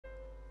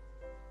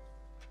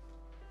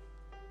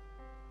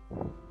My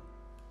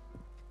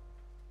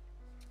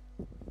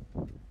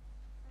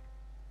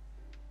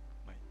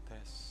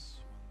test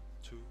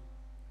 1 2 1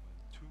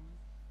 2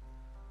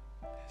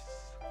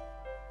 test.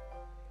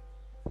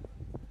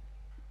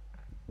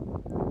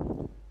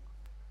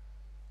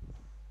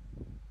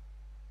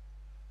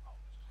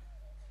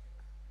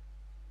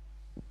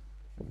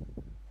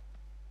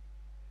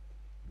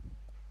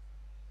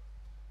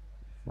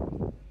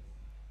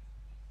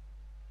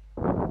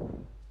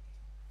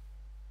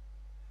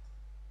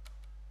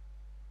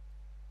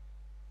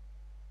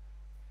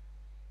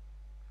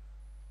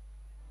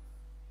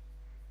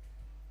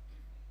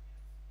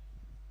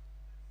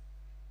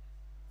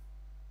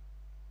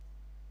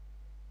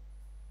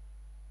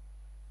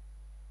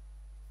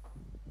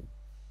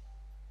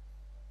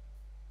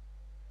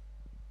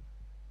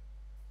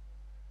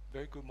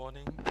 Very good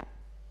morning,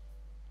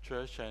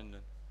 church, and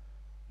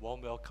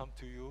warm welcome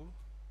to you.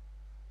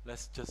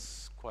 Let's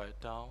just quiet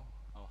down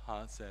our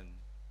hearts and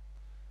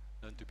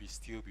learn to be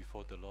still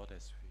before the Lord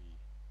as we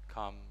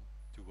come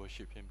to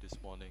worship Him this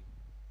morning.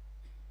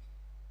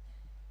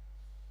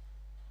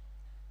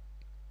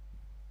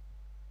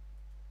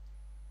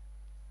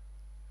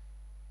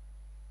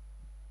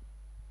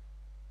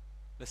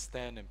 Let's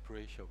stand and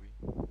pray, shall we?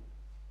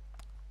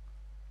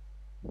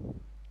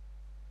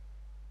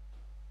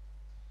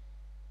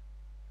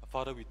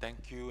 Father, we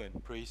thank you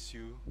and praise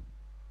you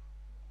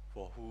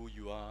for who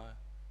you are,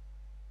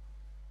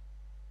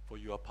 for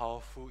you are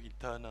powerful,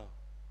 eternal,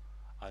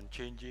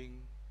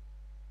 unchanging,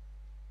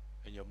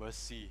 and your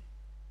mercy,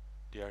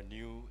 they are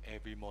new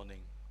every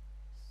morning.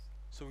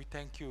 So we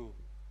thank you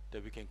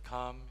that we can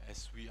come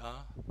as we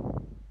are.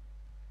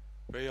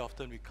 Very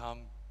often we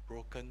come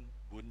broken,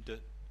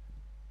 wounded,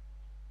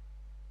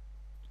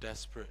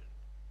 desperate,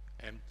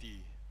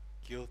 empty,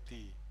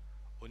 guilty,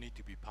 only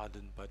to be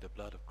pardoned by the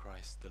blood of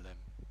Christ the Lamb.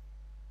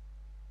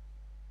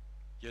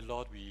 Dear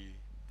Lord, we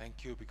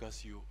thank you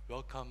because you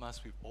welcome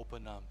us with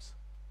open arms.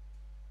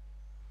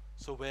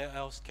 So where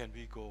else can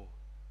we go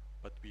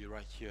but be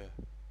right here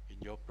in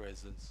your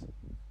presence,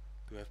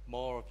 to have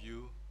more of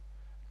you,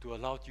 to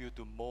allow you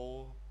to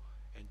mold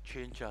and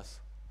change us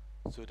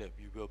so that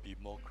we will be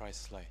more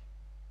Christ-like.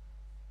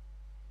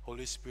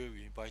 Holy Spirit,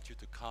 we invite you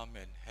to come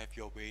and have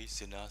your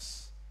ways in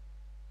us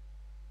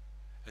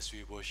as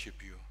we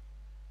worship you.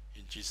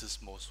 In Jesus'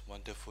 most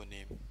wonderful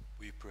name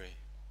we pray.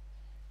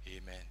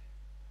 Amen.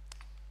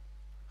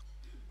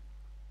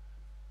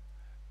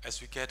 As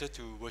we gather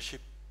to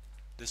worship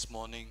this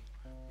morning,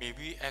 may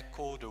we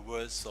echo the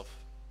words of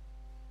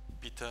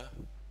Peter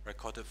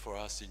recorded for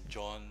us in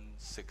John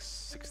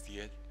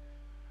 6:68.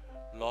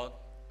 Lord,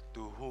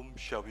 to whom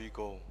shall we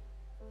go?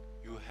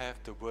 You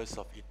have the words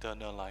of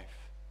eternal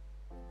life.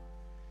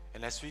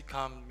 And as we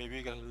come, may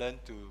we learn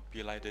to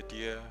be like the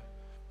deer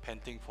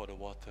panting for the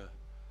water,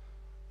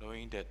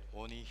 knowing that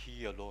only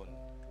He alone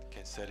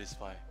can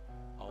satisfy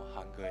our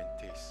hunger and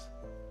taste.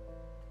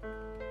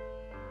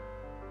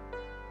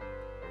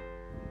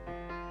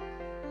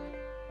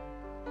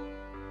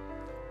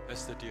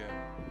 As the deer.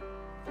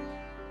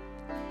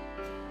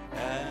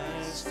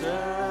 As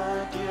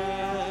the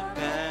deer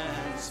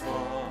pants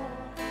for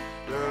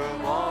the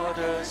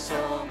water,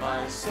 so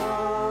my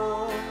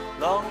soul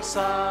longs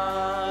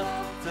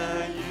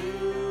after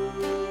you.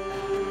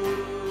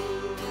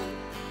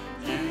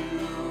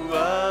 You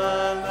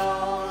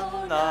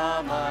alone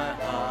are my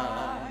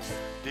heart's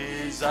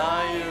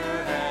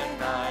desire,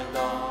 and I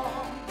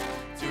long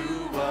to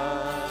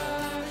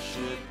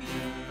worship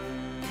you.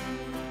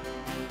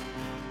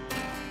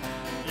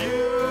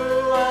 You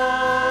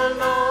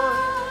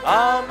alone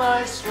are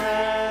my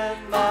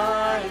strength,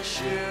 my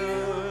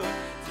shield.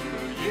 To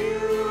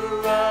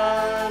you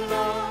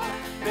alone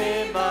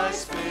may my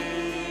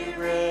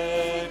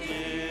spirit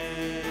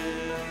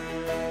yield.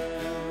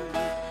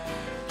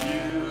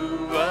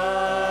 You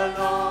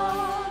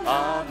alone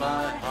are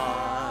my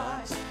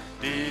heart's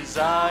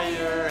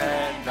desire,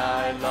 and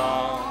I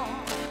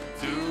long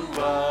to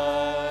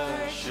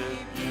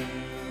worship you.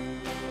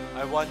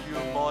 I want you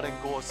more than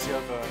gold,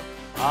 silver.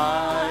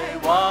 I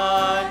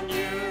want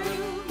you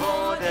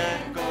more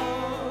than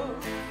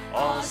gold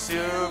or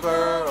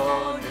silver,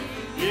 only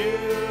you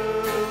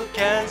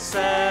can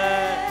satisfy.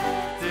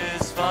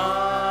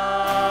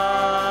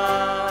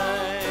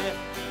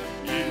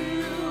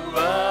 You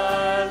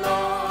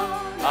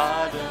alone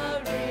are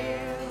the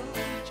real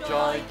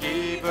joy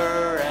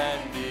giver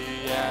and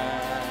the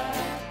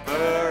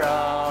amber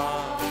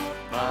of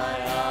my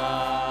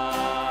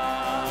eye.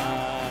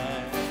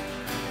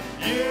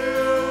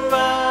 You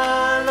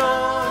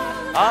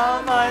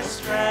are my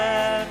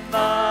strength,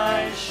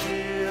 my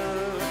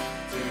shield.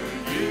 To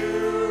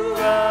you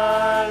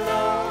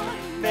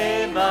alone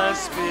may my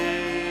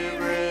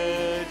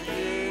spirit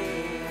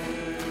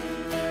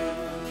yield.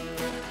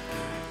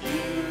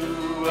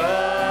 You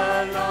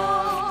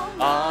alone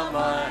are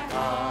my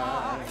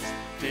heart's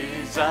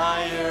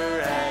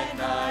desire,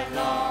 and I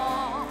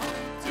long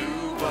to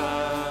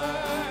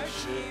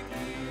worship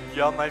you.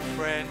 You're my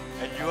friend,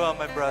 and you are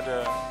my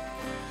brother.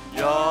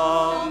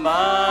 You're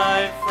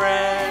my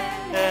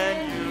friend, and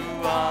you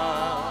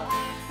are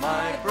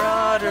my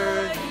brother.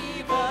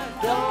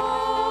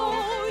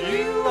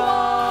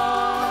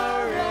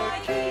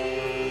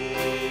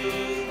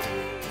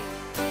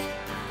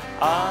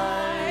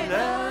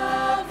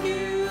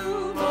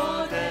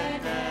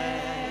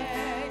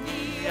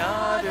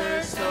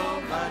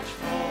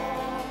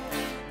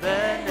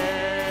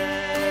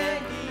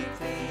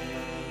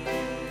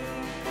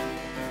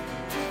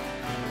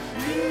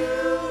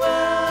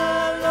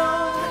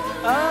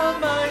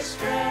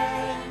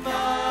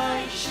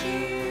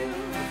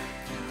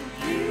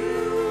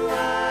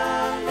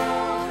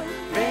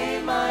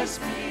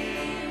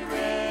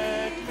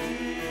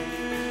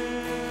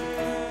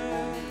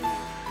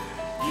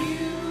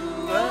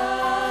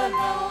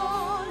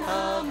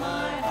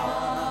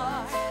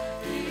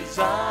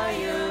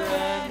 desire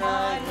and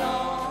I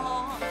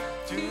long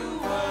to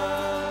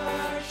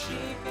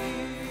worship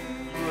you.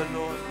 You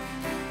alone.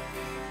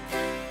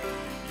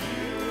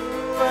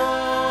 You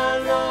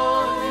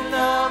alone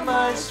are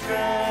my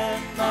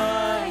strength,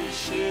 my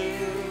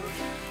shield.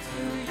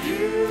 To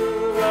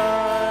you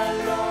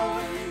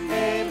alone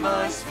may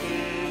my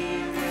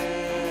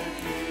spirit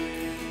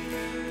yield.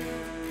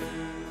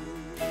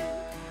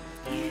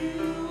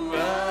 You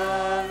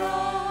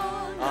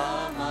alone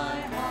are my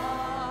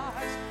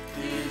heart's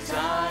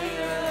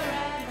desire,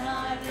 and I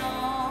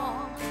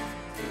long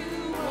to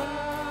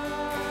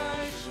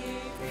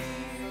worship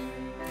you.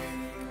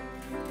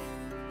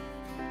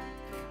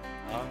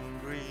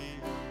 Hungry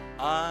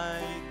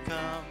I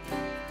come to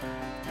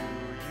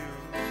you,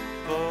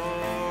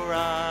 for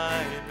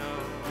I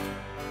know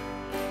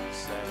you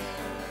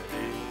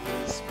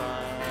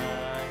satisfy.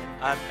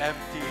 I'm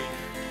empty.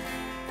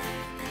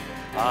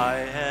 I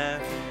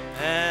am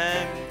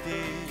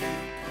empty,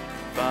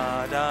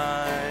 but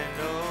I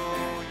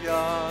know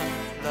your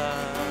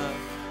love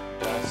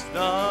does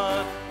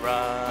not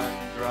run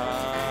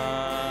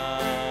dry.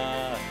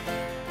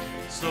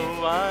 So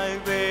I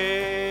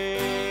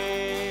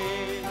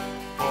wait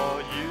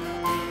for you.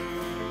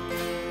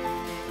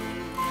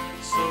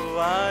 So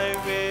I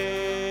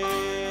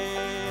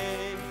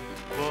wait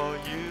for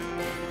you.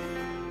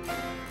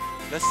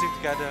 Let's sing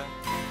together.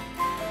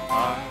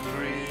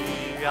 Hungry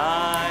I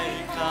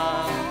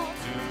come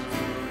to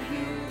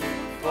you,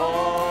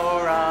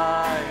 for I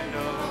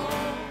know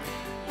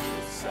you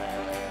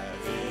satisfy.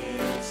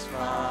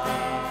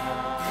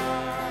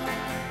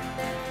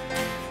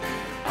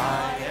 I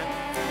am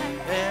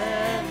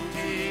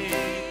empty,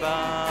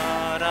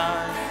 but I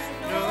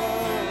know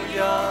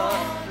your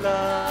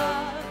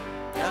love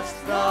does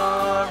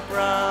not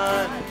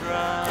run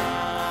dry.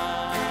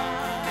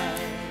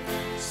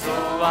 So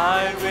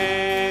I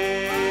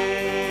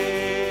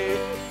wait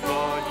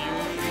for you.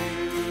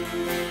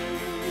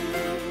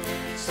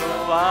 So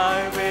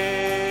I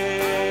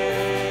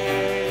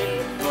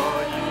wait for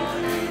you.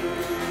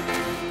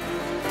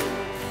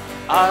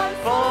 I'm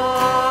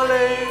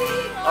falling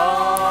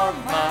on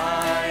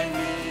my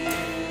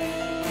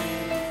knees,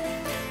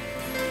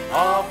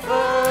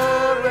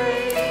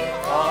 offering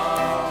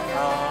all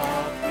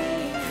of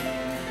me.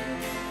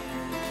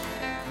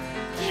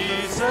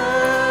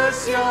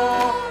 Jesus,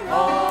 your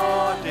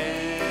all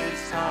this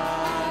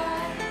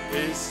time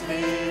is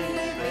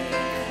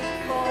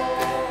living for.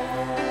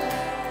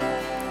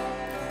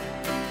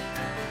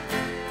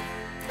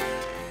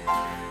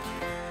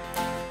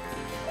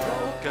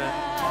 Broken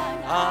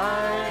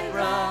I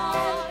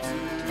run to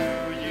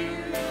you,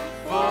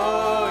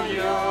 for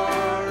your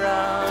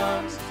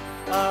arms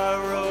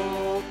are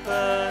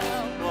open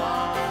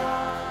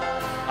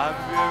wide. I'm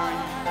weary,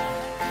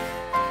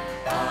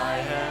 I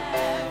am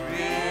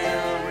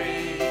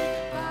weary,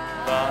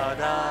 but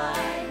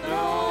I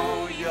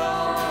know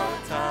your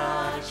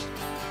touch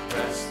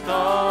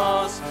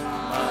restores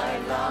my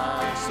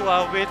life. So I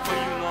wait for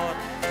you, Lord.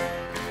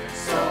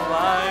 So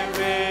I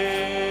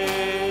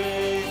wait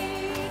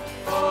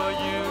for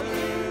you.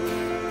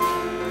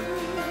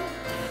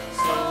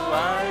 So I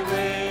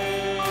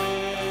wait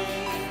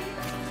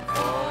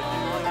for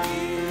you.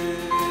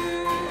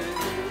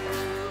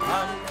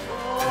 I'm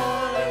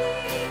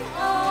falling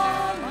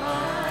on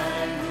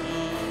my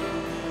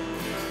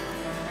knees,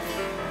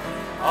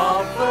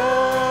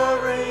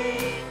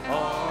 offering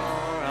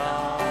all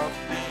of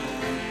me.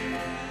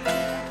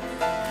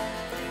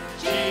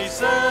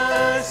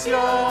 Jesus,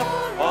 your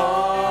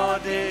all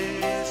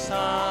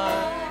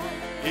desire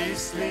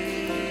is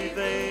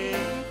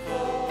living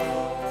for.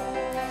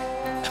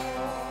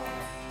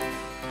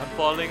 I'm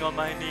falling on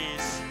my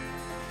knees.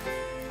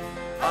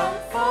 I'm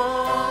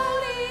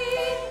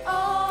falling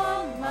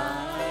on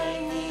my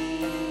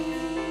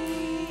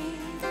knees,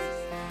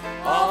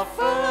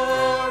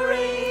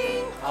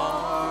 offering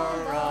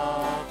all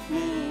of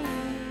me.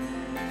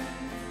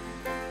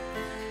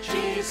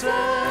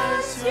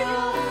 Jesus,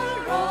 your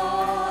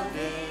all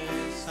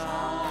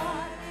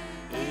desire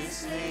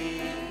is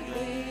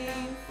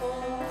living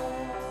for.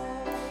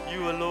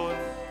 You alone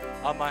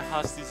are my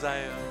heart's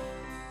desire.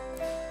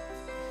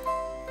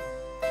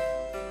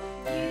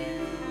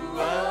 You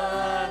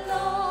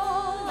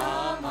alone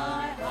are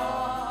my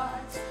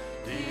heart's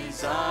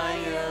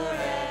desire,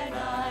 and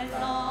I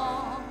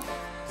long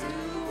to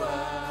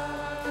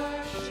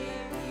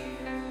worship you.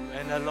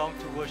 And I long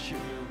to worship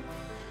you.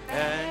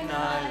 And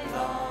I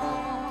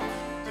long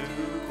to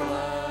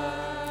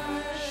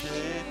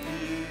worship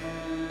you.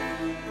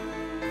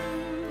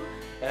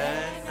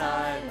 And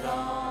I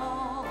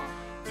long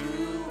to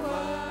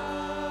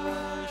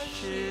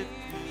worship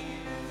you.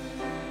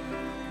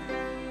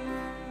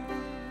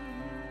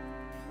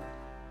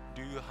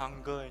 Do you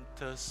hunger and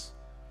thirst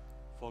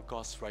for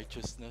God's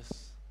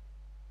righteousness?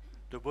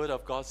 The Word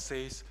of God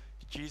says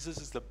Jesus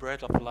is the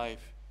bread of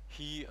life.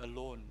 He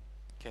alone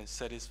can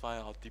satisfy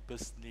our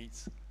deepest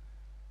needs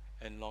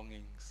and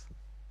longings.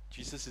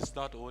 Jesus is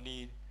not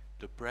only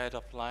the bread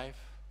of life,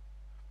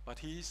 but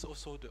He is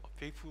also the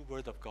faithful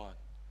Word of God,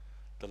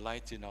 the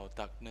light in our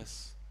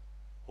darkness,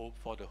 hope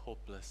for the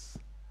hopeless,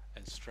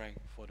 and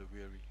strength for the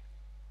weary.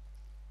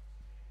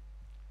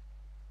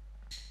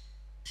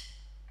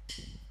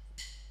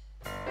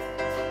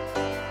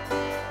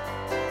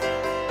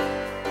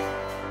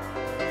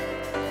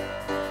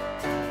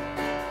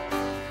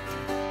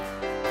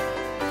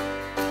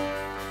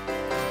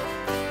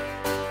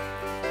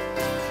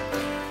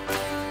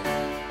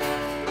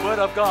 The Word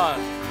of God.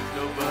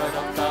 The Word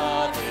of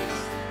God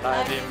is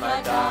light in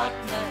my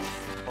darkness.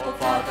 Hope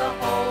for the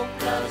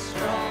hopeless,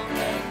 strong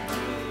and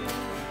true.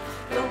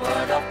 The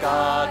Word of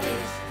God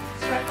is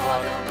strength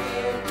for the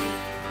weary,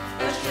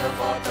 a shield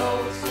for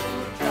those who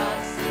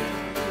trust in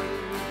you,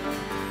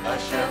 a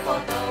shield for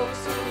those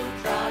who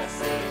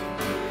trust in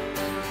you.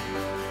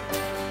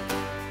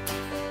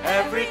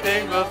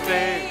 Everything will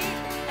fade,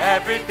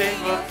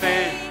 everything will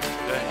fade.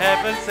 The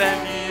heavens and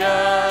the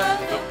earth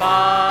will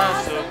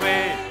pass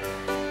away,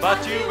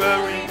 but you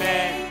will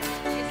remain.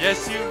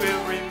 Yes, you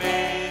will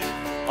remain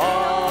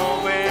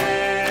always.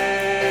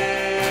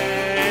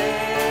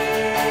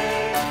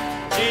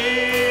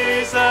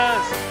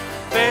 Jesus,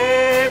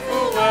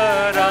 faithful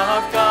Word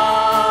of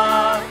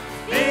God,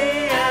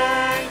 the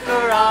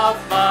anchor of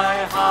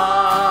my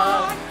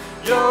heart.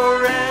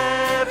 You're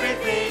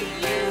everything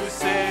you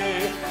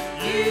say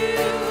you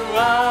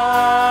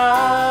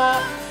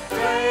are.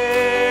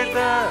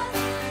 Greater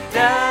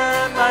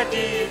than my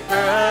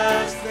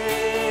deepest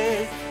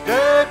need,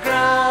 the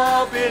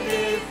ground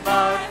beneath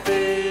my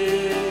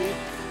feet.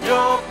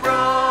 Your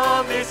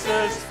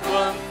promises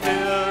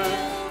fulfill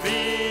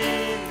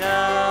me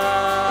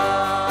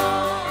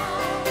now.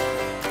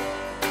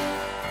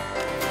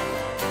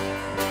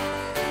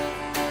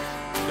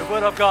 The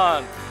Word of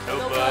God. The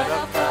Word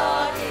of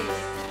God is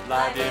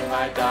light in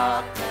my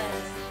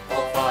darkness.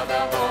 Hope for the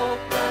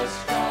hopeless,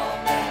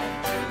 strong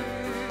and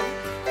true.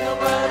 The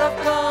Word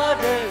of God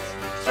is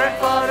strength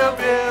for the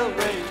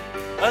weary,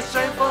 a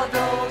strength for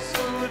those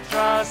who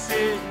trust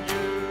in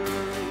you,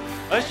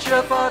 a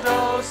shield for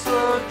those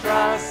who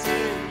trust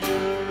in you.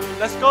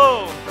 Let's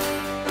go.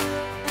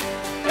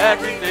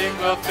 Everything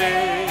will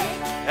fade,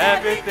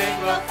 everything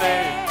will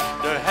fade.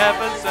 The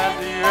heavens and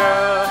the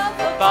earth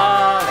will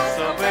pass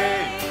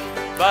away,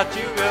 but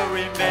you will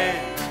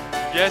remain.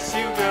 Yes,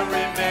 you will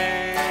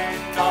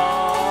remain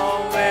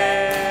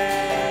always.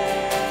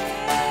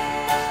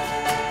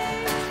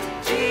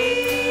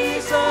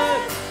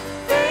 Jesus,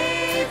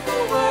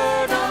 faithful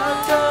Word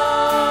of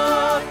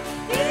God,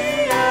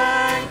 the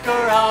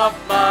anchor of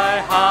my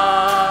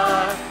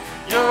heart.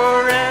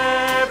 You're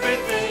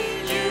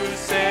everything you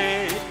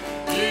say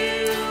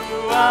you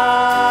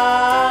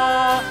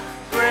are.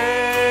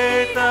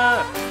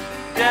 Greater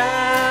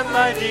than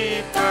my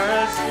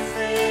deepest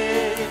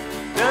need,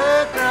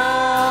 the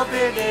ground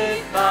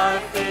beneath my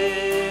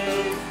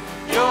feet.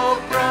 Your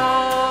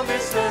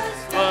promises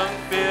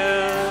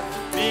fulfill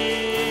me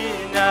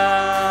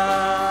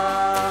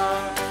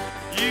now.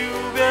 You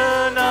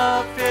will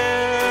not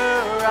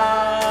fear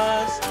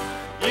us.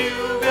 You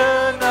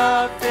will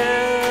not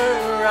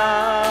fear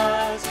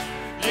us.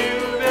 You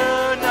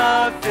will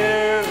not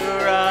fear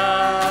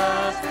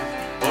us.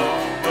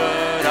 Oh,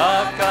 Word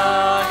of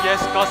God.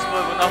 Yes, God's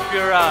Word will not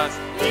fear us.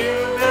 You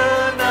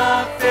will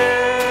not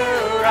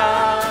fear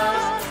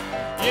us.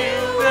 You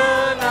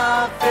will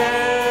not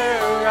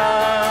fear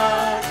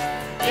us.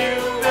 You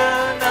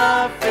will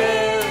not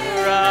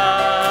fear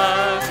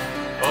us.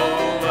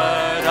 Oh,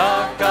 Word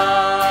of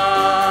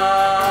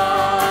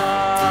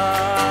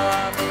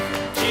God.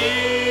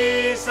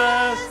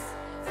 Jesus,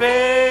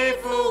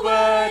 faithful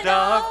Word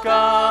of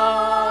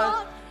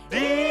God,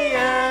 the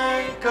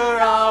anchor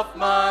of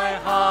my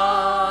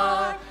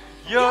heart.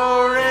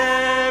 You're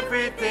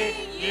everything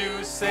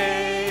you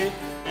say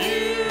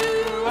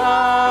you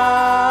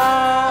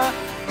are.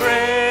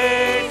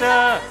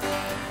 Greater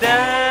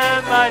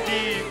than my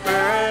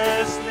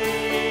deepest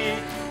need,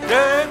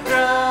 the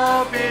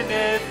ground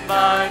beneath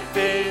my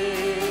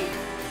feet.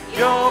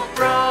 Your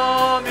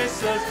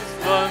promises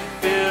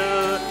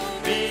fulfill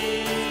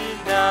me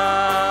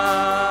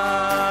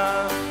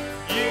now.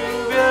 You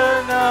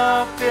will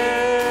not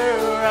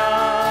fear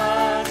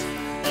us.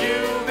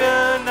 You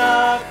will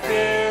not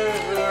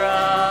fear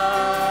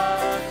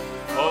us.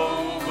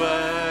 Oh,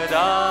 Word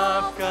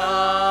of God.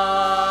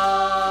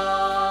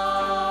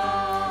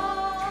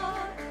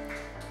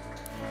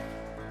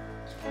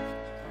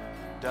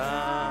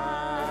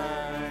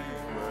 Thy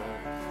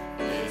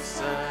Word is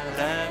a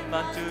lamp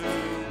unto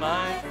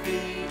my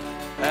feet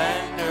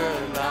and a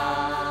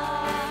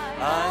light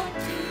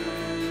unto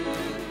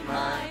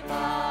my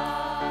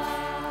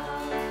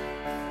path.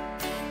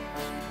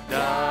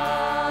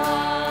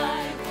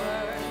 Thy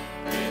Word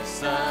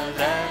is a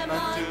lamp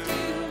unto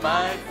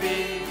my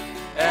feet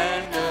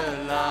and a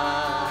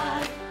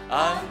light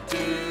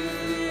unto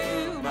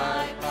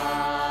my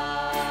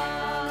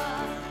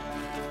path.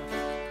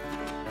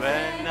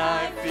 When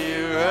I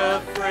feel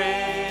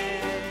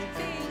afraid,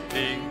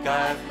 think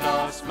I've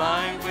lost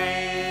my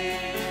way,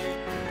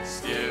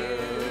 still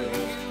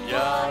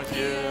you're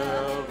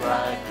here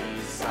right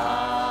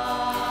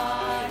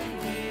beside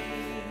me.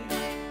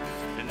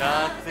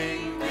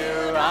 Nothing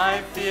will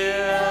I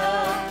fear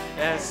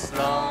as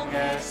long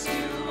as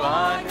you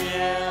are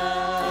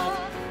near.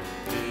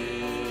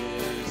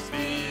 Please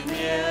be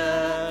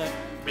near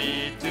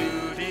me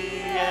to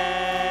the end.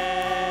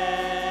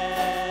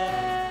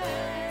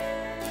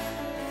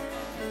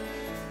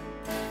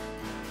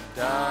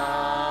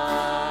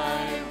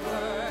 Thy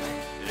word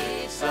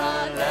is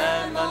a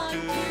lamp unto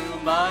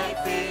my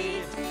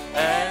feet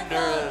and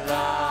a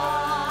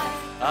light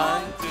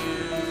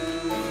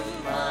unto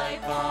my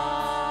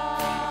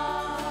path.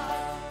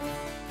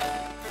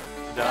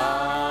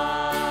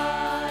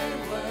 Thy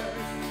word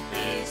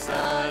is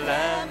a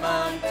lamp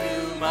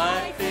unto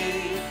my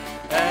feet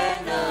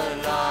and a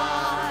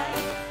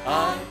light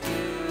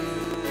unto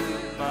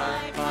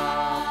my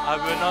path. I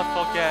will not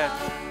forget.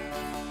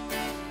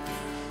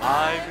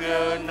 I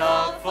will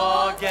not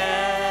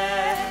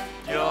forget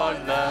your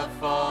love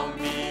for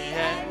me,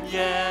 and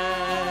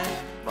yet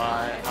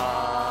my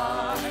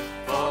heart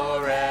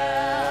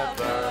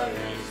forever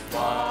is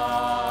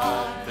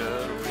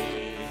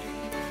wandering.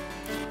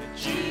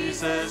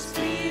 Jesus,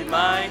 be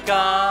my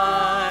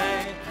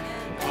guide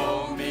and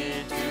hold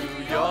me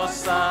to your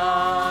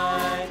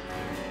side.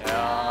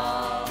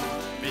 Help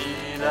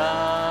me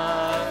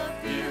love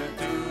you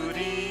to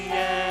the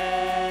end.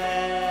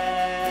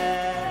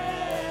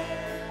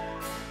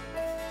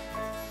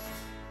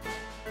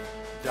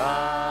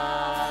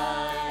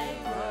 Thy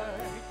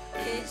word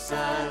is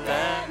a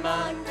lamp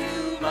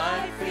unto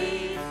my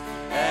feet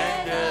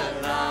and a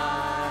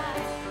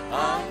light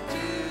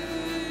unto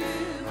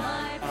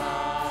my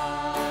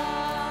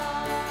path.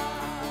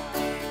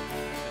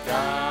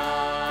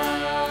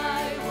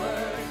 Thy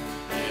word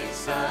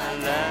is a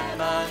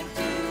lamp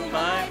unto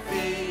my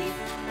feet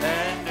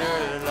and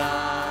a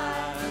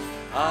light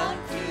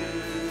unto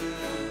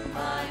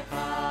my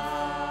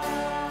path.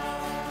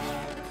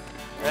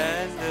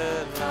 And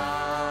a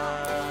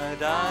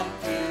light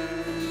unto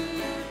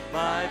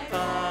my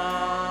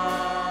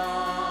path,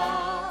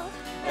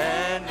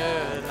 and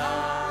a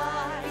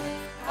light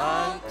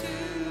unto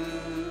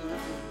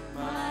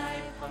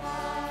my path.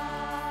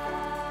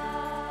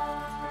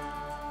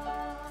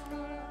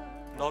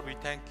 Lord, we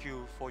thank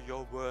you for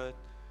your word.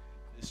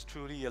 It's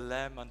truly a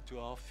lamp unto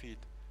our feet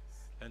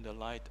and a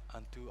light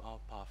unto our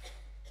path.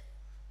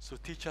 So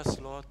teach us,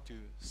 Lord, to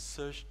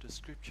search the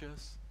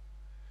scriptures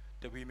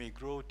that we may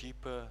grow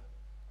deeper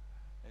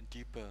and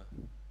deeper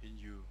in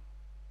you.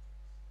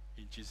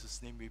 In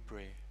Jesus' name we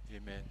pray.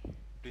 Amen.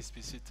 Please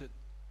be seated.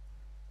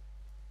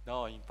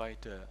 Now I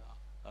invite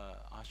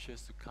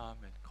ushers to come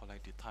and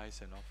collect the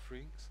tithes and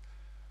offerings.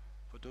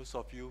 For those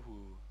of you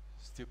who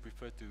still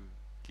prefer to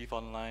give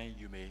online,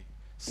 you may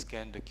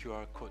scan the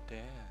QR code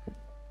there.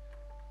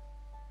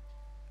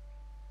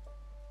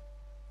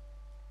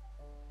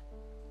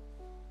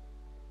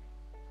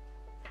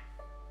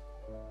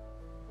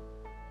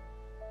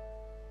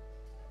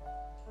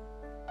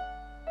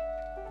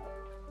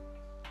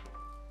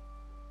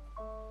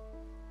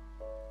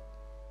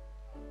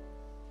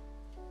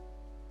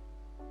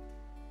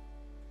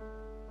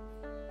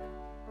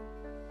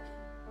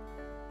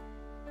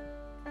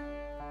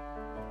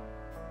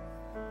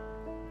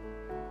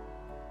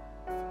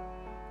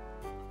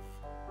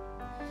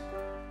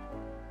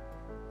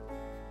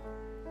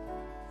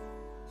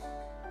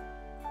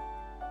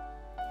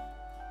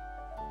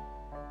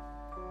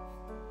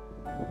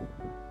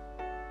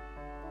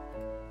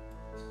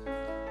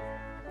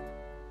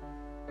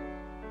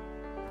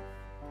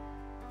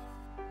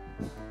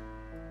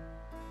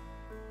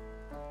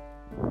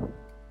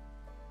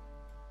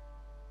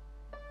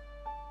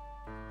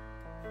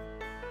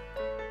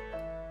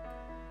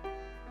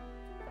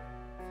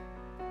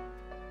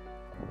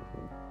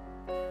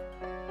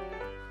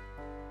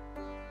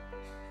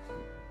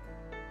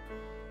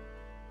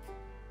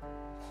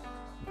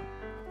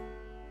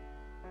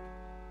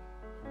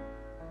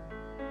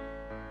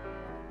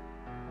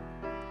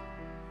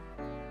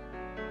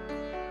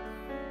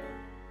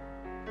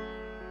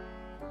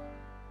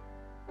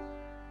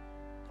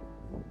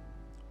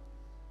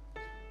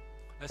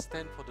 Let's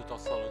stand for the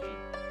doxology.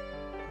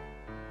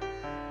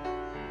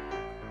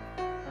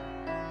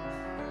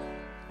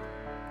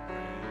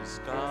 Praise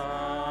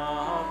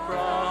God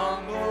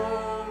from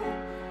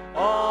whom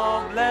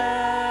all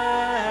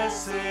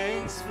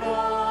blessings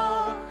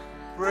flow.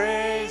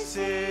 Praise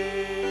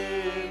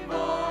Him,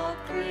 all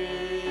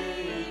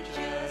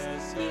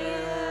creatures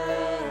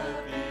here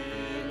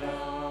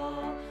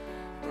below.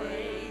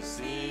 Praise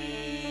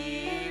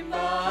Him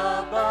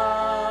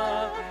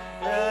above,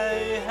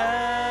 a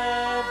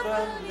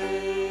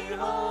heavenly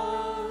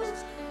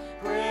host.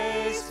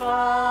 Praise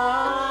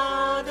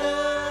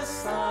Father,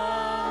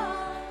 Son,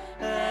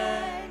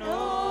 and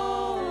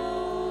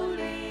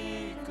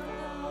Holy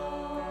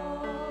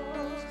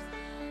Ghost.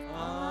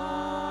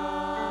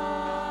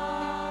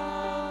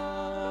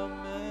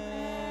 Amen.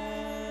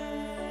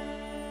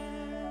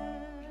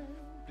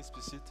 Please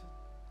be seated.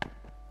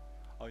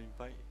 I'll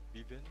invite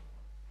Vivian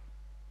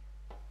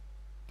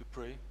to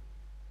pray.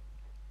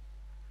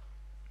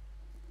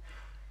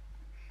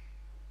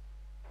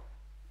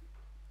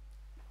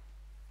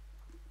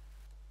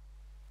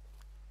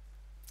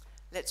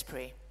 Let's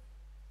pray.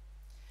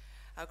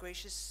 Our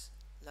gracious,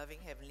 loving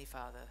Heavenly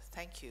Father,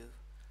 thank you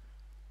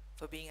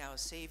for being our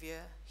Savior,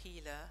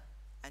 healer,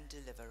 and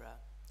deliverer.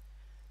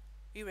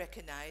 We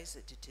recognize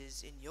that it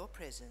is in your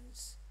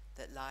presence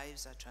that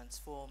lives are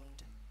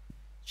transformed,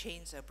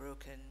 chains are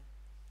broken,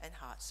 and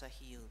hearts are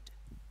healed.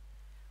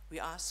 We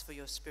ask for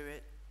your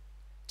Spirit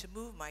to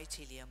move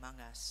mightily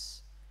among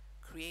us,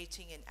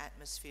 creating an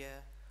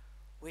atmosphere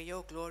where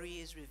your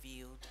glory is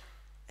revealed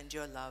and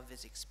your love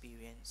is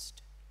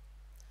experienced.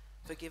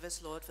 Forgive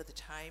us, Lord, for the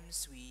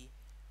times we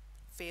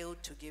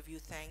failed to give you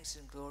thanks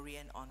and glory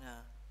and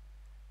honor,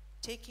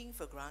 taking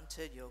for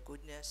granted your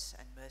goodness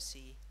and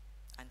mercy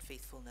and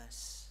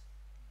faithfulness.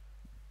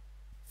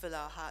 Fill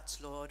our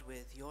hearts, Lord,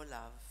 with your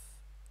love,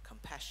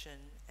 compassion,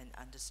 and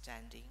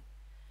understanding,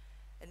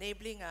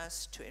 enabling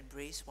us to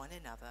embrace one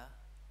another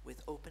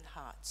with open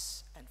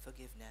hearts and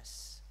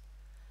forgiveness.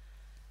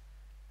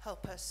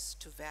 Help us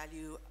to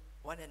value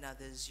one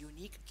another's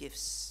unique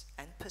gifts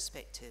and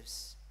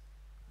perspectives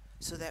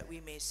so that we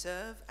may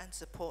serve and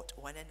support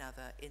one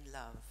another in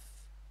love.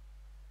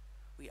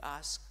 We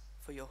ask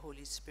for your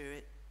Holy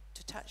Spirit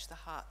to touch the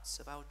hearts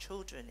of our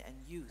children and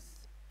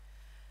youth,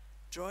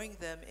 drawing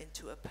them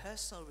into a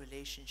personal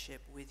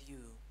relationship with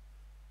you.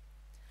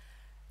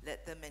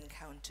 Let them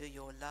encounter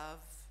your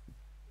love,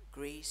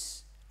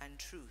 grace, and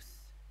truth.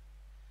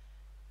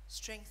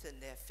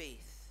 Strengthen their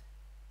faith,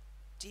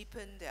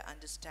 deepen their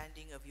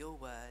understanding of your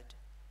word,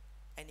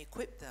 and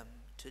equip them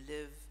to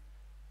live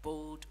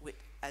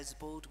as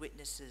bold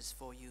witnesses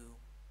for you.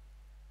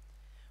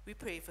 We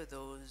pray for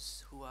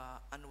those who are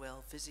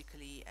unwell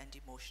physically and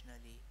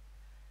emotionally,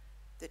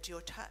 that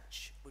your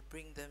touch would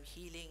bring them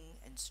healing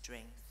and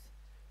strength,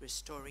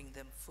 restoring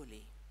them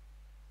fully.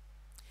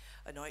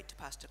 Anoint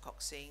Pastor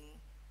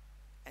Coxing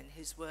and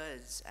his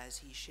words as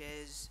he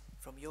shares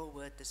from your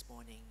word this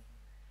morning,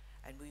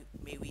 and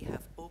may we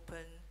have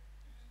open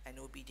and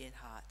obedient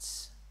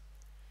hearts.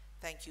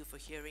 Thank you for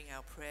hearing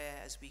our prayer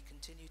as we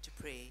continue to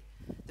pray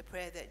the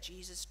prayer that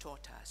Jesus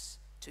taught us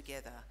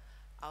together.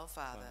 Our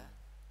Father,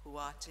 who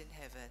art in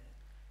heaven,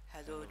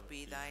 hallowed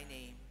be thy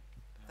name.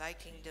 Thy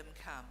kingdom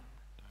come,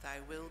 thy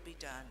will be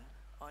done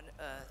on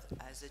earth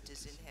as it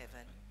is in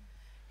heaven.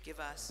 Give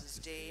us this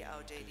day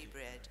our daily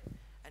bread,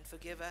 and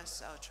forgive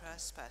us our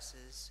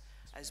trespasses,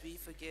 as we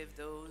forgive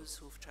those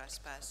who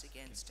trespass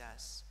against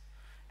us.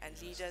 And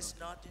lead us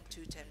not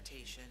into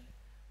temptation,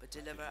 but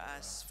deliver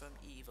us from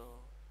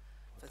evil.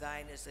 For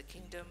thine is the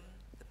kingdom,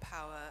 the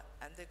power,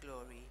 and the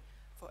glory,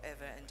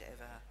 forever and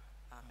ever.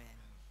 Amen.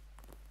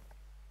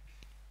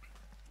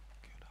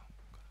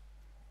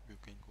 You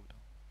can go down.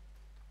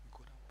 Go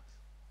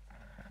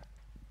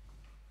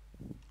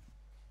down.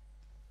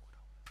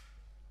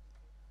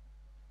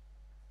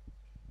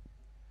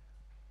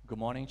 Good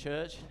morning,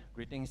 church.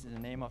 Greetings in the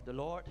name of the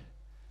Lord.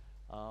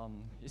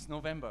 It's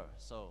November,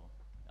 so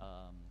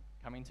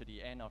coming to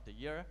the end of the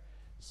year.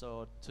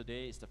 So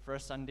today is the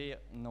first Sunday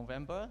in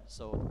November.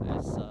 So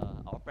as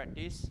our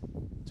practice,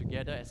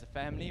 together as a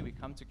family, we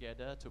come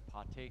together to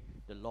partake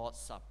the Lord's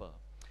Supper.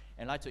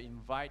 And I'd like to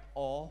invite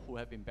all who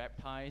have been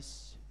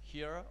baptized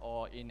here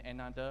or in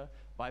another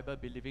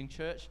Bible-believing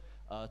church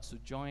to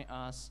join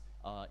us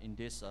in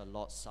this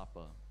Lord's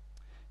Supper.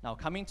 Now,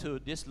 coming to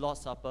this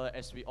Lord's Supper,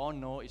 as we all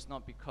know, it's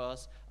not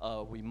because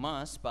we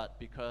must, but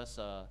because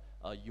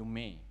you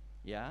may.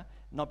 Yeah?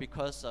 Not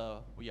because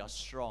we are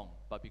strong,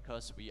 but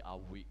because we are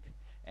weak.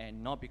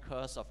 And not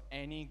because of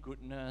any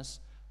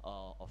goodness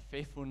or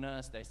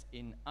faithfulness that's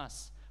in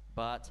us,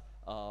 but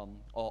or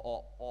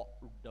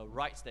the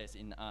rights that's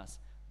in us,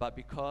 but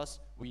because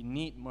we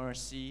need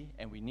mercy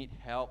and we need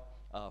help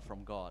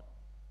from God.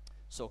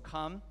 So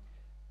come,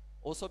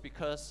 also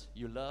because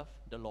you love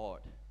the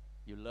Lord.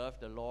 You love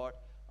the Lord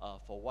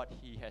for what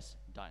He has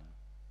done.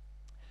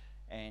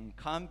 And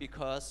come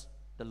because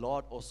the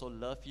Lord also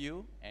loved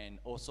you, and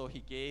also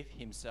He gave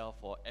Himself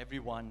for every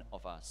one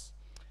of us.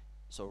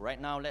 So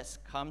right now, let's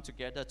come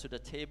together to the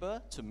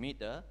table to meet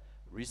the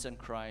risen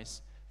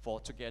Christ, for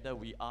together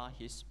we are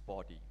His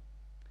body.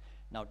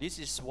 Now, this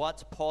is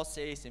what Paul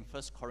says in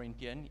 1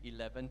 Corinthians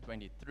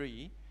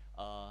 11:23.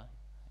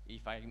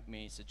 If I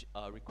may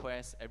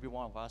request every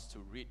one of us to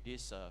read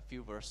these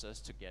few verses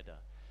together.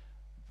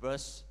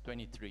 Verse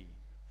 23,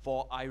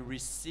 for I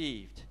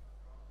received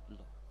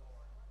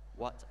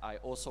what I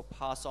also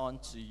pass on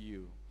to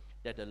you,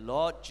 that the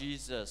Lord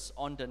Jesus,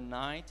 on the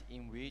night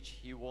in which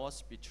He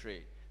was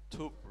betrayed,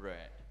 took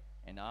bread,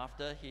 and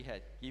after He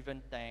had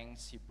given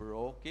thanks, He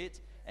broke it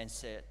and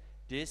said,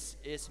 this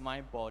is my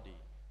body,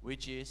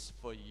 which is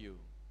for you.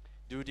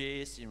 Do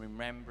this in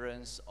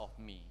remembrance of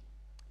me.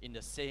 In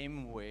the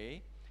same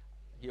way,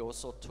 He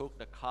also took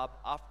the cup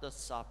after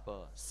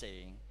supper,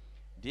 saying,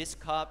 this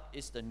cup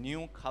is the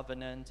new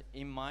covenant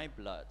in my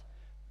blood.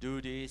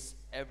 Do this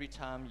every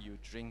time you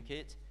drink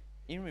it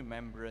in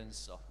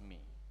remembrance of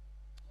me.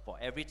 For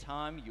every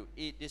time you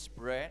eat this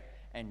bread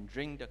and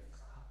drink the cup,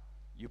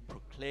 you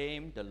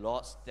proclaim the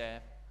Lord's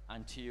death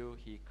until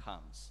He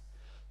comes.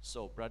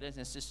 So, brothers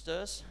and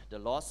sisters, the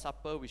Lord's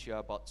Supper which you are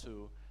about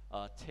to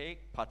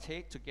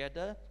partake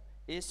together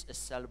is a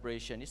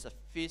celebration. It's a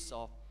feast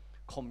of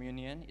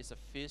communion. It's a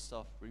feast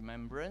of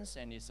remembrance,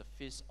 and it's a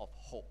feast of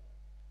hope.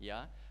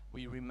 Yeah,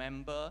 we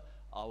remember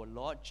our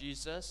Lord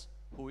Jesus,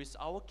 who is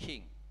our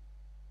King.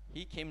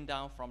 He came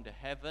down from the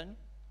heaven,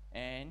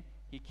 and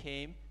he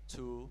came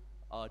to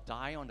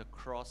die on the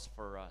cross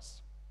for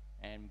us.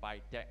 And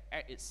by that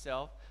act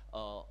itself,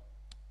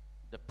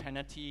 the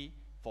penalty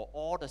for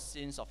all the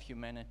sins of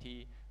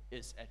humanity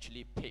is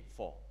actually paid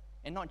for.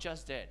 And not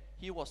just that,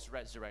 he was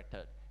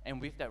resurrected. And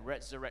with that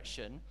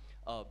resurrection,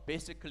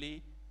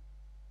 basically,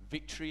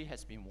 victory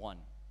has been won.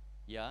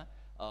 Yeah,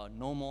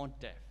 no more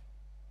death,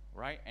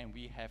 right? And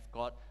we have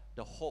got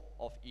the hope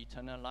of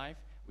eternal life.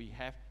 We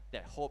have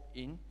that hope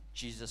in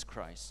Jesus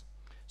Christ.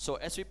 So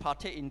as we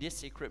partake in this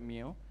sacred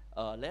meal,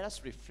 let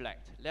us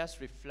reflect. Let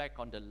us reflect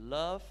on the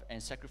love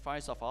and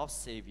sacrifice of our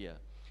Savior.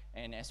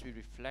 And as we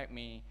reflect,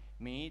 may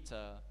it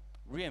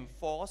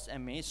reinforce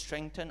and may it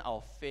strengthen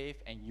our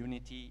faith and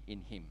unity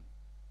in him.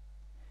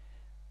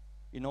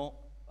 You know,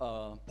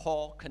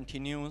 Paul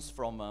continues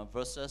from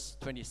verses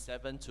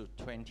 27 to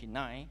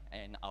 29,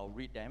 and I'll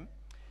read them,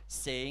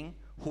 saying,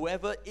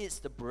 "Whoever eats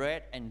the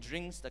bread and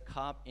drinks the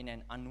cup in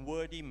an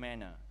unworthy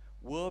manner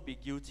will be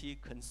guilty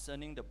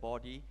concerning the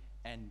body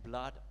and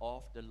blood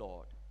of the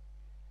Lord.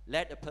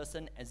 Let a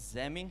person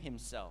examine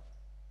himself,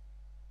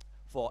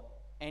 for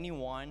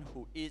anyone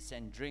who eats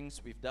and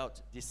drinks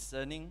without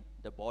discerning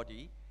the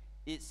body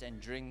eats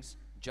and drinks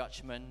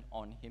judgment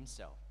on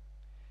himself.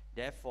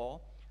 Therefore,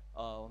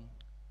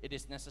 it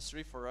is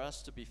necessary for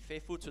us to be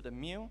faithful to the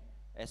meal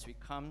as we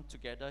come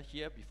together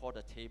here before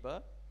the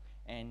table,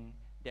 and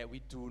that we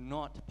do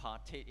not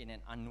partake in an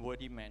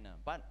unworthy manner,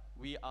 but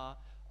we are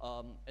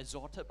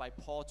exhorted by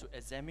Paul to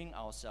examine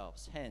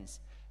ourselves. Hence,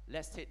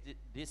 let's take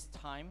this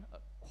time, a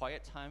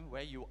quiet time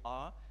where you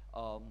are,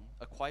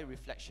 a quiet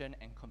reflection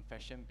and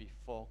confession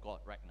before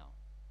God right now.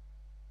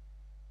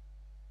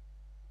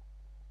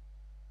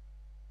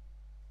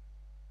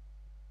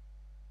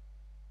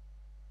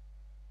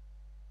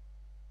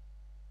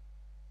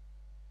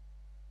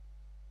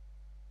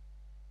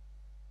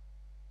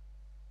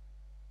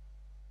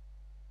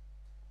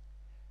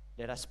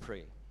 Let us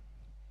pray.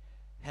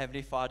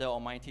 Heavenly Father,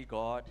 Almighty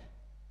God,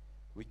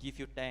 we give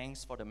you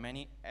thanks for the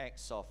many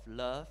acts of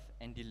love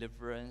and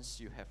deliverance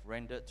you have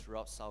rendered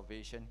throughout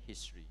salvation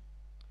history.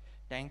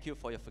 Thank you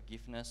for your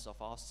forgiveness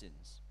of our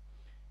sins.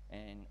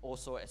 And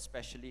also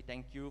especially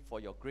thank you for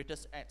your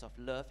greatest act of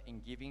love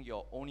in giving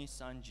your only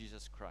Son,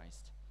 Jesus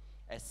Christ,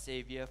 as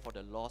Savior for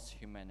the lost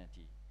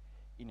humanity.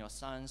 In your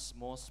Son's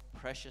most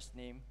precious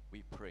name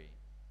we pray.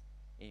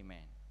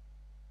 Amen.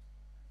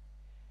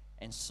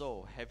 And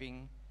so,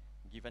 having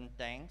given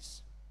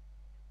thanks,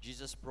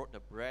 Jesus broke the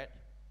bread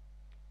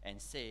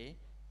and said,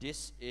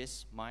 "This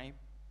is my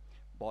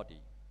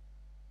body,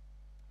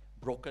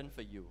 broken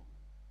for you.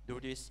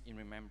 Do this in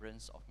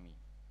remembrance of me."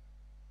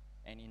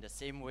 And in the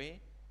same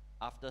way,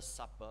 after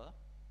supper,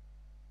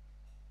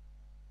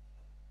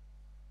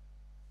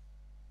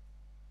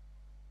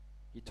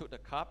 he took the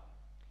cup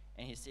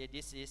and he said,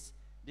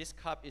 This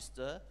cup is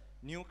the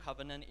new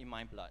covenant in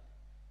my blood.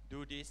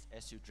 Do this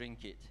as you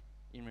drink it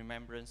in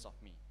remembrance of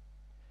me."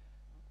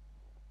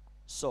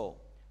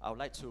 So, I would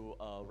like to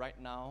right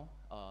now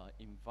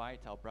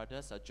invite our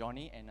brothers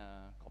Johnny and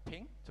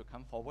Koping to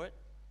come forward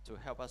to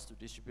help us to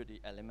distribute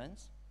the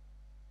elements.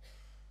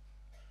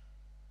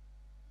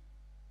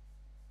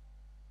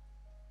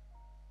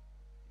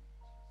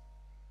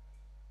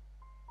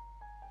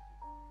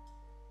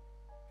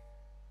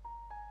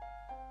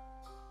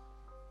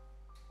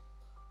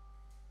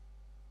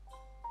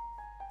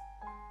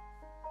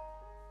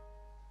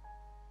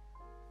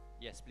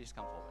 Yes, please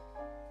come forward.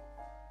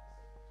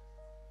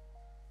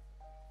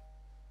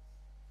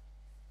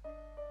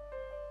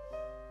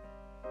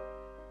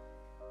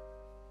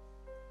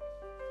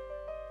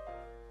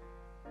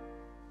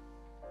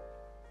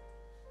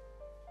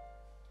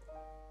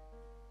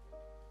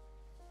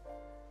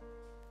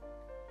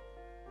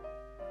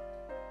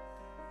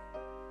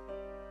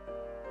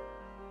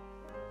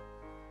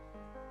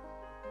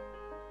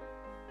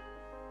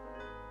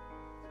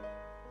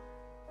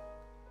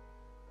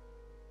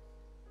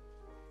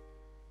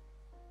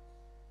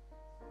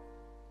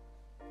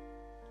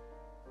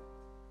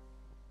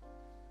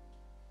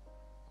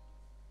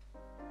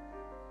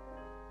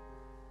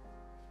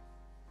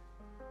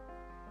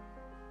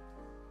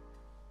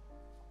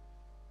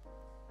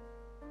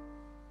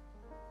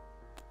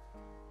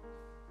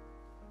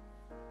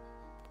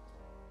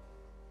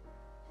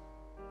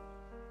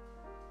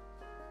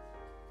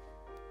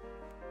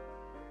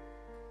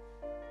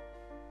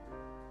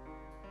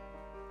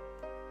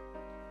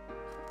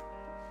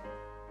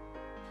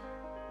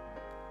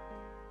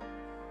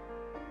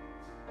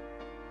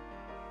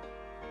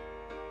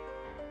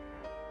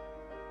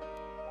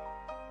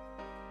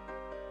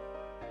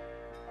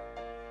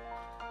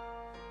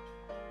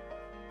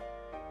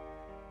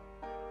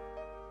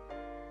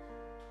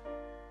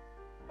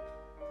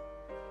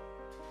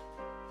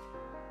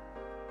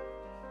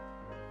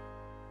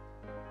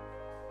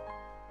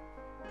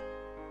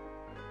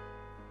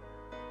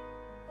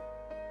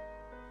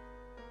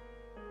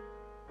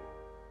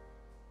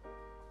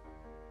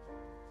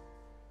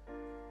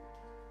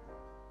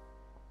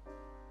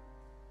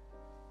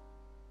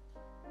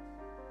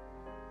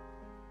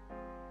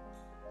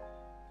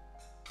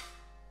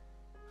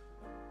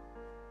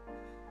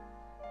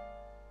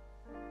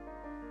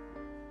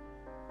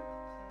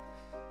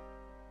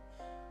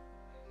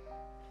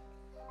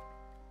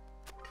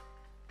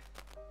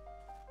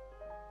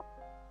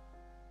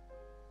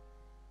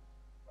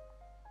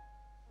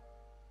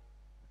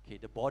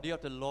 the body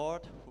of the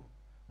Lord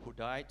who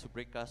died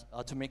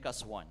to make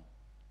us one.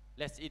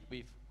 Let's eat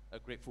with a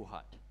grateful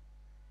heart.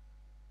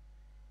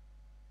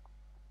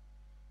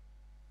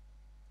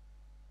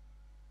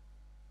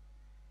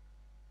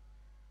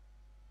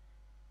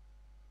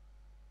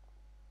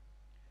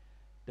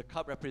 The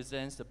cup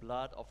represents the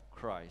blood of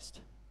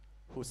Christ,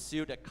 who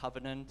sealed a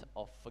covenant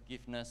of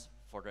forgiveness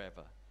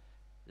forever.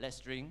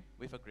 Let's drink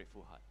with a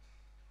grateful heart.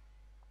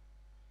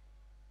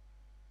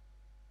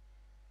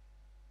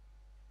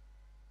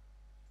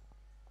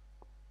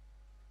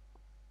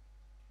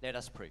 Let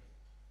us pray.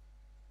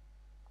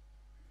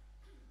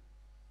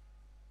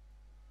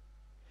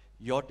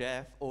 Your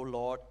death, O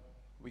Lord,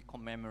 we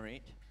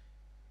commemorate.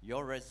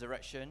 Your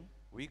resurrection,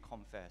 we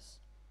confess.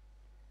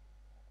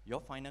 Your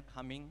final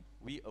coming,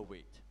 we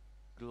await.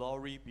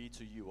 Glory be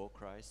to you, O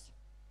Christ.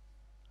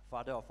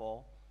 Father of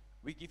all,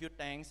 we give you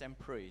thanks and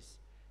praise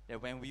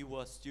that when we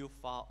were still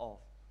far off,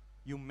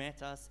 you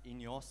met us in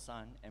your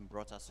Son and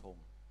brought us home.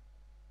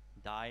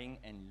 Dying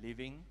and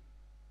living,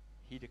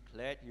 he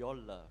declared your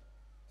love,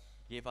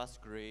 gave us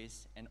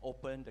grace, and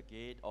opened the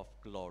gate of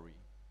glory.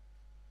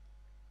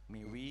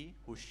 May we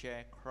who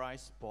share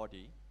Christ's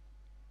body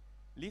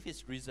live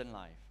his risen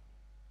life.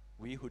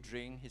 We who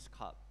drink his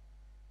cup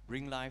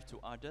bring life to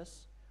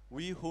others.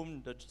 We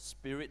whom the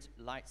Spirit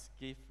lights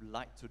give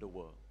light to the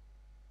world.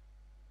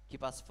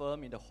 Keep us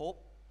firm in the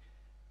hope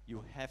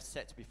you have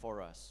set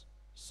before us,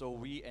 so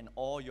we and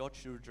all your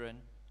children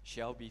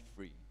shall be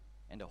free,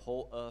 and the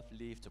whole earth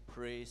live to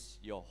praise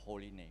your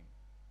holy name.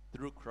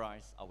 Through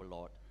Christ our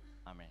Lord.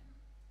 Amen.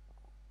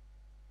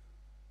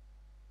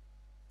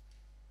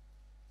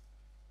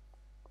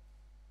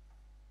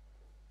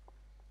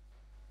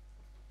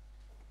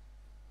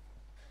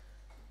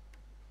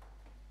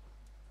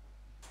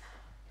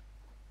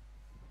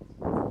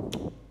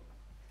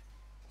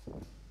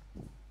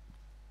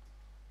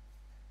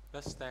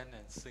 Let's stand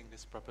and sing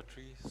this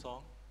preparatory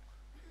song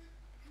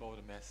for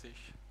the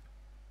message.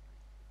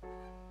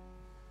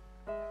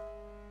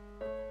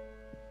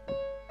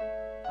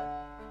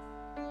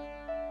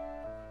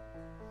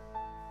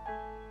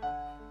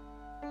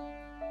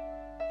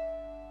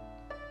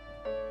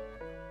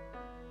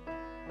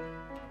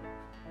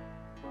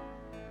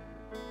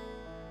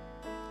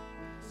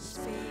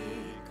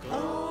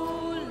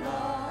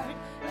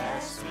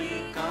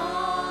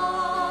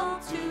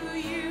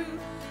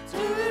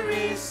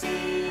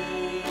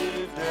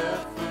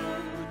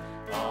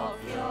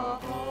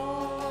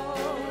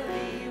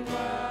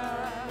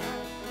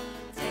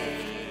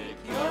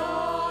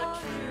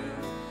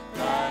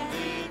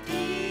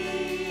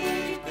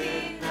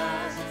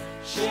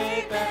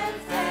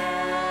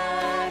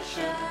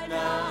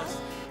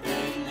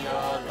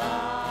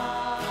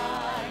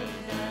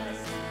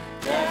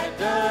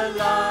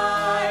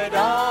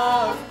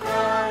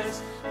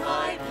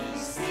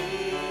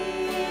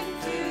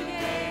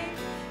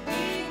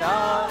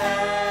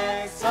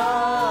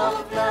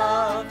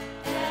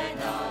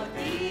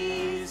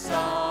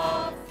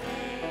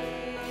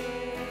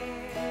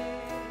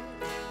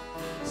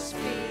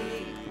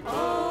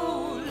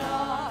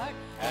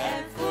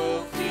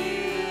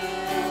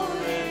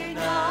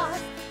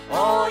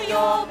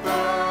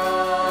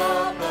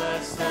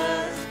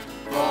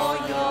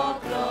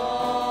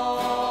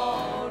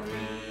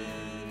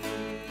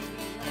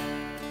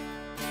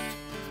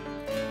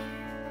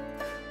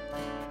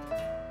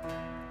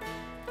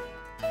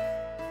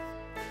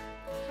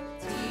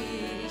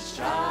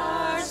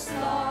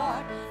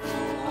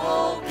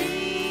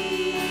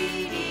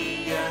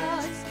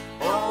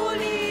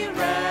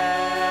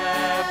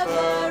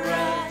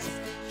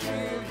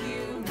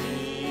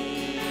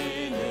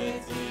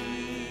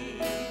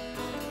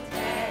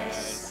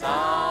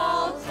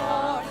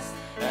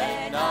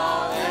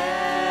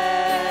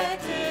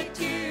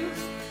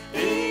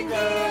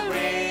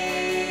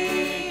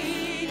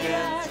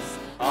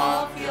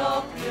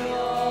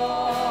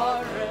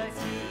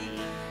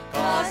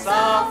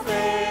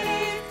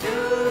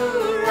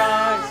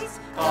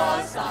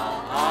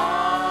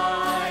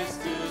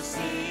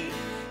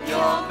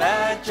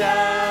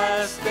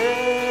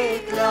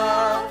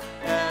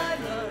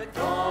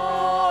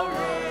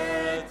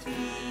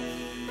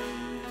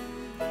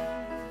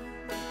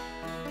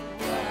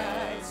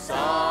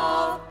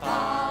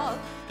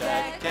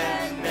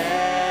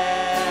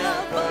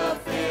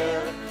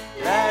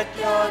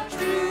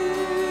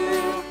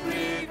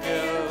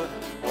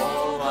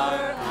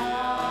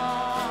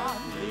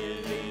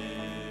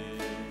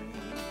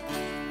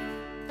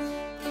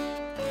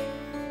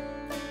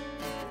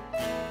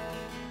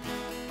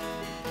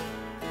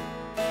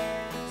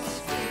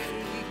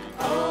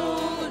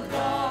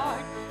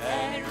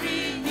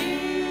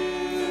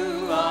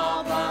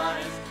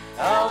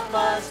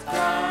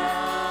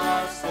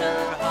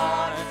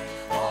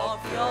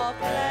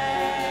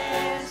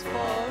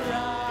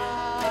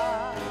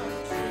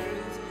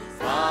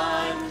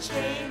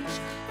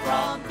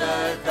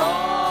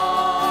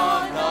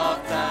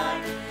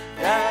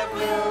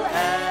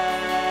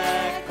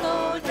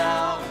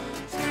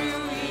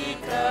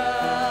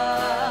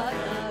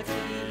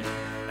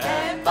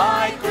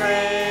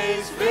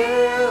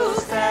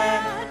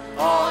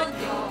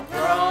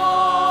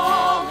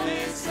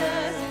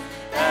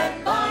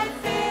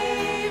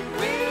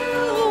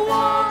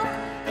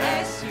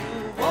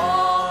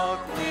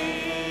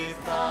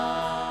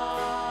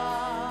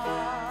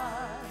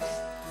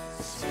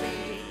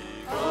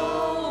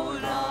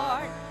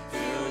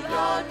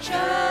 your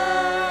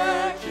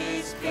church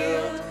is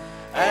built,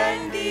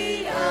 and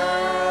the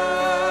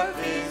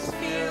earth is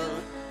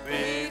filled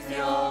with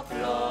your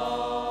glory.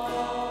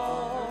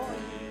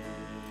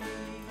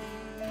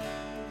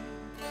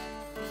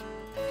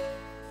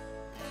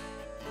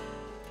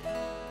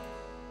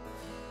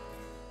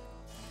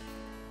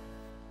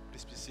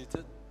 Please be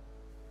seated.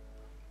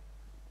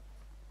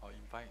 I'll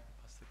invite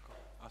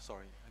Pastor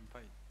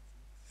invite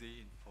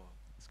Zain for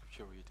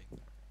scripture reading.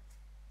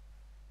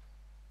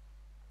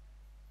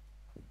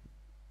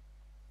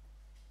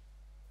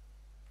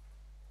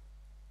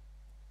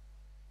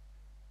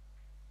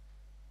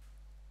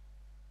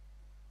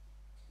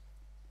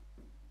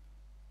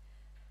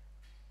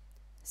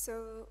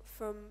 So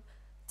from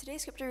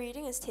today's scripture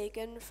reading is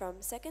taken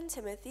from 2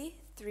 Timothy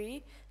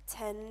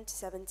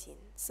 3:10-17.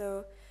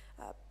 So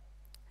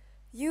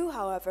you,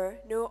 however,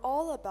 know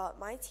all about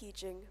my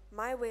teaching,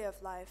 my way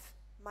of life,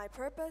 my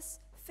purpose,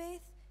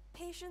 faith,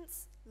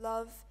 patience,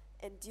 love,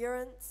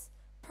 endurance,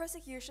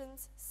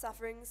 persecutions,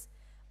 sufferings,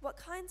 what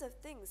kinds of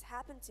things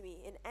happened to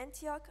me in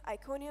Antioch,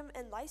 Iconium,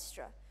 and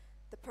Lystra,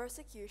 the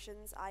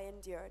persecutions I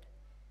endured.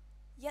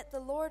 Yet the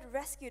Lord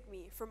rescued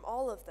me from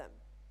all of them.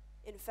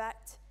 In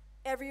fact,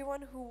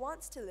 everyone who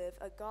wants to live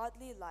a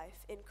godly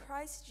life in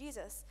Christ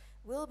Jesus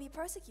will be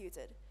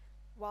persecuted,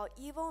 while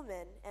evil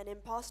men and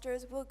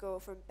impostors will go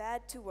from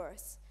bad to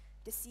worse,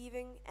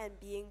 deceiving and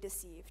being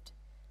deceived.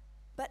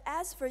 But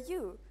as for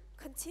you,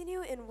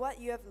 continue in what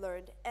you have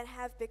learned and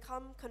have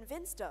become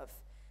convinced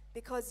of,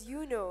 because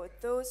you know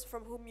those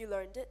from whom you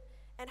learned it,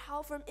 and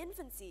how from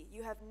infancy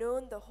you have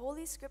known the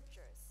Holy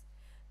Scriptures,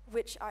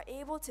 which are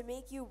able to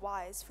make you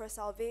wise for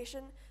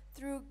salvation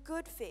through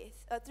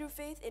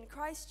faith in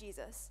Christ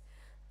Jesus.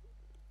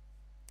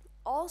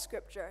 All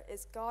Scripture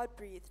is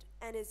God-breathed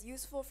and is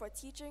useful for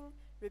teaching,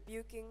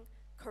 rebuking,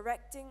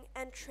 correcting,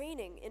 and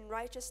training in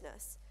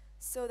righteousness,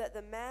 so that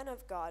the man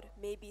of God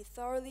may be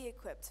thoroughly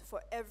equipped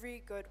for every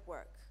good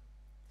work.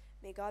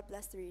 May God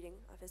bless the reading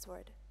of his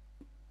word.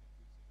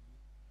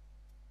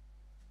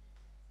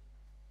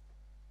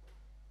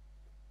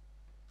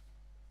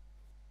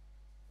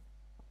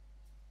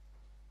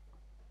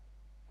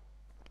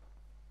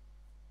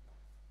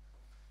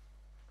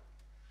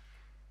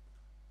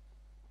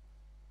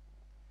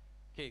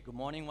 Okay, good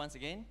morning once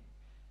again.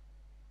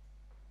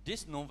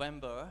 This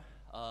November,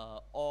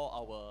 all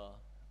our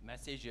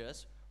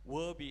messages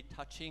will be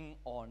touching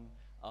on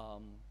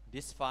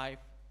these 5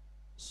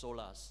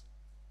 solas.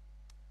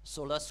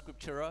 Sola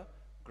Scriptura,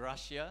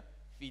 Gratia,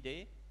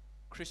 Fide,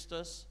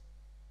 Christus,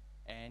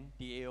 and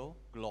Deo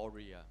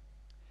Gloria.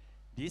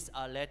 These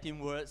are Latin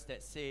words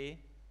that say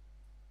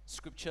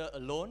Scripture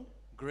alone,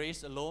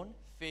 grace alone,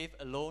 faith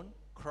alone,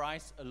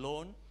 Christ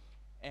alone,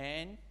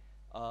 and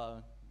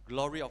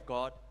glory of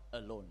God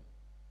alone.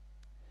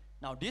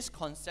 Now, these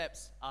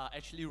concepts are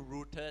actually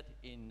rooted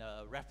in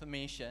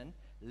Reformation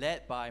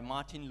led by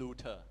Martin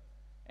Luther,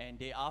 and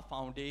they are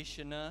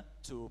foundational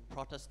to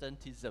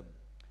Protestantism.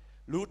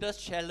 Luther's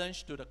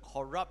challenge to the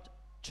corrupt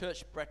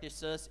church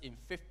practices in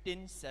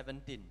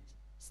 1517,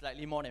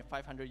 slightly more than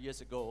 500 years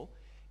ago,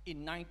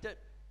 ignited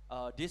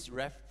this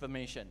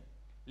Reformation,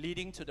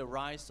 leading to the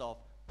rise of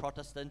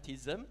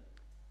Protestantism,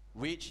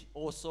 which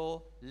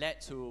also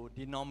led to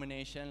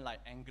denominations like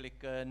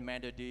Anglican,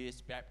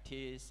 Methodist,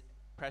 Baptist,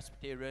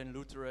 Presbyterian,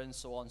 Lutheran,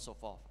 so on and so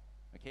forth.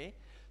 Okay?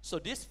 So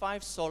these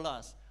 5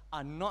 solas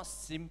are not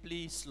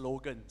simply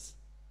slogans.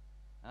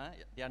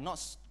 They are not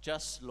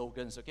just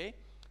slogans, okay?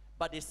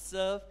 But they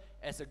serve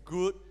as a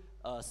good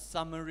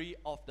summary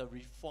of the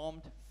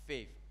Reformed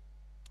faith,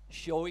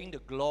 showing the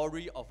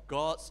glory of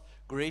God's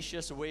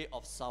gracious way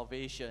of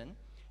salvation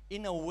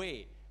in a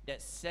way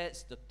that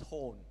sets the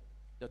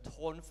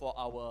tone for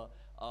our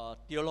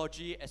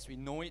theology as we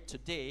know it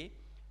today,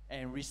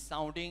 and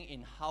resounding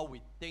in how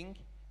we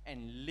think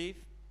and live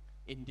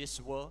in this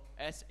world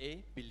as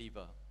a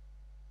believer.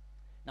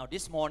 Now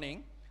this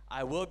morning,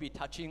 I will be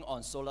touching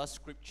on Sola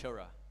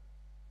Scriptura,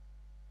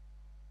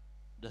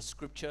 the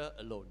Scripture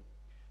alone,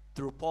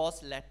 through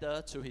Paul's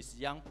letter to his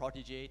young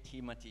protege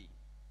Timothy,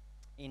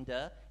 in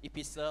the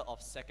epistle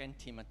of 2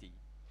 Timothy,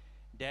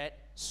 that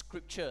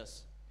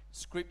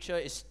Scripture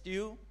is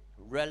still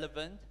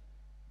relevant,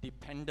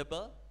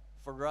 dependable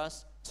for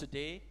us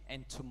today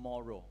and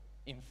tomorrow.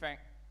 In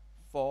fact,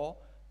 for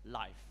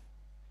life.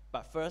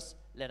 But first,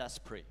 let us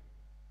pray.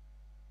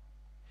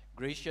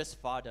 Gracious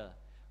Father,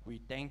 we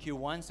thank you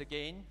once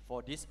again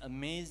for this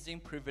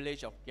amazing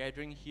privilege of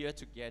gathering here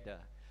together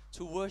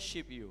to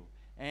worship you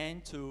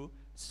and to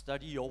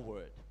study your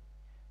word,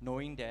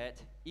 knowing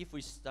that if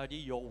we study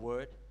your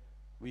word,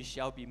 we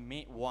shall be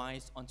made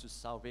wise unto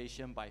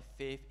salvation by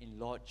faith in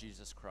Lord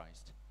Jesus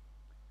Christ.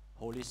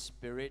 Holy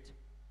Spirit,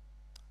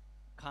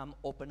 come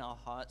open our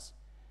hearts.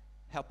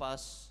 Help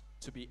us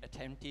to be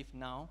attentive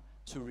now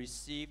to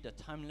receive the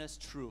timeless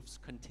truths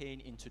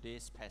contained in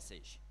today's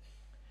passage.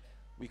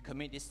 We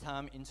commit this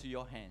time into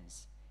your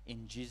hands.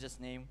 In Jesus'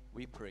 name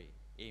we pray.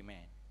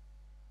 Amen.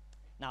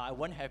 Now, I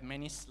won't have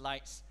many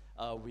slides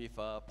with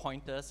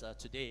pointers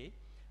today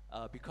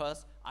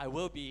because I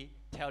will be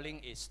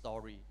telling a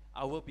story.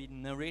 I will be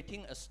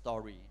narrating a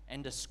story,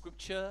 and the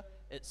scripture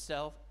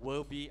itself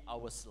will be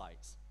our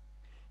slides.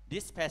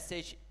 This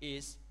passage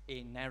is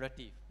a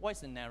narrative. What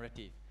is a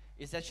narrative?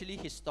 It's actually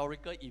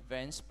historical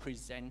events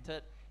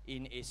presented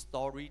in a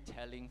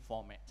storytelling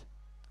format.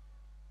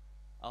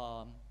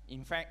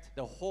 In fact,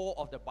 the whole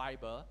of the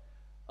Bible,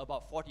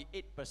 about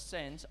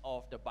 48%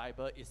 of the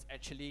Bible is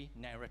actually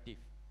narrative,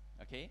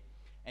 okay?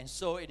 And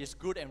so it is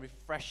good and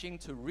refreshing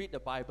to read the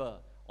Bible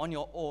on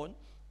your own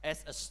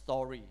as a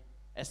story,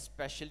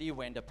 especially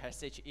when the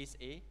passage is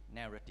a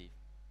narrative.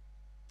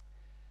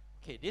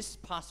 Okay, these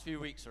past few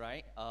weeks,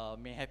 right,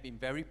 may have been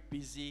very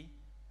busy,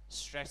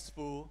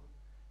 stressful,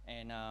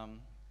 and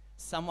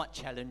somewhat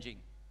challenging,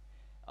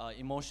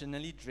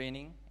 emotionally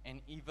draining,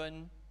 and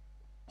even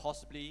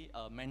possibly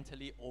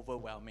mentally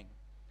overwhelming.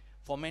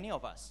 For many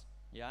of us,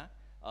 yeah,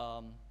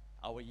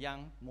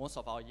 most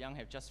of our young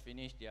have just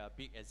finished their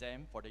big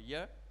exam for the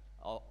year,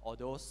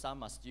 although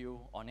some are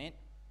still on it.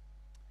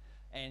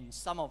 And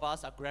some of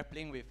us are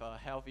grappling with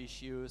health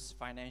issues,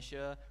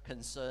 financial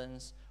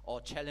concerns, or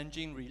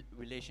challenging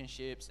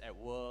relationships at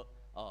work,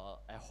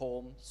 at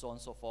home, so on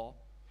and so forth.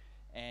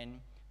 And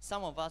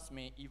some of us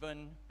may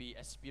even be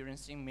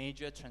experiencing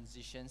major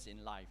transitions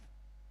in life.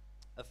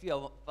 A few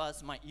of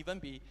us might even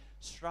be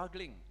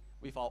struggling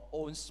with our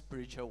own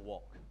spiritual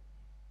walk.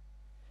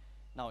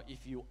 Now,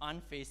 if you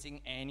aren't facing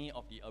any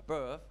of the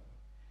above,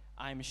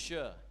 I'm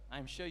sure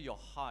your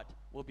heart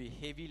will be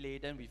heavy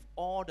laden with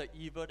all the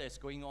evil that's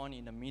going on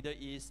in the Middle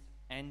East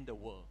and the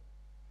world.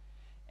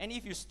 And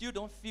if you still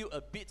don't feel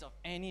a bit of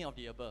any of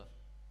the above,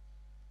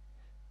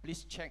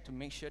 please check to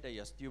make sure that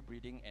you're still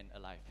breathing and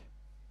alive.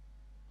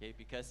 Okay,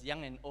 because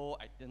young and old,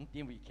 I don't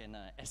think we can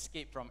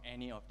escape from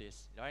any of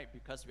this, right?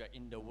 Because we are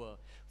in the world.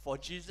 For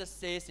Jesus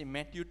says in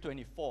Matthew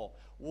 24,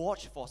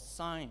 watch for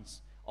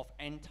signs of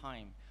end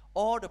time.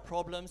 All the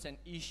problems and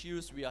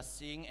issues we are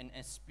seeing and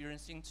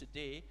experiencing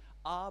today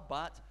are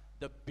but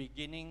the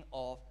beginning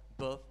of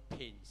birth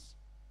pains.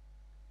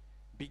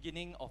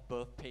 Beginning of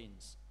birth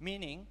pains.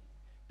 Meaning,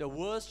 the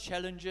world's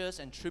challenges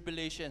and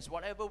tribulations,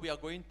 whatever we are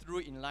going through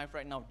in life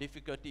right now,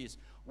 difficulties,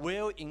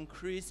 will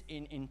increase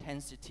in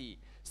intensity,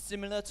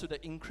 similar to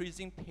the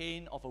increasing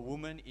pain of a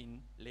woman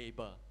in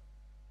labor,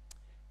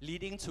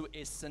 leading to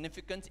a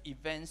significant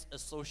events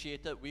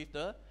associated with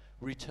the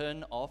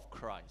return of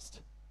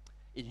Christ.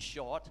 In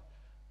short,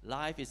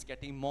 life is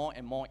getting more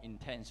and more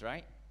intense,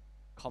 right?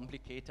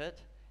 Complicated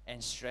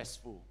and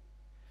stressful.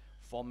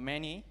 For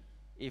many,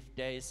 if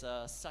there is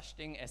such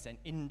thing as an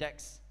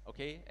index,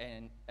 okay,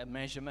 and a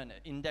measurement, an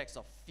index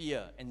of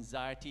fear,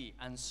 anxiety,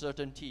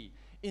 uncertainty,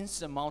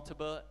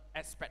 insurmountable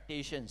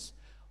expectations,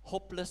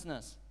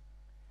 hopelessness,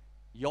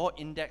 your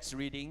index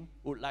reading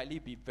would likely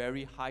be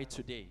very high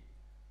today,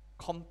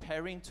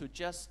 comparing to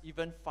just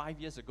even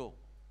 5 years ago.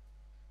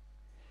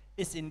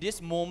 It's in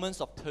these moments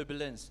of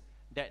turbulence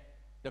that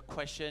the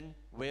question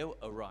will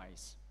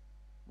arise.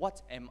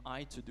 What am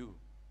I to do?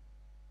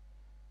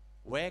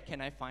 Where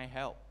can I find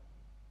help?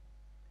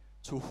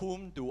 To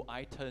whom do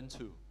I turn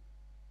to?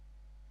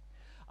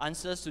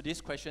 Answers to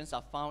these questions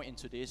are found in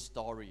today's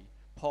story,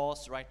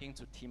 Paul's writing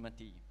to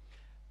Timothy.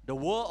 The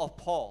world of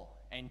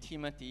Paul and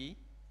Timothy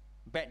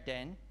back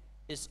then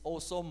is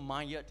also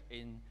mired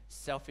in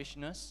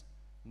selfishness,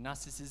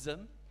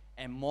 narcissism,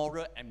 and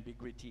moral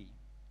ambiguity.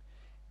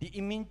 The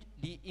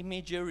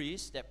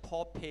imageries that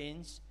Paul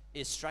paints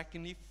is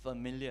strikingly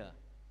familiar,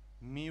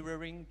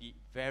 mirroring the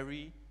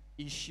very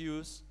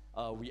issues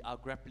we are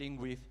grappling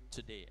with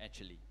today,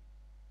 actually.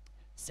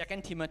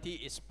 2 Timothy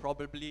is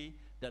probably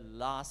the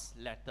last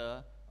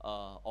letter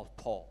of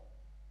Paul.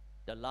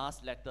 The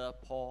last letter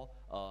Paul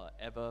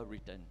ever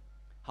written.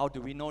 How do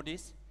we know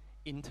this?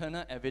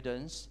 Internal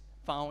evidence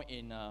found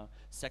in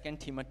 2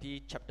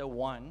 Timothy chapter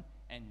 1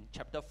 and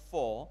chapter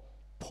 4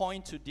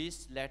 point to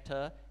this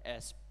letter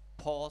as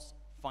Paul's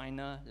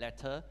final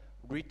letter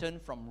written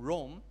from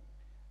Rome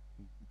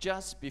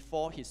just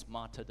before his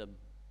martyrdom.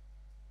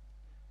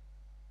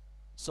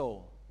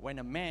 So, when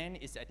a man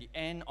is at the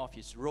end of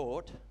his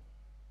road,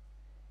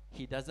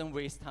 he doesn't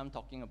waste time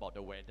talking about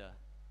the weather.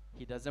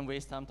 He doesn't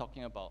waste time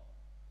talking about,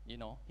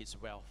 his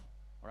wealth,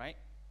 right?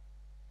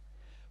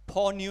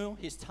 Paul knew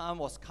his time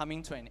was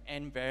coming to an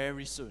end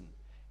very soon.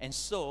 And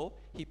so,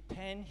 he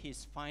penned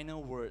his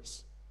final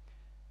words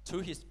to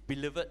his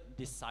beloved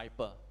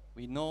disciple.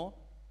 We know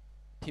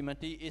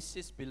Timothy is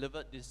his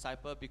beloved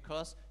disciple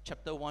because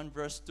chapter 1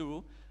 verse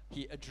 2,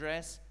 he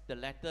addressed the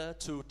letter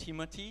to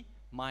Timothy,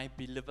 my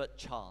beloved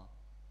child,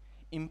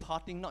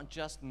 imparting not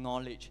just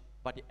knowledge,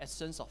 but the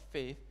essence of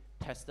faith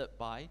tested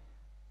by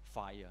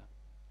fire.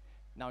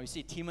 Now you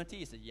see,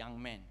 Timothy is a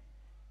young man,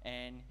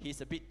 and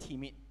he's a bit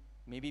timid.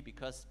 Maybe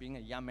because being a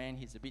young man,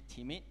 he's a bit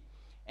timid.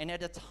 And at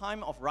the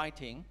time of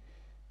writing,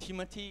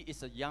 Timothy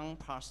is a young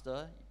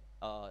pastor.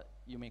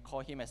 You may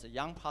call him as a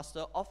young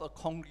pastor of a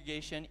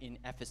congregation in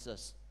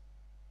Ephesus.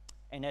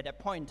 And at that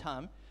point in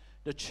time,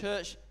 the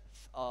church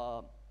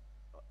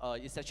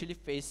is actually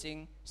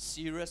facing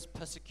serious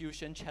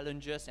persecution,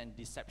 challenges, and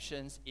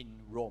deceptions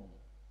in Rome.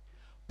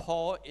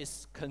 Paul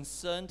is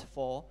concerned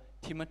for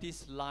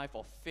Timothy's life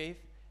of faith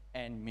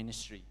and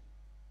ministry.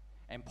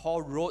 And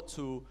Paul wrote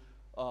to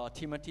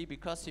Timothy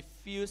because he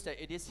feels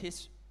that it is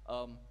his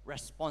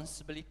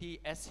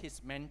responsibility as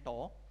his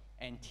mentor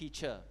and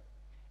teacher,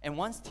 and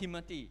wants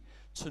Timothy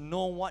to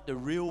know what the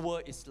real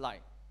world is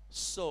like,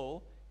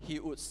 so he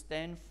would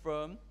stand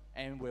firm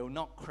and will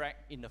not crack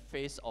in the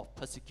face of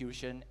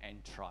persecution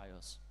and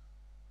trials.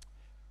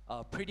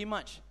 Pretty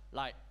much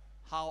like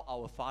how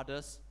our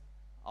fathers,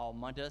 our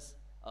mothers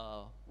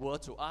were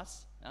to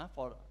us,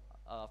 for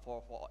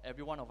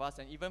every one of us,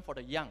 and even for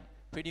the young,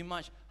 pretty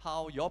much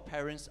how your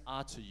parents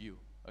are to you,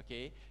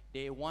 okay?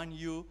 They want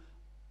you,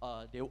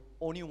 they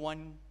only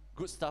want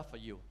good stuff for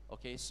you,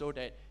 okay? So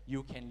that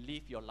you can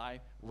live your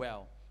life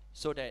well,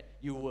 so that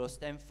you will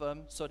stand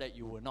firm, so that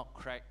you will not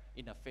crack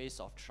in the face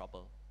of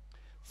trouble.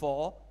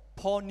 For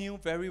Paul knew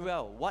very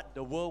well what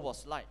the world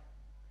was like,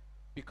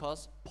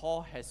 because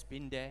Paul has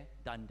been there,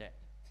 done that.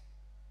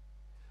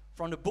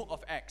 From the book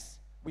of Acts,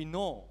 we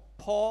know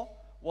Paul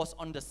was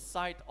on the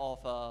side of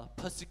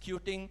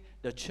persecuting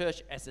the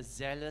church as a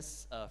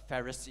zealous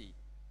Pharisee,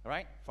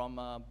 right? From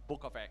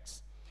book of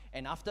Acts.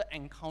 And after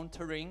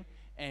encountering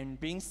and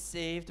being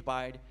saved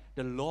by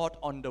the Lord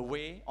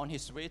on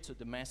his way to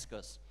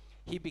Damascus,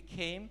 he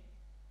became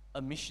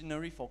a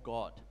missionary for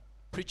God,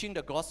 preaching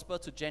the gospel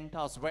to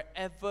Gentiles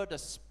wherever the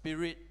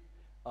Spirit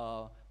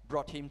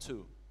brought him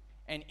to.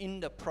 And in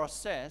the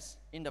process,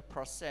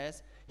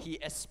 he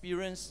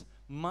experienced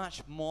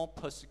much more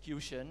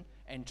persecution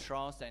and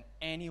trials than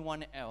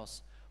anyone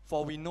else.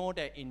 For we know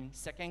that in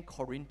 2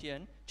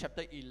 Corinthians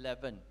chapter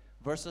 11,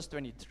 verses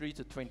 23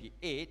 to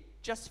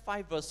 28, just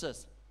 5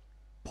 verses,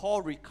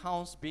 Paul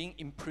recounts being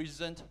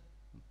imprisoned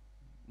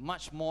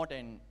much more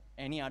than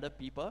any other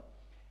people,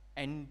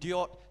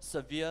 endured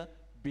severe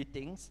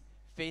beatings,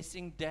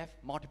 facing death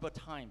multiple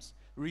times,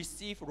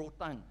 received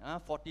rotan,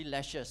 40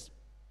 lashes,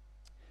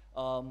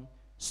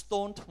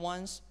 stoned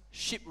once,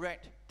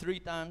 shipwrecked 3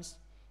 times,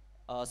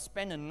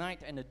 spent a night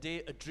and a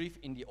day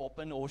adrift in the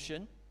open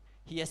ocean.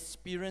 He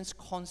experienced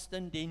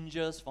constant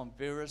dangers from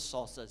various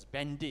sources,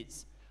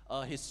 bandits,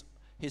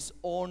 his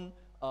own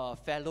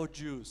fellow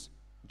Jews,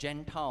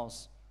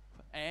 Gentiles,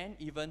 and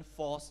even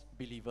false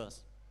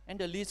believers. And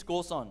the list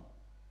goes on.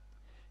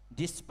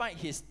 Despite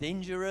his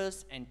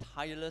dangerous and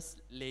tireless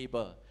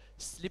labor,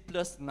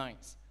 sleepless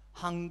nights,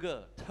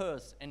 hunger,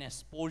 thirst, and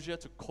exposure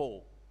to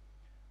cold,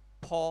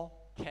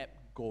 Paul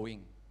kept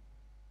going.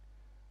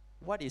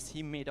 What is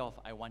he made of,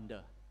 I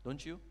wonder,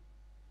 don't you?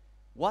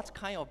 What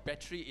kind of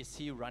battery is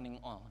he running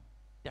on?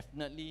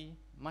 Definitely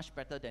much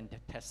better than the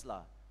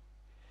Tesla.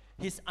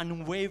 His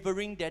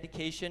unwavering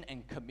dedication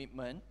and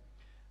commitment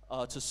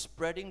to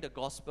spreading the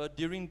gospel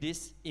during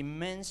these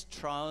immense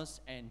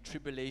trials and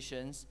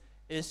tribulations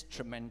is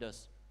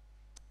tremendous.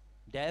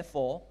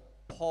 Therefore,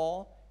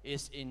 Paul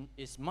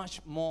is much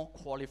more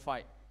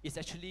qualified. Is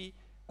actually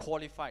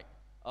qualified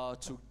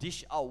to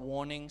dish out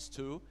warnings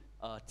to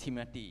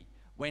Timothy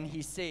when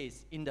he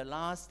says, in the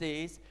last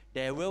days,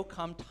 there will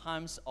come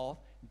times of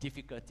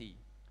difficulty.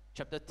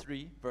 Chapter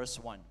 3, verse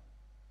 1.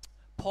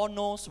 Paul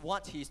knows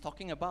what he's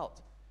talking about,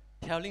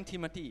 telling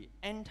Timothy,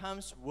 end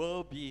times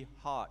will be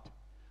hard,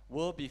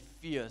 will be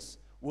fierce,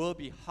 will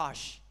be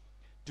harsh.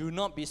 Do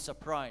not be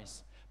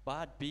surprised,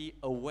 but be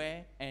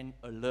aware and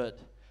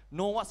alert.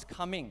 Know what's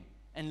coming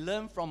and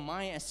learn from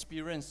my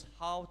experience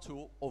how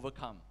to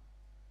overcome.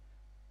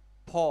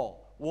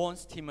 Paul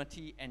warns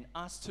Timothy and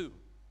us too,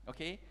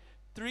 okay?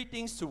 3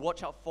 things to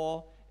watch out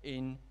for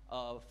in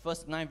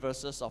first 9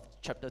 verses of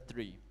chapter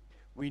 3.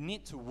 We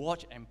need to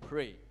watch and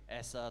pray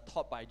as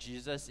taught by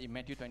Jesus in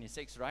Matthew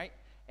 26, right?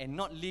 And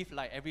not live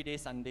like everyday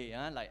Sunday,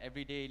 like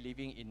everyday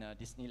living in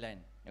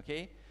Disneyland,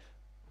 okay?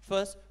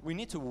 First, we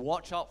need to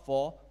watch out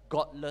for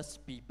godless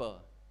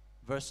people.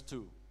 Verse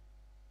 2.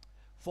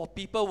 For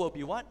people will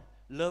be what?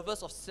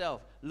 Lovers of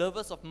self,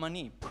 lovers of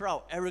money,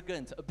 proud,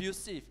 arrogant,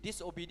 abusive,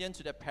 disobedient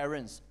to their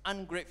parents,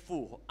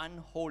 ungrateful,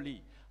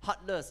 unholy,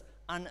 heartless,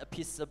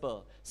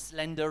 unappeasable,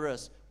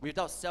 slanderous,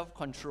 without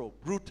self-control,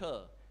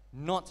 brutal,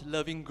 not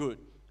loving good,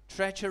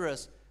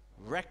 treacherous,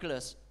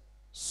 reckless,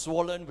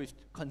 swollen with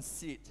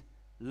conceit,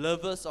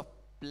 lovers of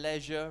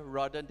pleasure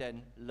rather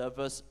than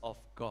lovers of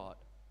God.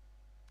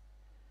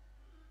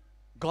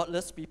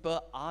 Godless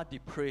people are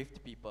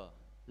depraved people,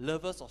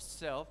 lovers of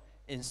self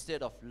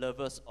instead of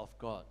lovers of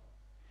God.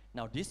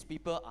 Now, these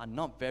people are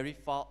not very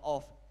far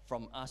off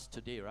from us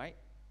today, right?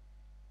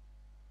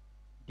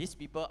 These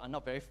people are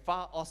not very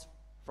far off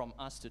from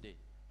us today.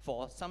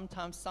 For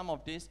sometimes some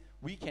of this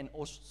we can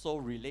also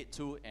relate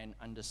to and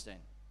understand.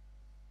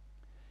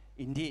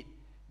 Indeed,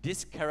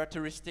 these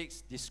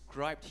characteristics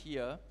described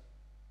here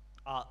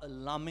are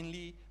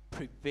alarmingly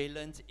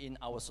prevalent in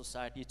our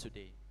society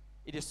today.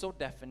 It is so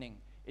deafening.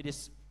 It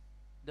is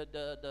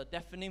the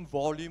deafening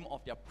volume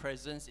of their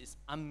presence is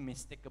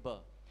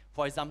unmistakable.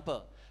 For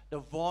example, the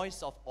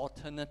voice of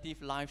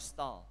alternative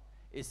lifestyle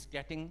is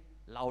getting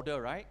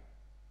louder, right?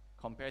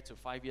 Compared to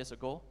 5 years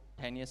ago,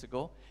 10 years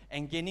ago,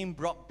 and gaining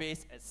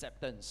broad-based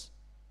acceptance.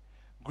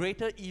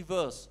 Greater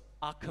evils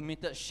are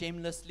committed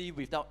shamelessly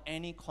without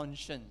any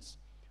conscience,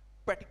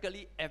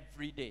 practically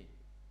every day.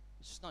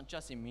 It's not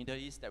just in Middle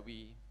East that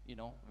we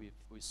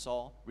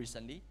saw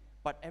recently,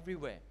 but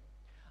everywhere,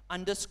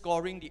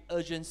 underscoring the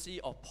urgency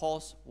of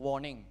Paul's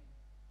warning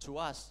to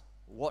us,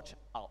 watch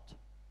out.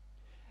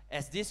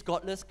 As these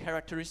godless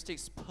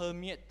characteristics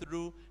permeate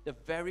through the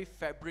very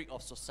fabric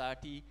of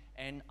society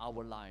and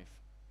our life.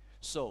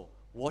 So,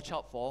 watch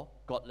out for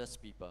godless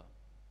people.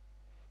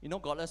 You know,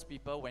 godless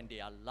people, when they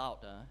are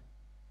loud,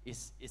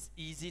 it's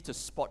easy to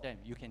spot them.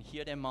 You can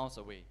hear them miles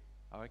away,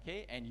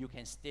 okay? And you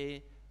can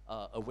stay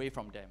away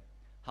from them.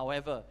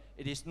 However,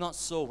 it is not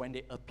so when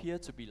they appear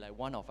to be like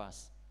one of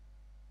us.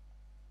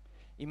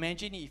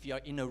 Imagine if you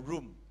are in a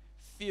room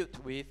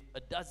filled with a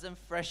dozen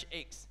fresh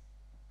eggs.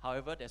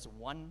 However, there's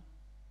one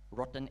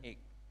rotten egg.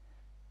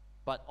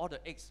 But all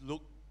the eggs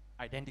look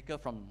identical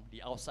from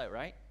the outside,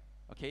 right?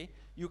 Okay?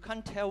 You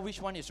can't tell which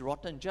one is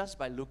rotten just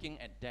by looking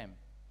at them.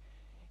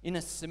 In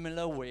a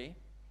similar way,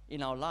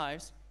 in our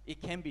lives,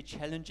 it can be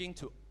challenging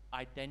to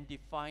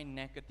identify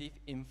negative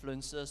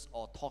influences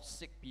or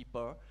toxic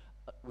people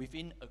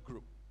within a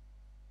group,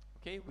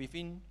 okay,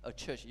 within a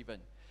church even,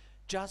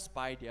 just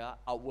by their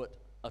outward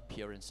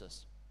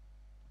appearances.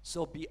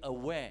 So be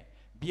aware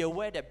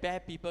that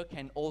bad people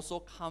can also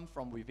come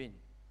from within.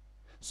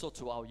 So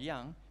to our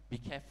young, be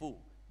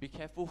careful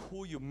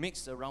who you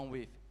mix around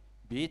with,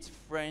 be it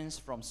friends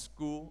from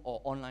school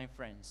or online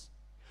friends.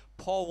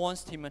 Paul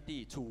wants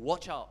Timothy to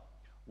watch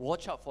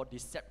out for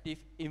deceptive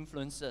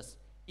influences,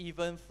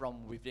 even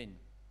from within.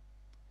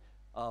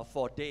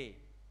 For they,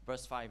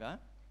 verse 5,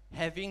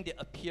 having the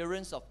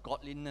appearance of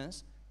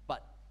godliness,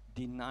 but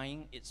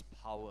denying its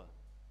power.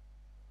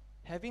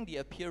 Having the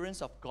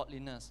appearance of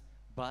godliness,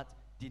 but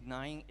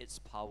denying its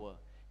power.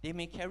 They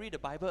may carry the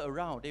Bible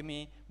around. They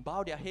may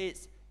bow their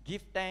heads,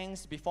 give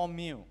thanks before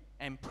meal,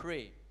 and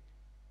pray.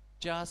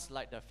 Just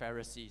like the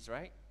Pharisees,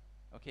 right?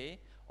 Okay?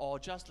 Or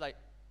just like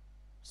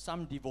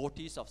some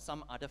devotees of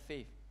some other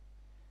faith.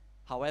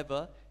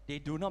 However, they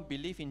do not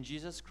believe in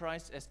Jesus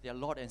Christ as their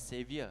Lord and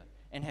Savior,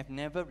 and have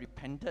never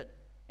repented,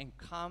 and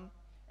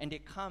they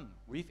come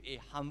with a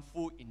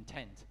harmful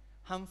intent.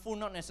 Harmful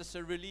not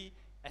necessarily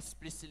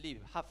explicitly,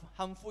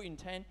 harmful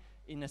intent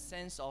in a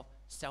sense of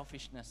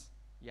selfishness.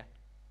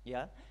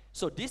 Yeah.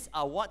 So these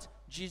are what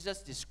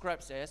Jesus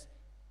describes as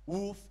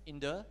wolf in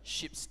the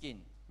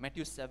sheepskin.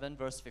 Matthew 7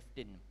 verse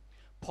 15.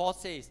 Paul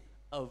says,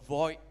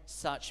 avoid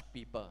such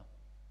people.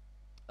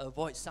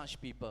 Avoid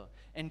such people.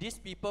 And these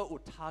people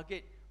would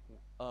target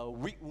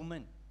weak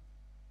women.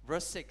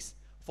 Verse 6,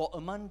 for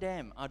among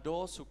them are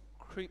those who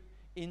creep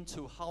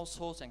into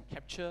households and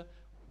capture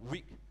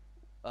weak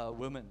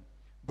women,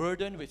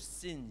 burdened with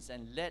sins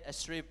and led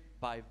astray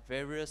by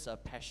various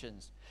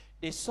passions.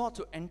 They sought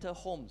to enter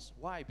homes.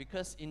 Why?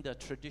 Because in the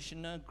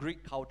traditional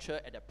Greek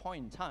culture at that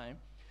point in time,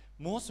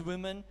 most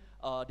women,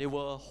 they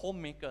were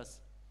homemakers.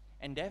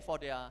 And therefore,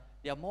 they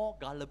are more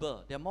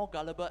gullible. They are more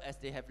gullible as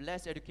they have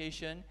less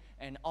education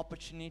and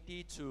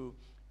opportunity to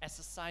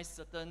exercise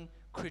certain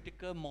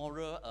critical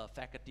moral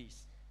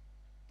faculties.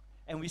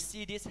 And we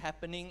see this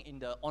happening in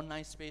the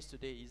online space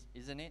today,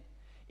 isn't it?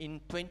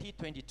 In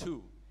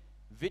 2022,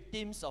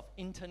 victims of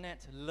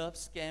internet love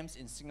scams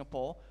in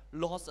Singapore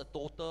lost a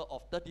total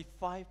of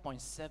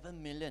 35.7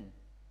 million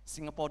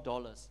Singapore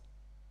dollars.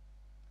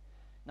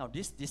 Now,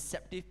 these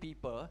deceptive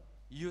people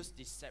use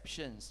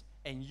deceptions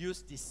and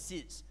use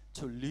deceits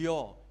to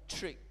lure,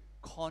 trick,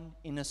 con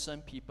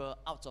innocent people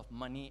out of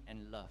money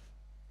and love.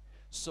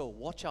 So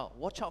watch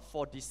out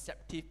for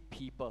deceptive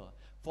people,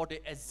 for they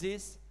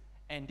exist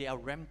and they are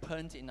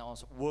rampant in our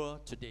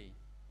world today,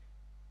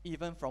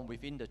 even from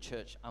within the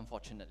church,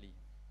 unfortunately.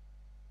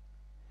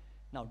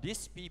 Now,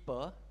 these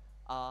people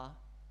are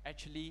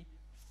actually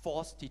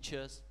false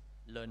teachers,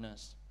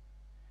 learners,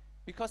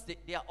 because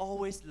they are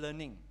always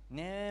learning,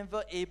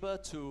 never able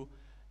to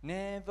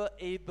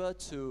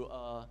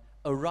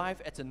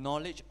arrive at the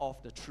knowledge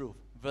of the truth.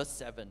 Verse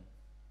 7.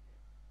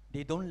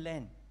 They don't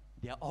land.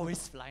 They are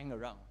always flying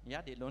around.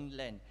 Yeah, they don't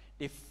land.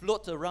 They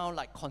float around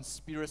like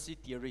conspiracy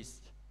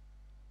theorists.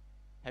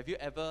 Have you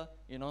ever,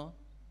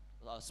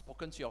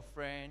 spoken to your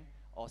friend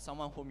or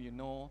someone whom you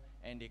know,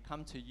 and they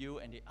come to you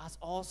and they ask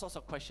all sorts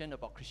of questions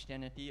about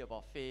Christianity,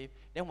 about faith?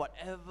 Then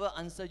whatever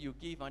answer you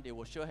give, they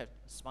will sure have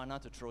spana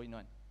to throw in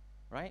one,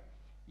 right?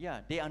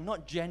 Yeah, they are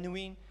not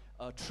genuine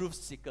truth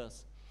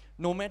seekers.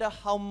 No matter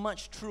how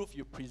much truth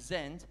you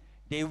present,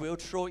 they will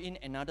throw in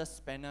another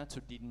spanner to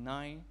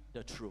deny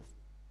the truth.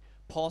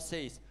 Paul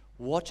says,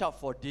 watch out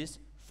for these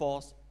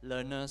false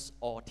learners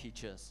or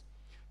teachers.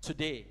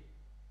 Today,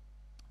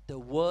 the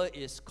world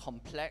is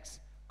complex,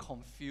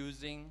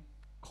 confusing,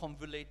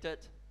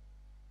 convoluted,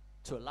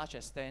 to a large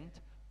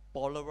extent,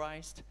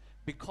 polarized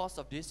because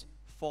of these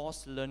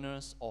false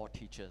learners or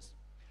teachers.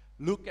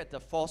 Look at the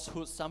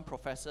falsehoods some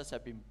professors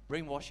have been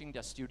brainwashing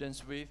their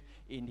students with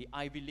in the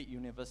Ivy League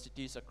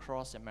universities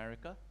across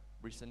America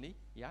recently.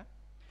 Yeah,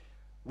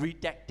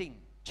 redacting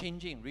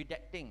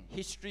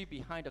history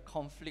behind the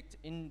conflict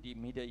in the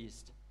Middle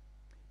East,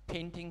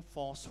 painting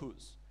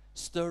falsehoods,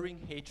 stirring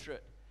hatred,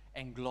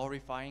 and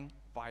glorifying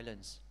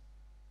violence.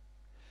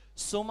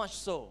 So much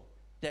so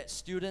that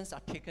students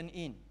are taken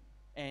in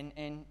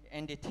and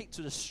they take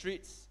to the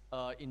streets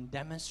in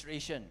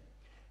demonstration,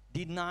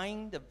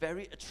 denying the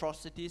very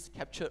atrocities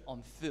captured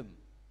on film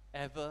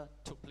ever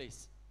took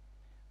place.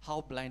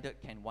 How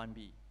blinded can one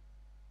be?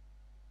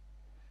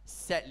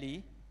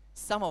 Sadly,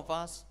 some of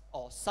us,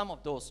 or some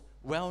of those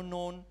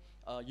well-known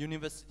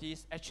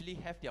universities, actually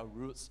have their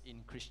roots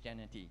in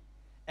Christianity,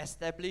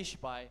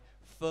 established by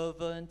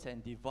fervent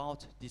and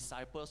devout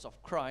disciples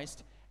of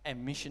Christ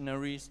and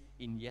missionaries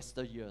in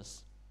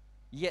yesteryears.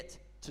 Yet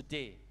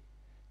today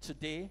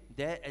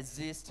there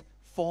exist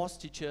false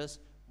teachers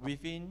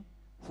within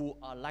who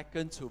are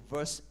likened to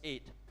verse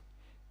 8,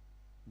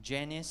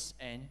 Jannes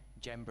and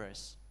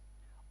Jambres,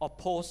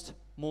 opposed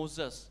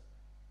Moses.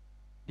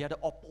 They are the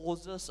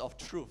opposers of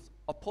truth,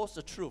 oppose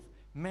the truth,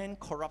 men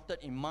corrupted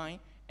in mind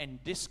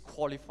and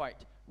disqualified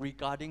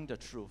regarding the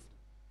truth.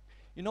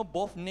 You know,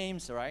 both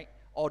names, right,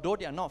 although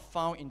they are not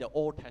found in the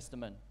Old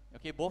Testament,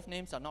 okay, both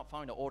names are not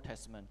found in the Old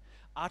Testament,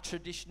 are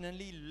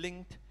traditionally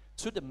linked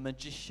to the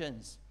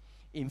magicians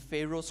in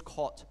Pharaoh's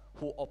court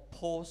who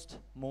opposed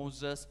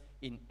Moses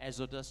in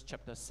Exodus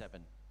chapter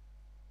 7.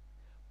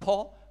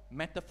 Paul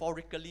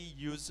metaphorically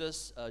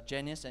uses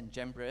Jannes and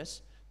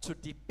Jambres to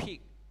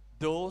depict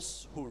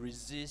those who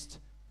resist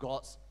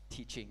God's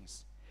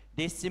teachings.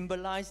 They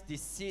symbolize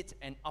deceit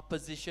and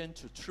opposition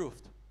to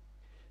truth,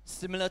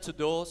 similar to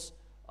those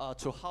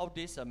to how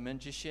these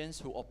magicians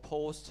who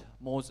opposed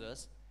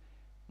Moses.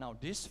 Now,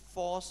 these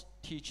false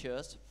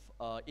teachers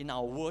in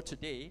our world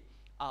today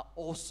are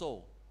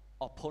also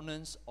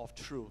opponents of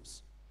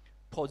truths,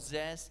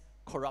 possess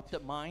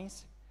corrupted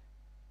minds,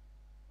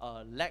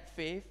 lack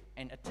faith,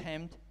 and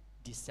attempt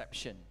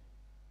deception.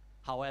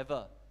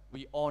 However,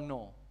 we all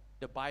know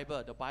the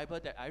Bible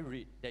that I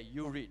read, that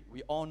you read,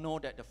 we all know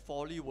that the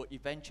folly will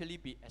eventually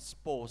be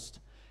exposed,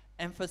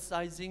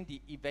 emphasizing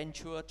the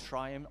eventual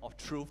triumph of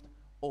truth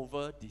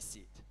over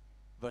deceit.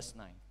 Verse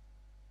 9.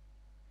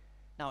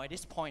 Now, at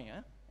this point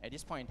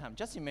in time,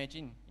 just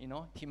imagine,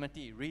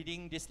 Timothy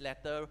reading this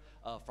letter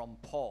from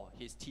Paul,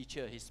 his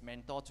teacher, his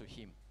mentor to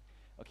him.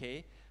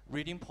 Okay,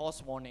 reading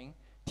Paul's warning,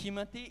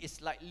 Timothy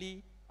is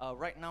likely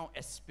right now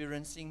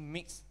experiencing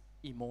mixed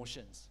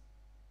emotions.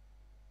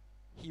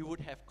 He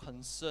would have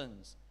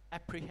concerns,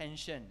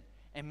 apprehension,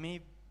 and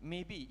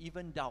maybe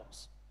even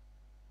doubts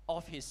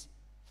of his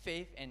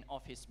faith and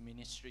of his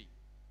ministry.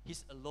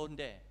 He's alone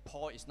there.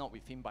 Paul is not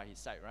with him by his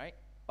side, right?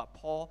 But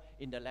Paul,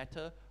 in the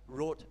letter,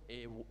 wrote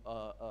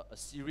a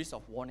series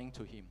of warning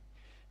to him.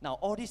 Now,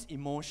 all these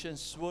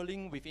emotions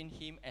swirling within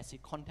him as he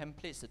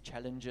contemplates the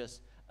challenges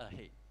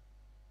ahead.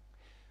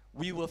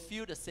 We will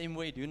feel the same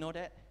way. Do you know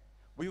that?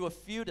 We will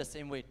feel the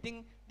same way.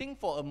 Think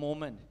for a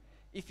moment.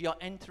 If you're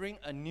entering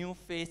a new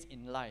phase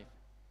in life,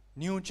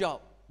 new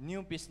job,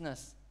 new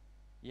business,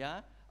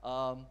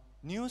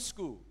 new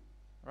school,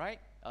 right?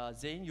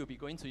 Zane, you'll be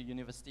going to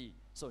university.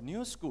 So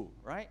new school,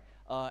 right?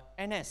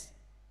 NS,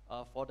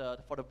 for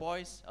the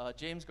boys,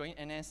 James going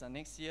NS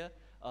next year,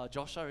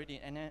 Joshua already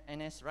in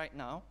NS right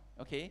now,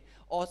 okay?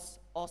 Or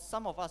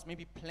some of us may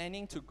be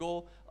planning to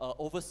go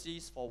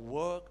overseas for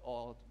work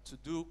or to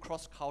do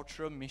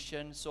cross-cultural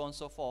mission, so on and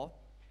so forth.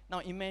 Now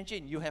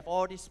imagine you have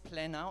all this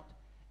planned out,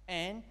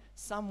 and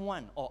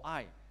someone or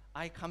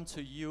I come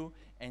to you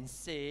and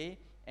say,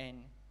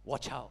 and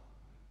watch out,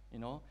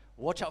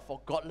 watch out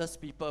for godless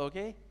people,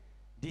 okay?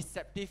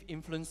 Deceptive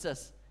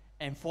influences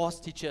and false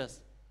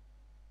teachers.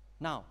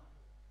 Now,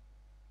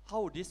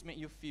 how would this make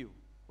you feel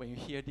when you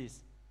hear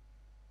this?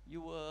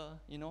 You will,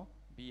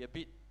 be a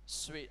bit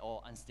swayed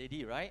or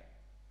unsteady, right?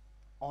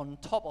 On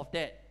top of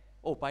that,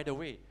 oh, by the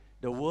way,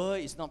 the world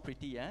is not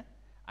pretty, eh?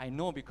 I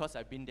know because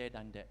I've been there,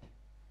 done that.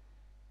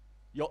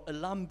 Your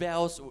alarm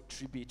bells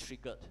would be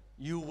triggered.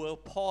 You will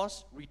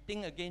pause,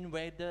 rethink again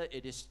whether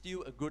it is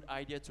still a good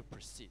idea to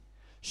proceed.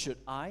 Should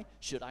I?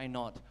 Should I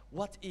not?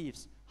 What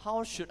ifs?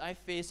 How should I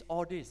face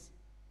all this?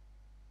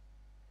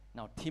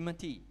 Now,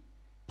 Timothy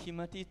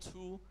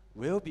too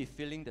will be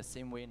feeling the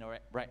same way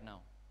right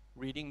now,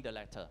 reading the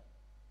letter.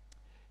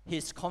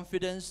 His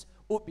confidence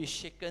would be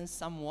shaken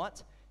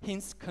somewhat,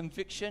 his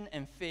conviction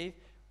and faith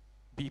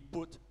be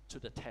put to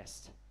the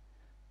test.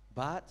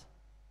 But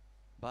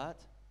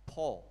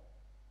Paul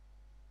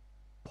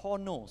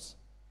knows,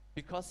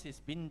 because he's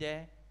been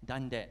there,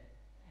 done that.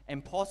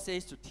 And Paul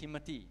says to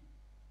Timothy,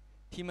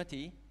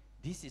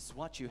 this is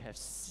what you have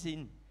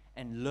seen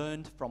and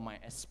learned from my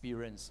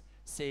experience,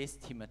 says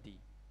Timothy.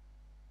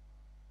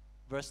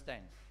 Verse 10,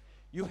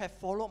 you have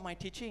followed my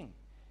teaching.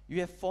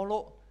 You have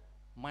followed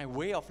my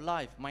way of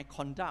life, my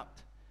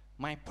conduct,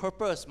 my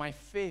purpose, my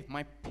faith,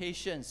 my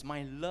patience,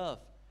 my love,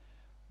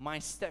 my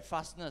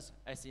steadfastness,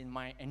 as in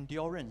my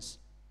endurance.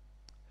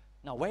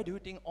 Now, where do you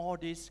think all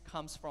this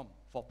comes from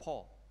for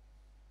Paul?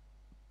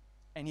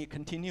 And he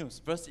continues,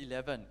 verse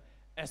 11,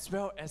 as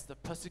well as the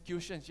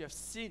persecutions you have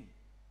seen,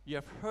 you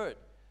have heard,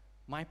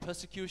 my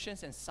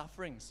persecutions and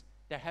sufferings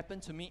that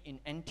happened to me in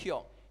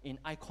Antioch, in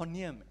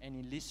Iconium, and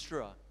in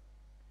Lystra.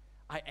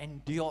 I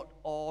endured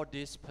all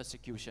these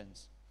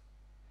persecutions.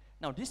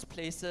 Now, these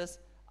places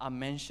are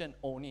mentioned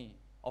only.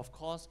 Of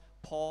course,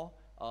 Paul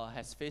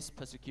has faced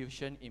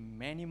persecution in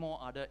many more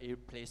other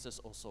places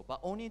also. But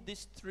only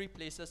these 3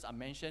 places are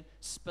mentioned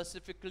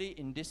specifically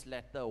in this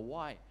letter.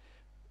 Why?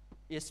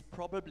 It's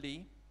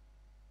probably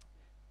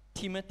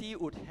Timothy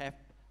would have,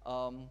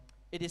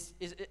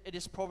 it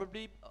is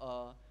probably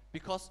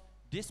because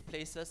these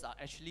places are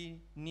actually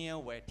near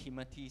where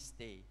Timothy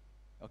stayed,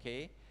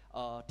 okay?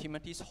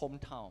 Timothy's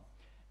hometown,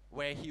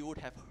 where he would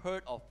have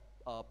heard of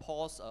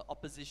Paul's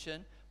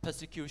opposition,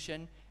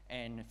 persecution,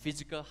 and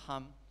physical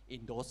harm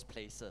in those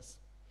places.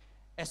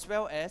 As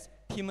well as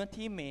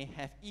Timothy may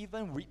have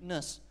even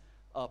witnessed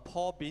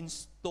Paul being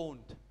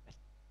stoned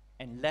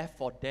and left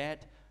for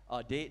dead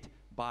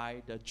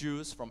by the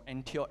Jews from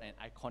Antioch and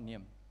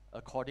Iconium,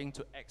 according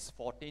to Acts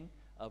 14,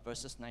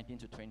 verses 19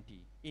 to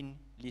 20, in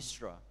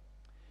Lystra.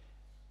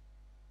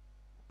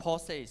 Paul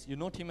says, you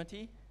know,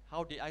 Timothy,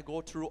 how did I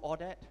go through all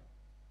that?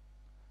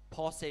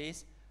 Paul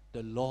says,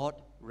 the Lord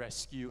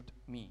rescued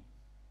me.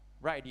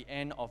 Right at the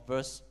end of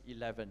verse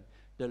 11,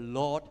 the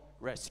Lord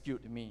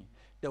rescued me.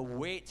 The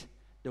weight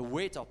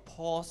of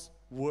Paul's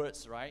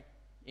words, right,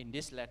 in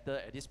this letter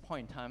at this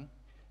point in time,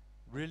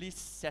 really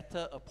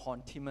settled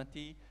upon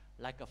Timothy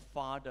like a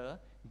father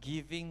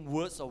giving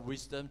words of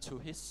wisdom to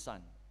his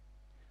son.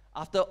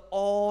 After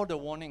all the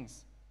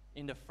warnings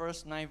in the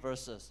first 9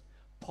 verses,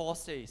 Paul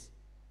says,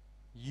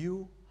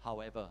 you,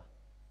 however.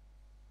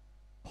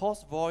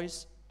 Paul's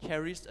voice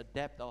carries a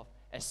depth of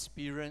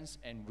experience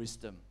and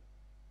wisdom.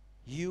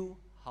 You,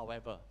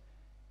 however,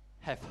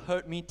 have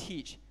heard me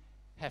teach,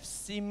 have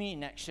seen me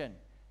in action.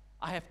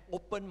 I have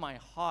opened my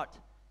heart.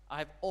 I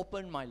have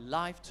opened my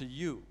life to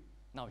you.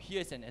 Now,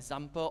 here's an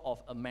example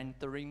of a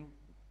mentoring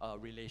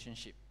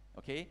relationship,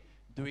 okay?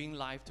 Doing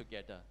life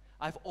together.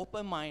 I've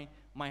opened my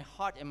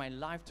heart and my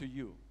life to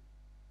you.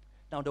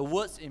 Now, the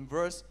words in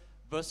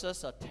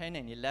verses 10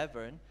 and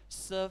 11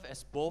 serve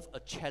as both a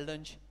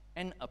challenge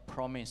and a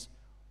promise,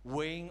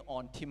 weighing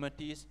on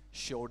Timothy's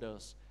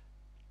shoulders,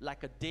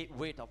 like a dead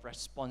weight of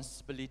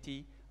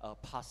responsibility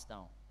passed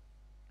down.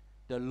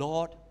 The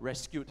Lord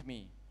rescued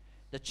me.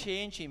 The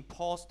change in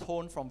Paul's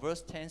tone from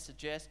verse 10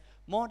 suggests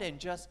more than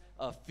just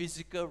a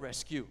physical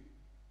rescue.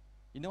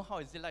 You know how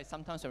is it like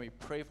sometimes when we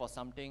pray for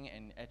something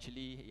and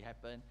actually it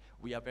happened,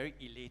 we are very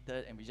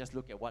elated and we just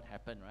look at what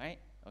happened, right?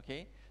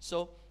 Okay?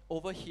 So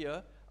over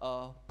here,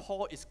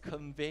 Paul is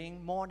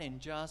conveying more than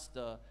just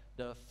the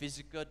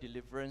physical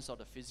deliverance or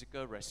the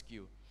physical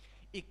rescue.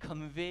 It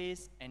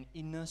conveys an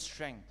inner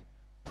strength,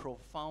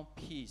 profound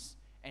peace,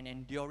 and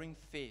enduring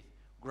faith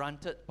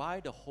granted by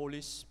the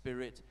Holy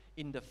Spirit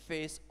in the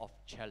face of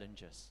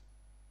challenges.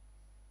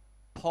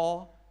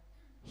 Paul,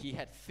 he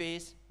had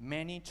faced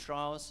many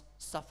trials,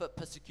 suffered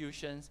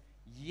persecutions,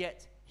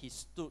 yet he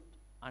stood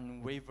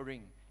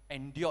unwavering,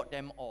 endured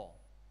them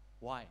all.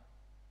 Why?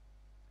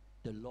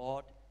 The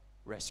Lord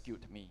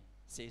rescued me,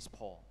 says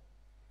Paul.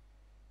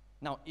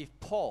 Now, if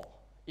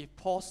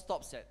Paul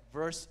stops at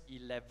verse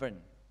 11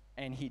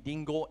 and he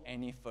didn't go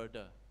any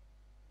further,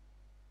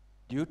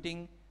 do you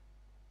think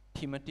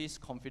Timothy's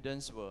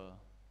confidence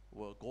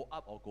will go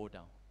up or go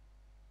down?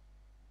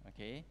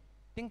 Okay?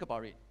 Think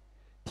about it.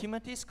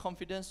 Timothy's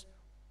confidence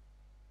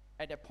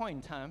at that point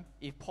in time,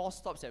 if Paul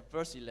stops at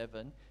verse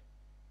 11,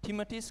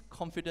 Timothy's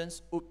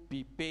confidence would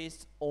be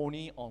based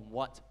only on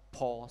what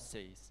Paul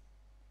says.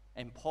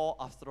 And Paul,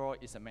 after all,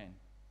 is a man,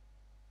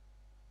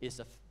 is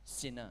a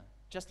sinner,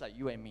 just like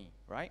you and me,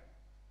 right?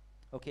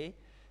 Okay?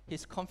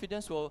 His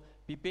confidence will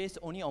be based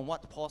only on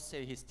what Paul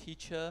says, his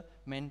teacher,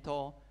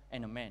 mentor,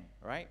 and a man,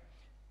 right?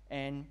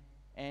 And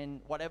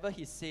whatever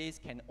he says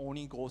can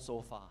only go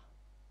so far.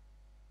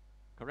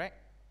 Correct?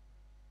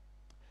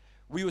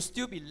 We will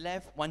still be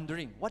left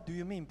wondering, what do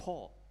you mean,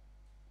 Paul?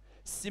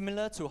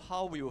 Similar to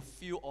how we will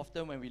feel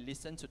often when we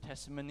listen to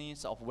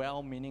testimonies of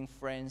well-meaning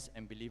friends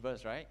and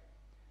believers, right?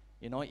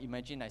 You know,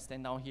 imagine I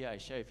stand down here, I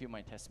share with you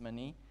my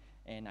testimony,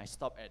 and I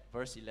stop at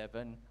verse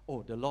 11.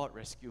 Oh, the Lord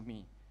rescued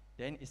me.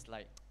 Then it's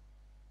like,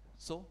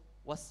 so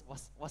what's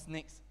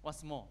next?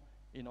 What's more?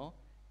 You know,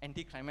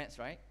 anticlimax,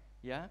 right?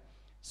 Yeah.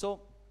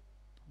 So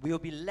we'll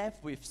be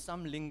left with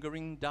some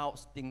lingering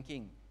doubts,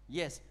 thinking,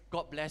 yes,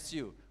 God bless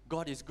you.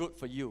 God is good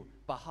for you.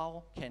 But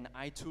how can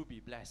I too be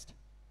blessed?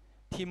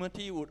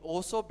 Timothy would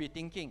also be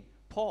thinking,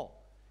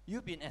 Paul,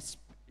 you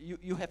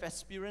have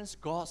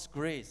experienced God's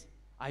grace.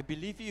 I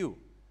believe you.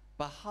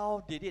 But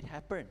how did it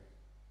happen?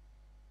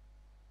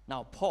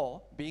 Now,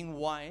 Paul, being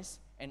wise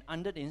and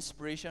under the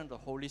inspiration of the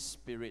Holy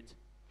Spirit,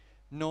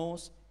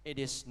 knows it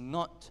is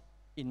not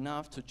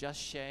enough to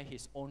just share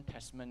his own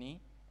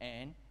testimony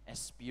and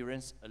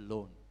experience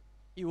alone.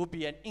 It will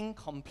be an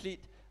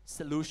incomplete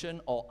solution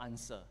or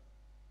answer.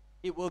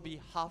 It will be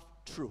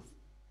half-truth.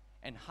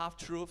 And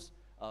half-truths,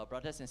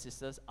 brothers and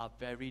sisters, are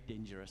very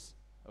dangerous.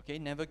 Okay,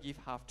 never give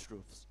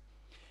half-truths.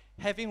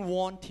 Having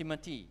warned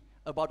Timothy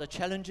about the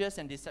challenges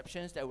and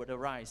deceptions that would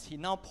arise, he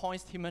now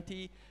points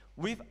Timothy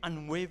with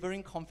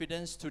unwavering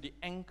confidence to the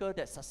anchor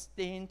that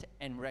sustained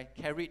and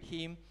carried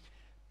him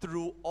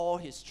through all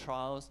his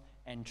trials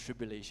and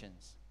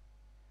tribulations.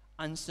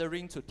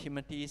 Answering to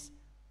Timothy's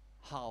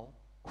how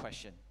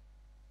question.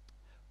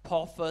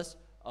 Paul first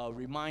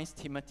reminds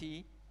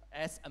Timothy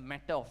as a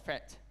matter of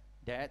fact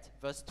that,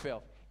 verse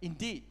 12,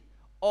 indeed,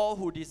 all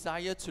who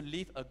desire to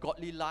live a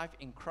godly life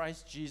in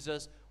Christ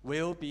Jesus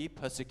will be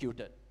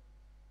persecuted.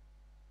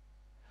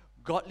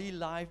 Godly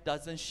life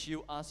doesn't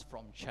shield us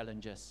from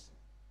challenges.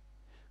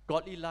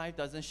 Godly life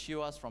doesn't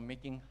shield us from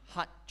making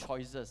hard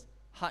choices,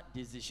 hard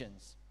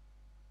decisions.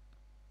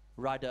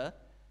 Rather,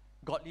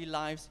 godly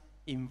lives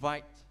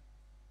invite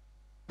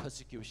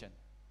persecution,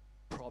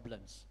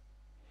 problems.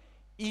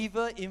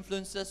 Evil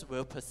influences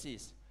will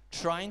persist,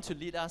 trying to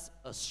lead us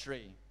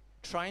astray,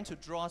 trying to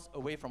draw us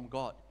away from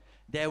God.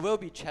 There will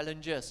be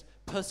challenges,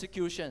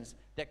 persecutions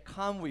that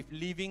come with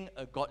living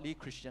a godly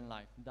Christian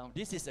life. Now,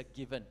 this is a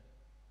given.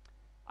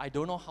 I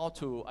don't know how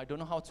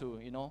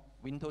to,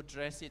 window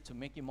dress it to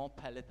make it more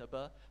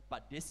palatable,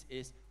 but this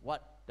is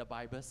what the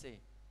Bible says,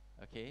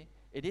 okay?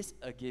 It is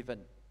a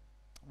given.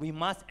 We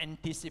must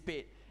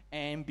anticipate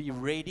and be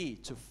ready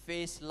to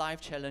face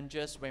life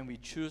challenges when we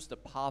choose the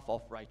path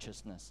of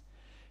righteousness.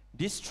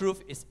 This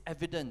truth is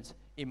evident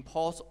in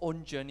Paul's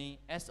own journey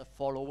as a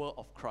follower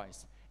of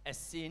Christ, as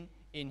seen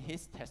in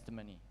his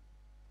testimony.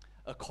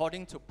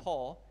 According to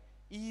Paul,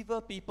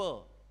 evil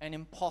people and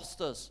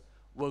impostors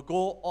will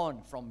go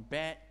on from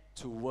bad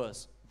to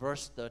worse.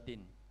 Verse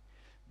 13.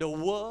 The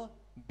world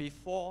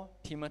before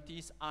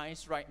Timothy's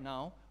eyes right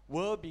now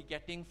will be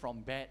getting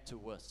from bad to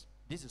worse.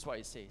 This is what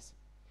it says.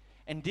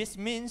 And this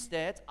means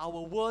that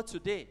our world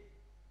today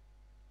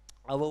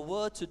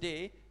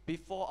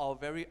before our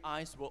very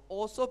eyes will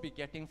also be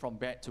getting from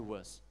bad to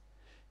worse.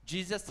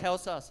 Jesus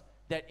tells us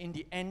that in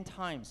the end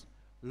times,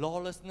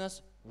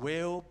 lawlessness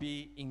will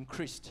be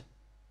increased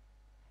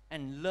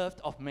and love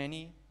of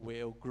many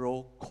will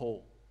grow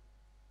cold.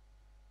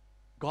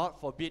 God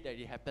forbid that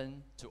it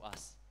happen to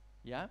us.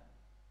 Yeah?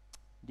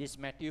 This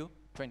Matthew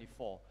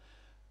 24.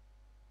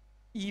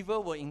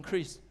 Evil will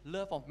increase,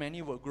 love of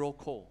many will grow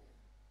cold.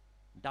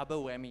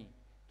 Double whammy.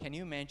 Can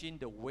you imagine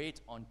the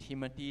weight on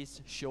Timothy's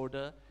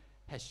shoulder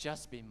has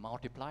just been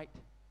multiplied?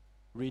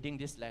 Reading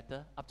this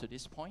letter up to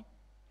this point.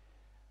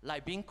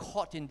 Like being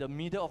caught in the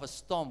middle of a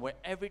storm where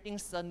everything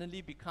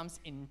suddenly becomes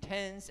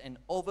intense and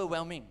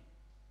overwhelming.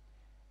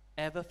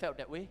 Ever felt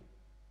that way?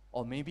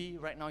 Or maybe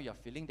right now you're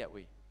feeling that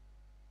way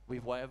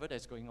with whatever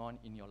that's going on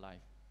in your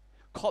life.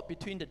 Caught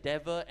between the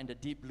devil and the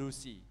deep blue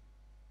sea.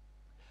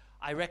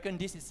 I reckon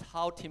this is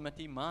how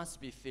Timothy must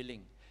be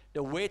feeling.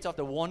 The weight of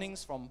the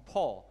warnings from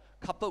Paul,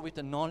 coupled with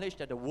the knowledge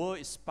that the world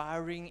is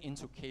spiraling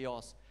into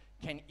chaos,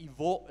 can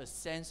evoke a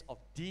sense of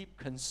deep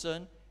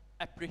concern,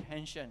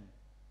 apprehension.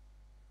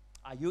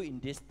 Are you in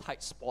this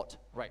tight spot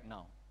right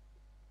now?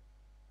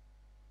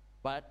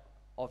 But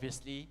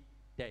obviously,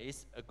 there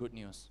is a good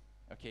news,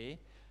 okay?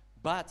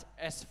 But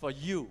as for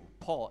you,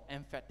 Paul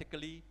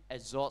emphatically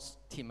exhorts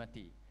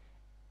Timothy.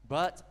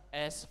 But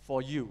as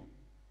for you,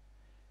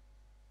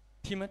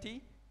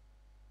 Timothy,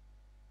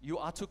 you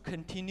are to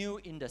continue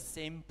in the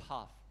same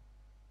path.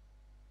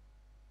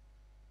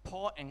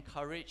 Paul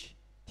encouraged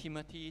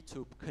Timothy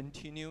to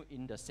continue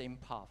in the same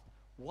path.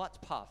 What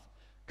path?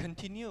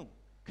 Continue.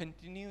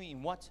 Continue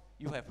in what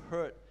you have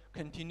heard.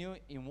 Continue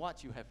in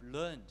what you have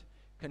learned.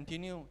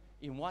 Continue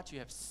in what you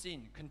have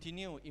seen.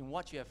 Continue in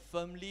what you have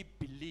firmly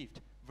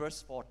believed.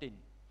 Verse 14.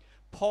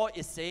 Paul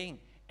is saying,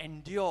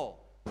 endure,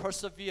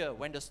 persevere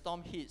when the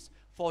storm hits,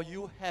 for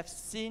you have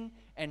seen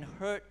and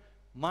heard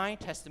my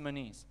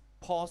testimonies,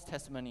 Paul's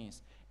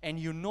testimonies, and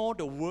you know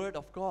the word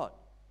of God.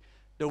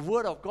 The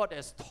word of God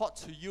is taught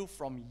to you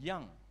from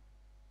young.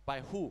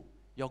 By who?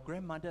 Your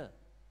grandmother,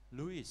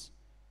 Louise,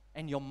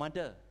 and your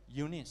mother,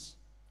 Eunice.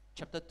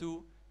 Chapter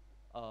 2,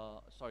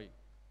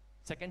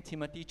 2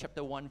 Timothy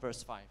chapter 1,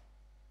 verse 5.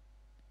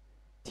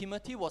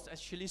 Timothy was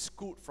actually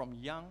schooled from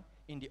young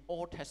in the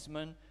Old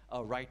Testament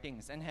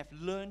writings and have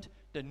learned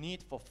the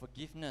need for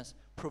forgiveness,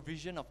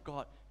 provision of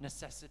God,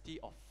 necessity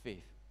of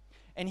faith.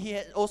 And he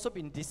had also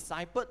been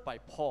discipled by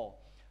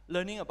Paul,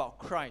 learning about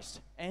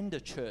Christ and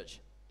the church.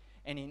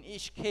 And in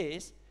each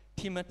case,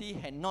 Timothy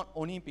had not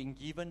only been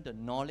given the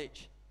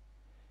knowledge,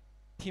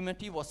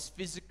 Timothy was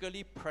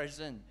physically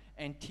present,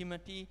 and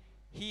Timothy,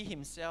 he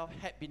himself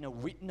had been a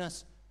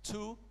witness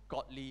to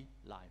godly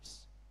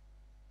lives.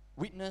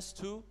 Witness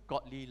to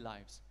godly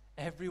lives.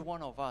 Every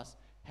one of us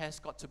has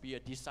got to be a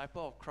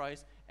disciple of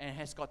Christ and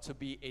has got to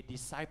be a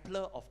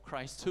discipler of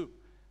Christ too.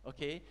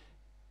 Okay?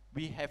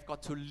 We have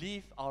got to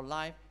live our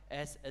life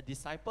as a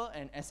disciple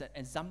and as an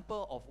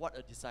example of what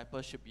a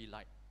disciple should be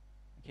like.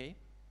 Okay?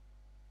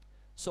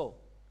 So,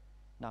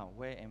 now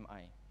where am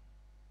I?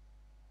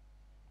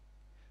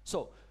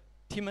 So,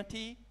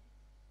 Timothy,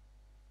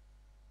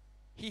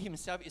 he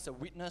himself is a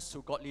witness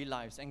to godly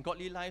lives, and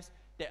godly lives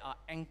that are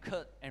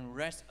anchored and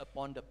rest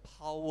upon the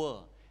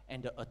power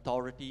and the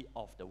authority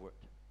of the word.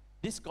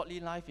 This godly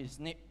life is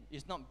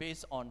not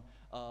based on,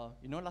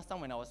 last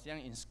time when I was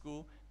young in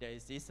school, there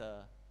is this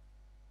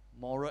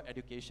moral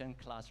education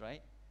class,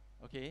 right?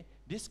 Okay,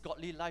 this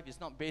godly life is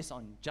not based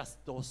on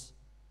just those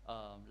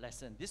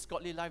lessons. This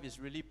godly life is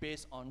really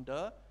based on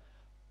the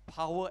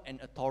power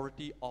and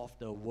authority of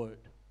the word.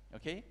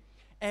 Okay,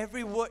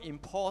 every word in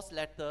Paul's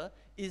letter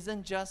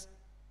isn't just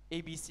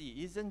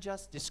ABC, isn't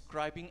just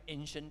describing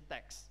ancient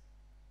texts.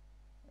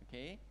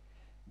 Okay?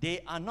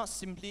 They are not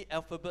simply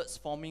alphabets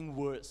forming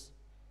words.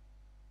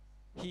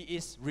 Paul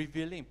is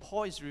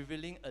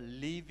revealing a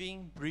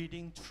living,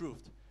 breathing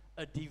truth,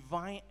 a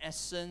divine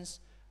essence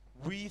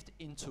weaved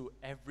into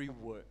every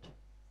word.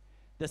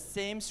 The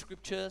same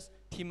scriptures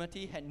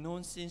Timothy had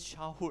known since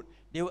childhood,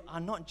 they are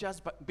not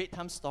just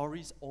bedtime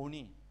stories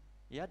only.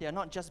 Yeah, they are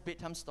not just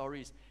bedtime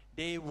stories.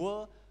 They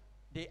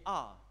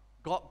are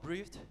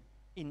God-breathed,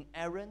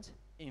 inerrant,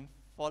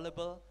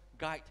 infallible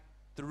guide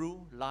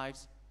through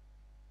life's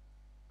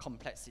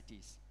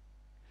complexities.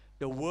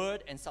 The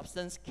word and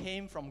substance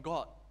came from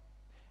God,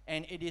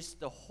 and it is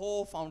the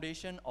whole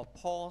foundation of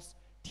Paul's,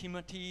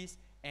 Timothy's,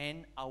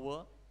 and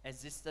our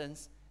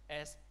existence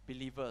as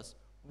believers,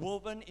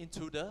 woven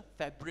into the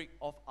fabric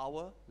of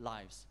our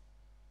lives.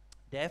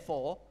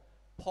 Therefore,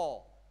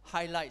 Paul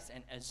highlights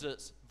and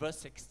asserts verse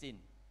 16,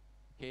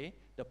 okay,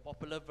 the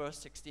popular verse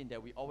 16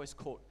 that we always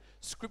quote.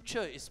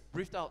 Scripture is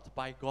breathed out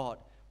by God,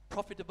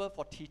 profitable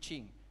for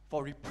teaching,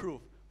 for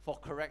reproof, for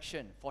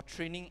correction, for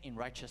training in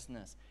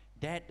righteousness,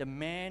 that the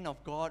man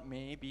of God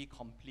may be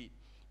complete,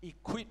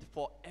 equipped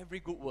for every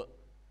good work.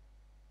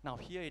 Now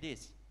here it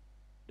is,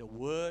 the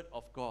word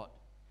of God,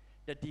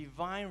 the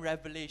divine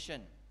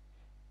revelation,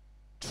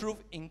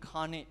 truth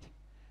incarnate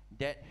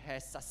that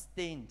has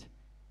sustained,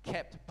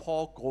 kept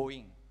Paul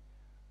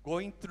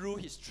going through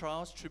his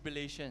trials,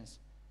 tribulations,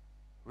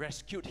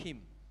 rescued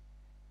him.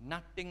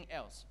 Nothing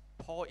else.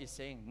 Paul is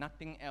saying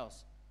nothing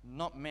else,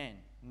 not man,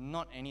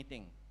 not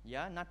anything.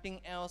 Yeah, nothing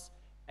else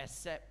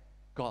except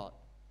God.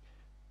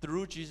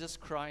 Through Jesus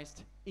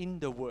Christ in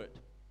the Word.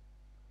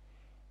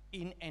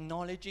 In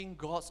acknowledging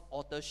God's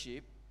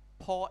authorship,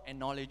 Paul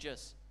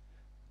acknowledges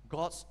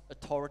God's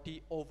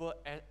authority over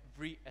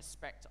every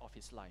aspect of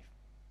his life.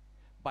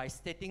 By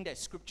stating that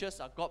scriptures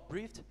are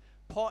God-breathed,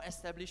 Paul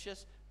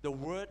establishes the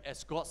Word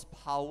as God's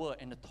power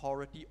and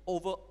authority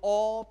over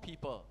all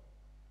people.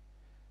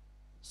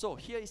 So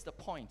here is the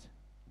point,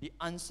 the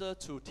answer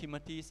to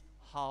Timothy's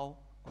how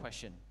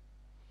question.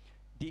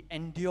 The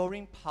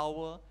enduring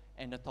power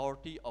and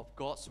authority of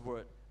God's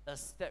Word, a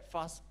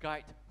steadfast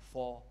guide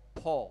for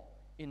Paul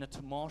in a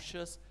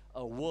tumultuous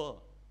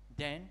world,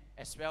 then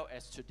as well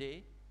as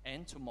today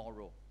and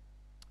tomorrow.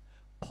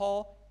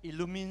 Paul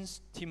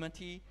illumines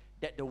Timothy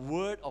that the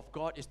word of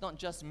God is not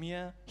just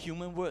mere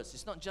human words.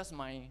 It's not just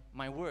my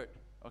word,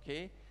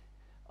 okay?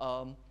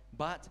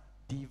 But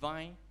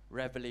divine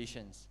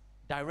revelations,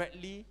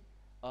 directly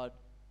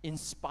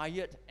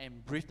inspired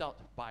and breathed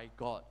out by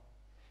God.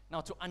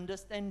 Now, to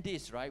understand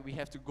this, right, we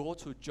have to go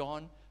to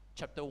John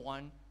chapter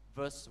 1,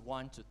 verse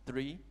 1 to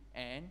 3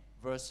 and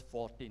verse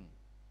 14.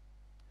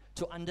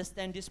 To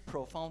understand this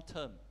profound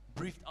term,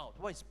 breathed out.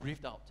 What is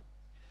breathed out?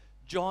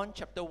 John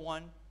chapter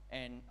 1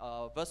 and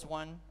verse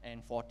 1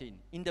 and 14.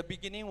 In the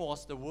beginning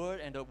was the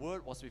Word, and the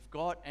Word was with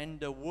God, and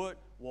the Word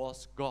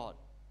was God.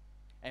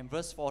 And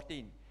verse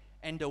 14.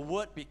 And the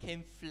Word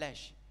became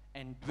flesh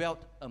and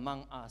dwelt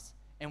among us.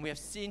 And we have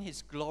seen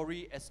His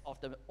glory as of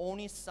the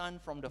only Son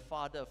from the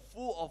Father,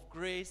 full of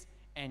grace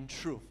and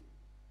truth.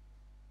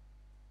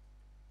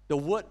 The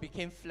Word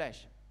became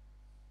flesh.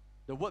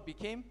 The Word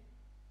became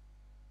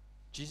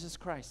Jesus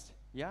Christ.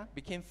 Yeah,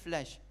 became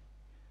flesh.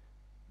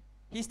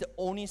 He's the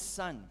only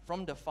Son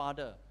from the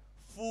Father,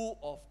 full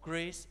of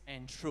grace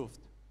and truth.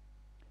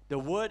 The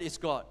Word is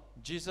God,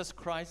 Jesus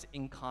Christ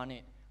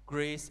incarnate,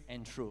 grace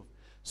and truth.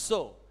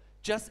 So,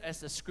 just as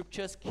the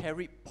scriptures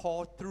carried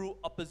Paul through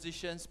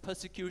oppositions,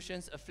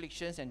 persecutions,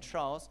 afflictions, and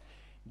trials,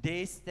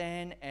 they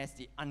stand as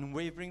the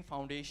unwavering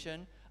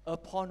foundation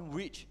upon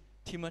which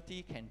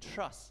Timothy can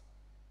trust,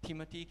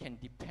 Timothy can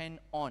depend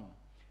on,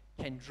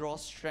 can draw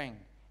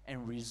strength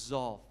and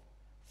resolve.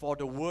 For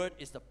the Word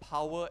is the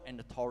power and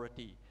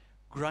authority,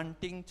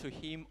 granting to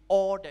him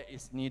all that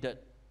is needed,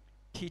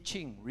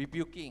 teaching,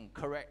 rebuking,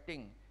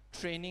 correcting,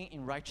 training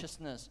in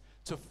righteousness,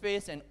 to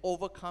face and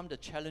overcome the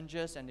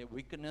challenges and the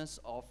weakness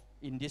of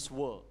in this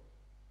world.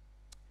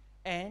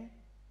 And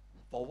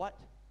for what?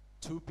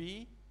 To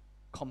be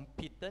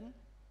competent,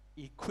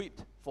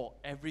 equipped for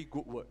every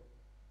good work.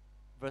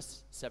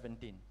 Verse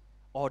 17.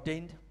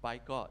 Ordained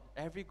by God.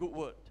 Every good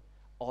work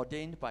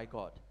ordained by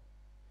God.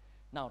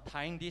 Now,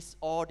 tying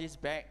all this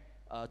back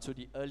to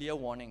the earlier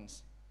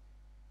warnings.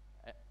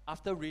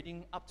 After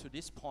reading up to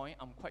this point,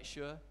 I'm quite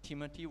sure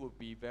Timothy will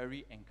be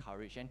very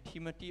encouraged. And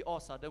Timothy all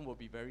of a sudden will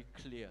be very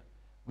clear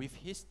with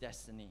his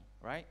destiny,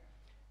 right?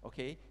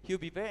 Okay, he'll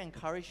be very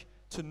encouraged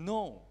to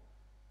know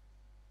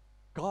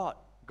God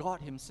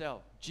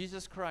himself,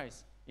 Jesus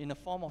Christ, in the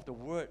form of the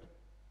Word.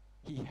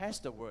 He has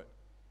the Word.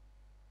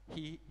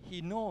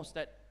 He knows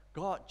that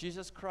God,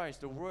 Jesus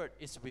Christ, the Word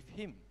is with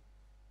him.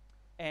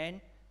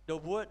 And the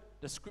Word,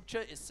 the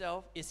Scripture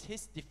itself, is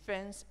his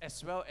defense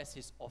as well as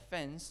his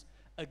offense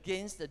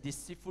against the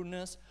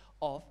deceitfulness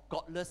of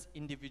godless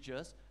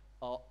individuals,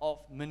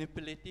 of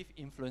manipulative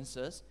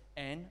influencers,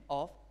 and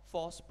of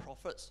false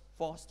prophets,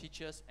 false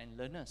teachers, and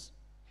learners.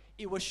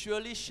 It will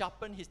surely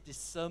sharpen his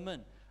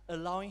discernment,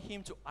 allowing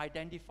him to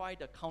identify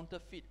the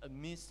counterfeit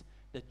amidst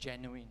the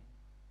genuine.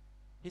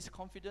 His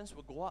confidence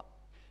will go up.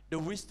 The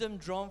wisdom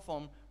drawn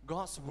from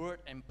God's word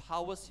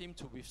empowers him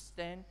to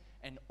withstand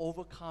and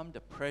overcome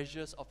the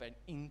pressures of an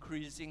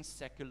increasing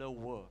secular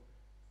world.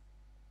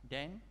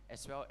 Then,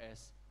 as well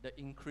as the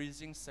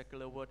increasing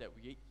secular world that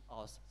we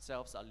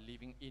ourselves are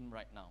living in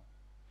right now.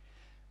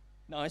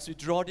 Now, as we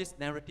draw this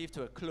narrative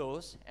to a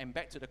close, and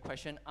back to the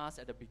question asked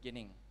at the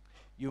beginning,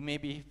 you may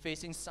be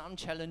facing some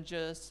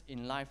challenges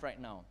in life right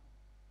now.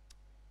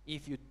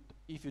 If you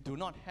do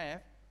not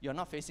have, you're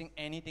not facing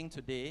anything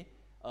today,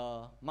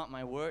 mark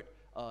my word,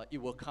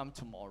 it will come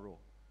tomorrow.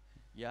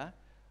 Yeah?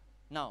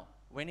 Now,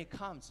 when it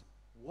comes,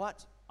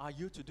 what are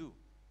you to do?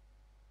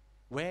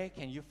 Where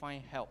can you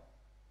find help?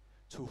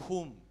 To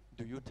whom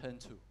do you turn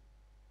to?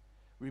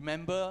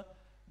 Remember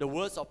the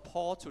words of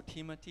Paul to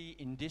Timothy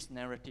in this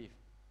narrative,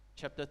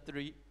 chapter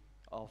 3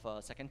 of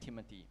 2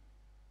 Timothy.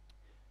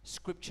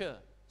 Scripture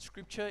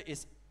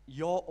is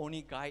your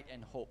only guide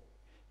and hope.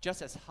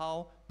 Just as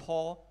how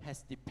Paul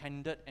has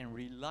depended and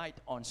relied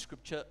on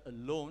Scripture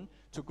alone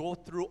to go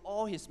through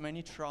all his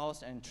many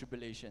trials and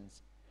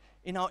tribulations.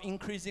 In our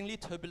increasingly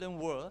turbulent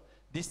world,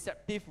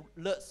 deceptive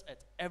lurks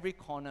at every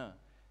corner.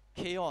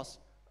 Chaos,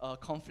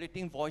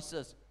 conflicting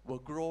voices will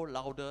grow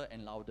louder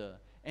and louder.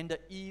 And the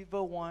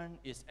evil one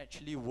is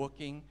actually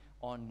working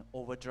on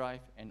overdrive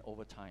and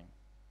overtime.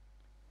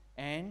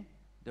 And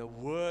the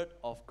Word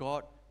of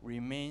God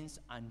remains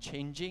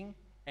unchanging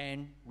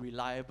and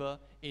reliable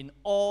in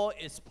all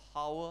its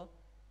power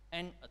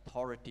and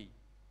authority.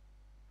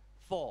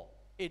 For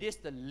it is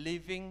the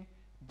living,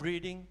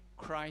 breathing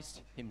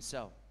Christ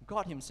himself,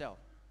 God himself.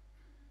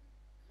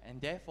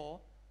 And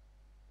therefore,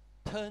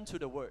 turn to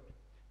the Word.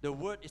 The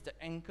Word is the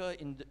anchor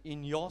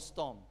in your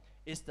storm.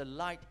 It's the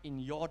light in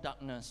your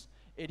darkness.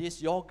 It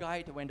is your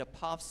guide when the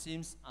path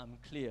seems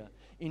unclear.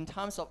 In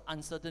times of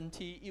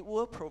uncertainty, it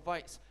will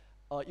provide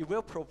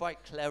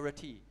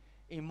clarity.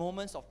 In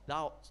moments of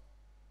doubt,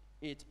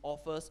 it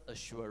offers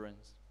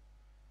assurance.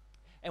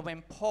 And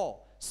when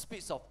Paul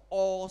speaks of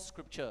all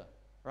Scripture,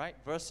 right,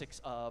 verse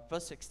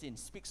 16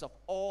 speaks of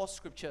all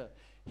Scripture,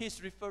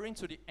 he's referring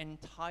to the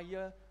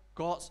entire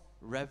God's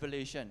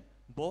revelation,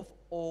 both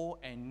Old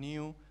and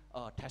New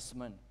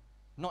Testament,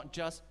 not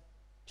just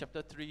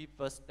chapter 3,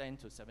 verse 10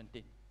 to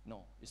 17.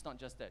 No, it's not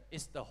just that.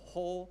 It's the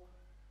whole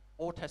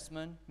Old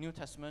Testament, New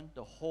Testament,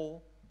 the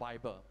whole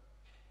Bible.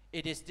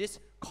 It is this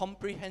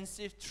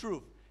comprehensive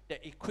truth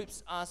that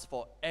equips us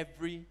for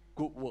every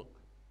good work.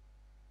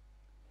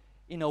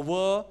 In a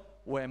world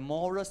where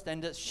moral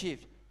standards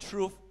shift,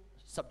 truth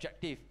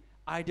subjective,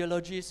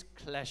 ideologies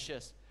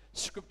clashes,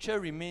 Scripture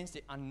remains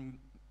the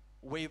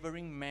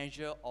unwavering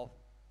measure of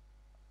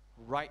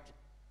right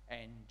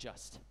and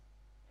just.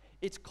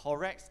 It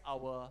corrects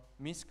our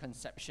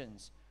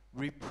misconceptions,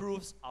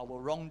 reproves our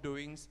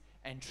wrongdoings,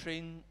 and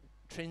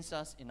trains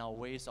us in our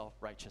ways of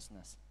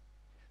righteousness.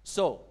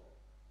 So,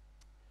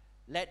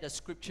 let the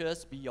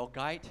Scriptures be your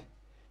guide,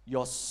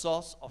 your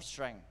source of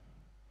strength,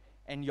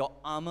 and your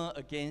armor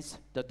against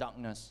the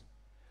darkness.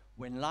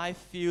 When life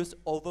feels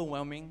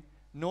overwhelming,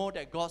 know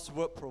that God's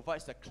Word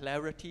provides the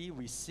clarity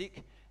we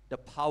seek, the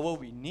power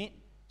we need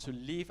to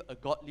live a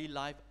godly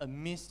life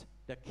amidst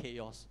the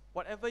chaos.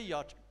 Whatever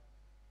you're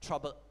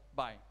troubled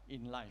by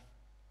in life,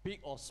 big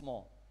or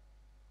small,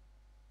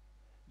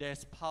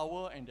 there's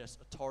power and there's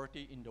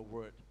authority in the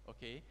Word,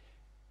 okay?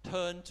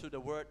 Turn to the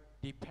Word,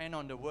 depend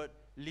on the Word,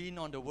 lean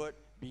on the Word,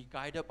 be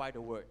guided by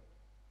the Word.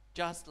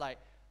 Just like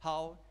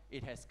how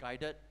it has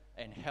guided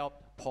and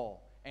helped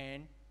Paul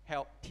and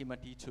helped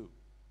Timothy too.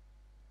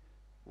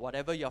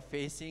 Whatever you're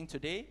facing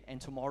today and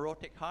tomorrow,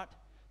 take heart.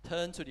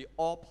 Turn to the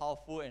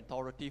all-powerful and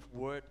authoritative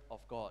Word of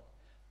God.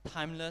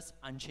 Timeless,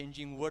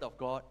 unchanging Word of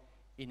God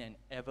in an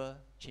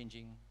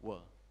ever-changing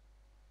world.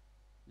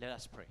 Let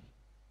us pray.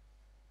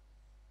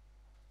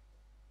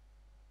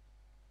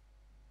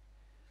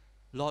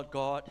 Lord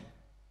God,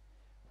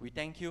 we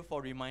thank you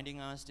for reminding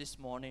us this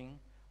morning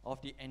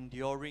of the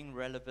enduring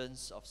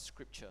relevance of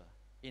Scripture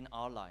in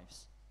our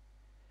lives.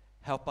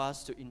 Help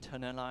us to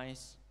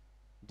internalize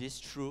these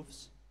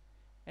truths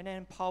and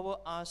empower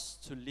us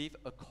to live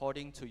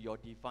according to your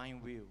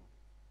divine will.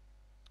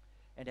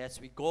 And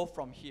as we go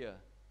from here,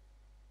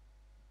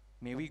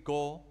 may we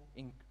go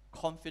in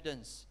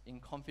confidence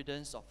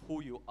of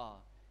who you are,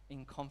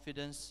 in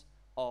confidence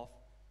of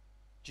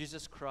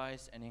Jesus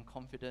Christ, and in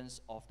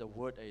confidence of the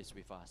Word that is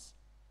with us.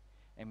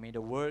 And may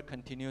the Word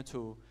continue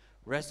to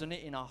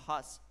resonate in our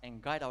hearts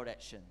and guide our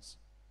actions.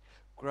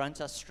 Grant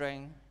us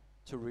strength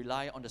to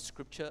rely on the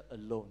Scripture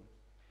alone,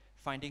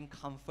 finding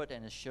comfort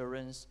and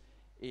assurance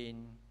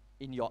in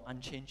your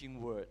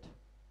unchanging Word.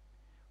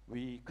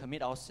 We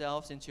commit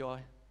ourselves into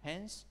your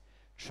hands,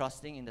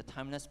 trusting in the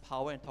timeless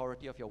power and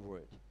authority of your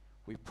Word.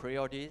 We pray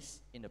all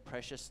this in the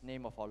precious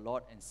name of our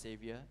Lord and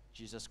Savior,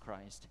 Jesus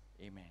Christ.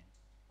 Amen.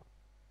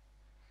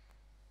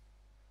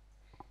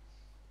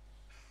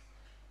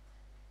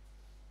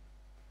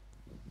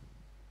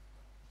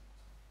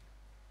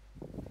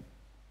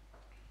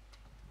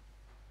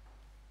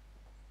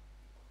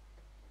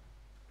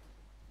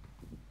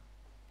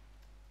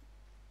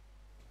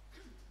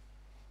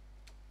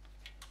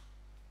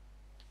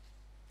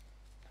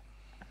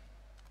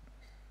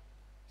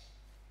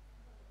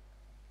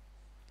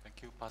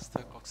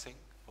 Pastor Koksing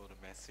for the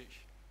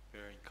message,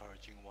 very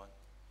encouraging one.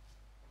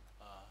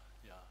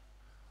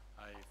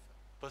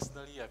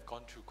 I've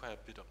gone through quite a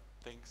bit of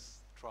things,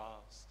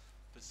 trials,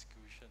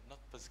 persecution, not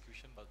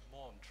persecution, but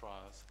more on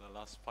trials the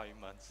last 5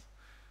 months.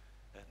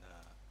 And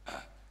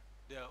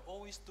there are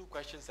always two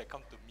questions that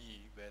come to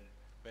me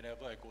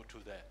whenever I go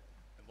through that.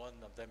 And one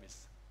of them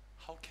is,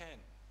 how can?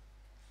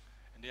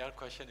 And the other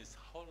question is,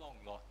 how long,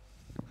 Lord?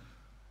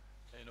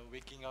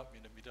 Waking up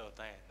in the middle of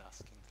the night and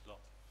asking the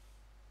Lord.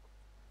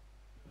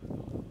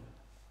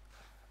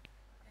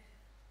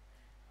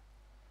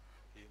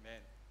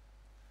 Amen.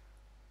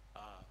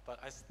 But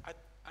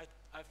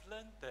I've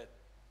learned that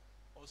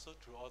also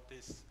through all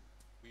this,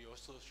 we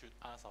also should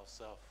ask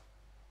ourselves,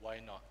 why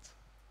not?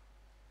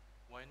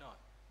 Why not?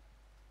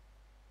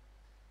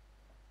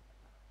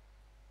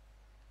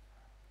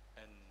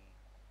 And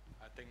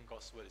I think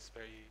God's word is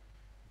very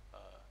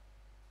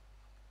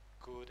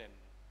good and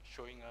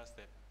showing us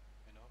that,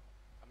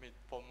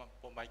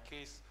 for my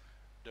case,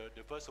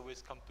 the verse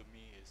always come to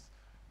me is,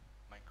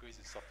 my grace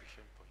is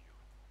sufficient for you.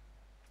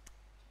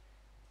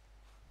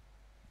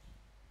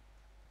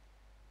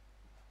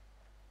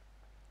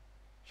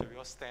 Shall we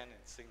all stand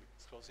and sing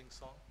this closing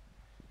song?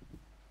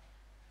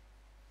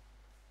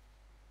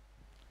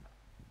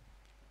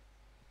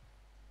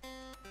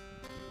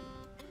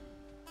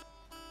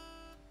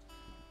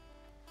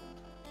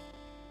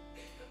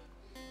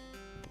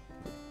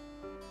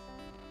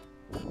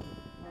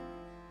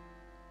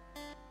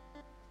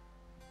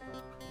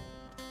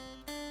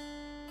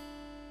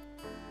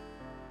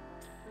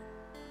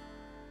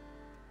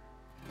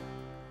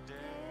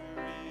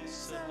 There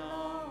is a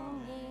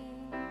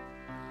longing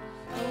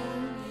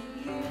only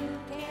you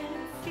can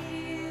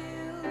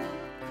feel,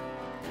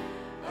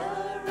 a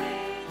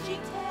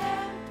raging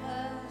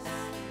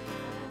tempest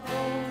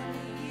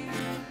only you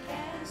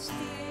can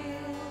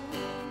still.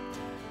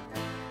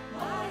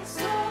 My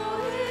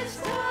soul is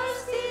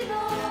thirsty,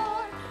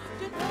 Lord,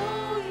 to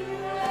know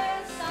you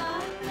as I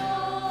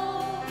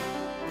know.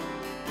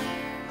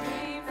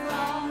 Drink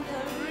from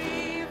the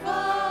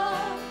river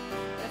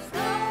that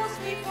flows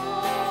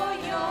before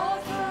your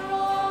throne.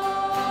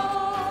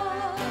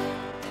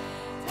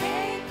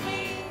 Take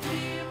me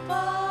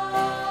deeper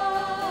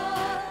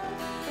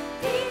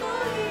in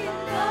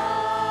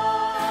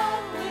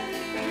love with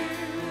you.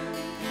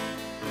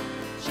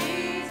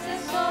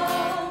 Jesus,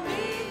 hold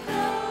me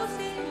close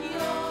in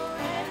your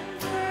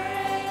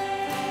embrace.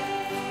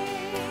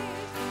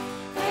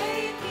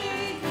 Take me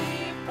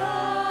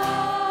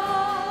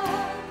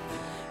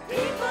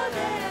deeper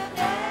than I've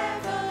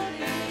ever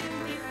been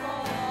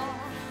before.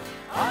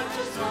 I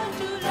just want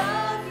to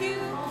love you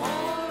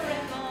more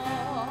and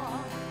more.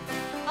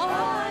 How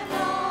I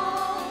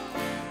long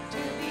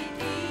to be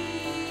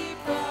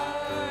deeper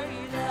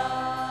in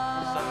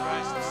love.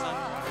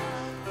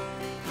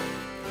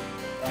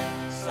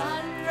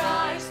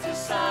 Sunrise to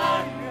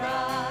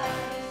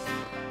sunrise,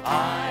 I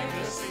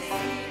will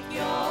seek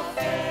your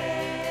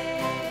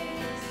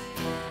face.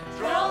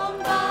 Drawn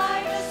by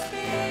the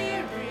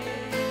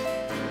Spirit,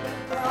 the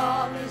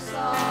promise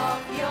of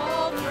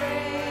your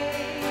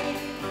grace.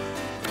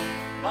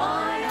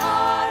 My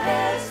heart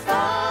has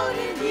found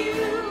in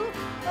you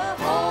a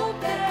hope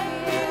that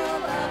will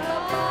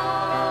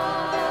abide.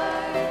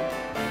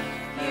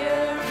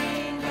 Here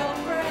in your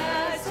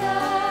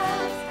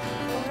presence,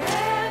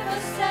 forever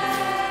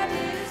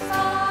satisfied.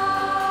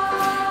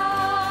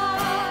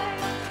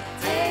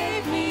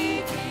 Take me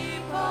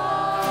deeper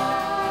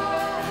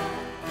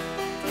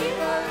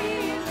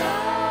in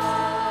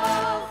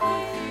love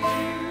with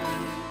you.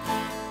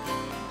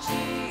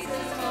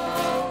 Jesus,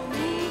 hold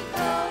me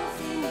close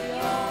in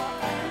your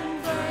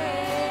embrace.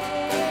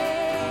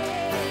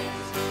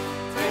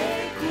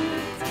 Take me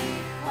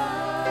deeper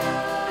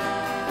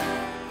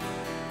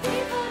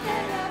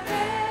than I've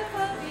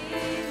ever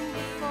been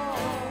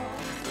before.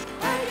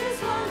 I just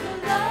want to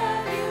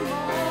love you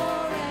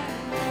more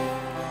and more.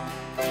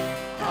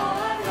 How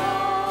I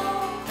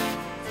long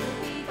to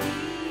be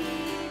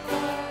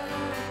deeper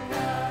in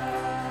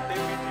love.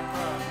 Take me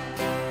deeper.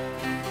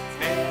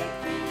 Take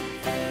me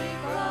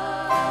deeper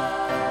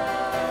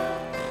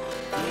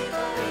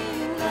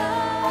in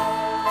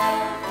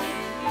love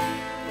with you.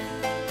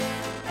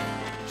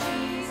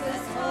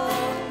 Jesus,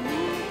 hold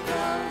me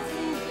close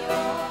in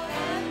your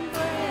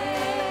embrace.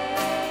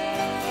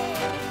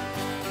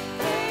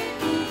 Take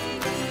me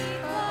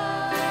deeper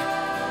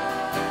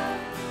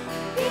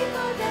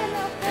than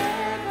I've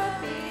ever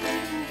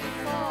been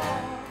before.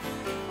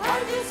 I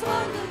just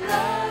want to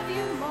love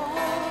you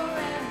more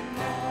and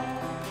more.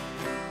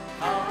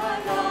 How I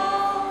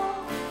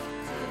long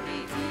to be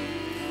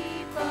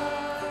deeper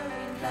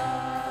in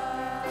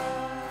love.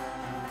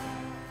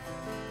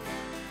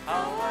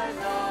 How I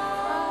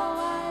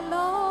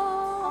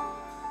long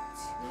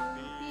to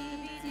be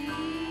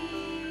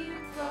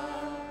deeper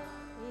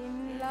in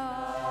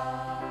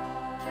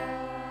love.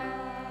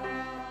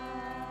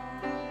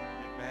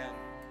 Amen.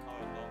 How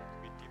I long to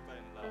be deeper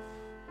in love.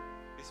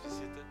 Please be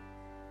seated.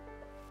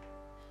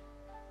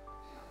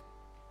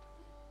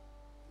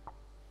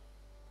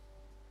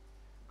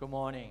 Good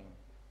morning.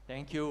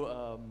 Thank you,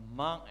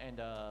 Mark and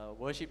the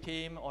worship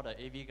team, all the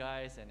AV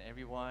guys and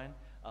everyone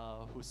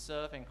who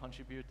served and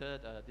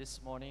contributed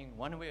this morning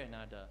one way or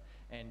another.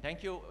 And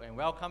thank you and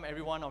welcome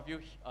every one of you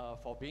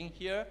for being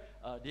here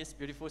this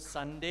beautiful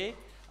Sunday.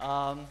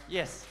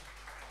 Yes,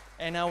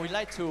 and we'd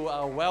like to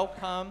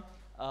welcome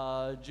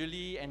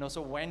Julie and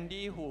also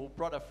Wendy, who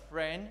brought a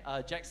friend,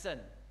 Jackson.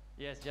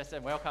 Yes,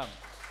 Jackson, welcome.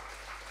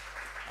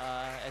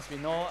 As we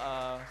know,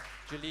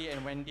 Julie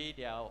and Wendy,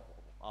 they are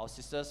our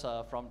sisters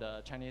from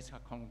the Chinese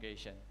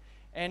congregation.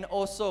 And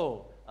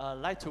also,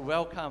 like to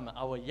welcome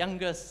our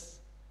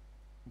youngest,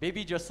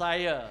 baby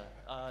Josiah,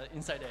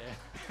 inside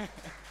there.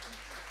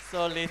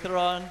 So later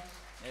on,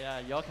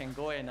 yeah, y'all can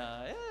go and,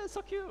 yeah,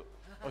 so cute.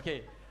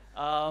 Okay,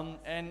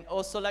 and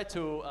also like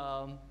to,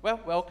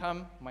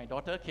 welcome my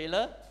daughter,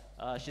 Kayla.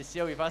 She's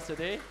here with us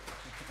today.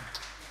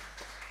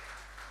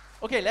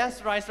 Okay,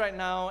 let's rise right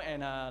now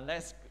and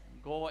let's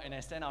go and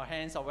extend our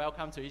hands of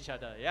welcome to each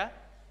other, yeah?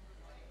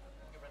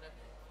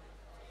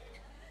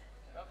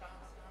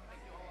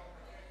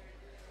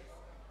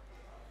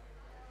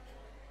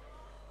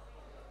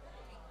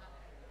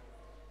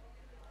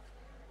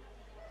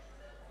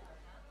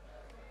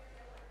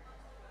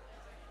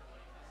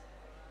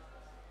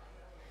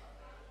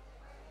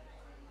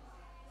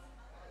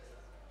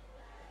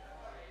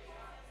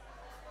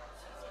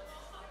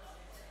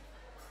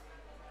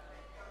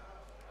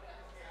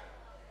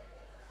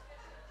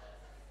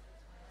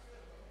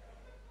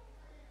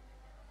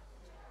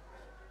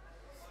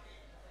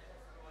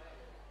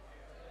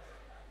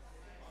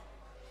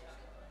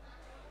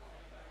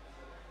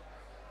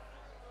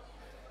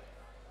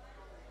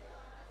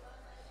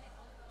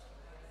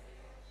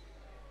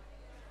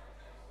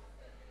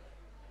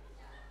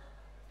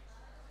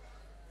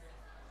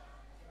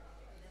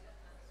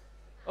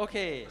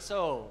 Okay,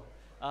 so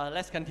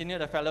let's continue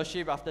the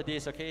fellowship after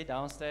this, okay,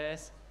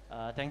 downstairs.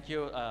 Thank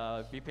you,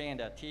 Biping and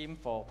the team,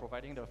 for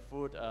providing the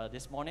food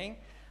this morning.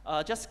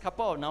 Just a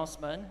couple of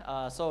announcements.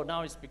 So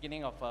now it's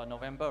beginning of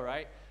November,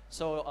 right?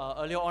 So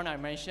earlier on I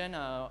mentioned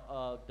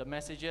the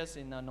messages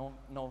in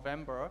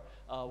November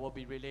will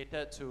be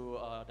related to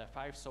the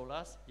 5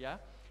 solas, yeah?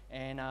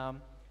 And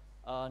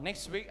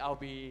next week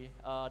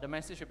the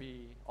message will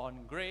be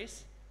on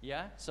grace,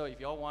 yeah? So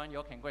if you all want, you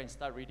all can go and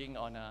start reading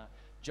on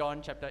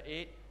John chapter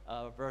 8,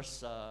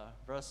 verse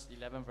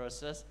 11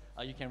 verses.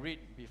 You can read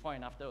before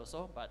and after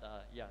also, but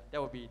yeah,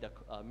 that will be the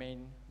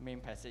main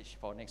passage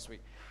for next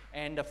week.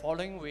 And the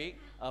following week,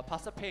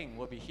 Pastor Peng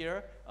will be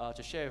here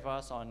to share with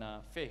us on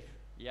faith,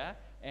 yeah?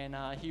 And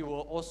he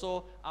will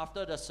also,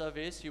 after the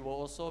service, he will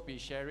also be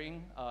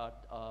sharing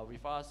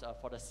with us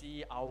for the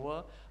CE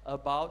hour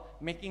about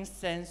making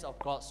sense of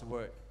God's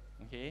word,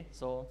 okay?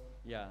 So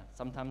yeah,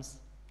 sometimes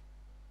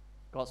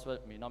God's word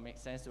may not make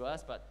sense to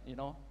us, but you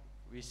know,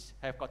 we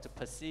have got to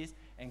persist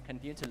and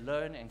continue to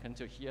learn and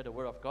continue to hear the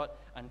word of God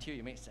until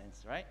it makes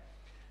sense, right?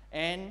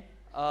 And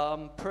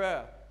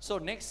prayer. So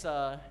next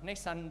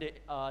Sunday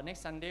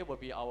will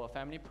be our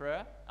family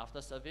prayer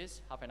after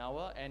service, half an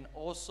hour, and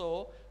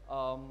also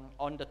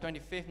on the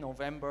 25th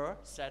November,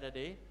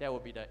 Saturday, there will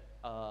be the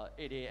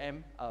 8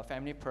 a.m.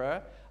 Family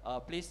prayer.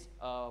 Please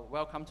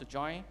welcome to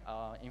join.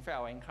 In fact, I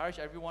will encourage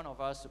every one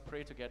of us to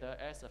pray together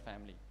as a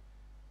family.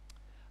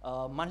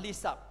 Monthly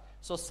sub.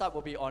 So sub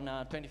will be on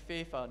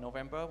 25th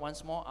November,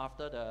 once more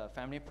after the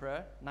family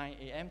prayer, 9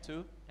 a.m.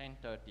 to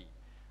 10:30.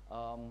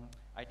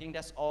 I think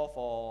that's all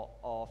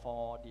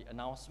for the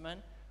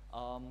announcement.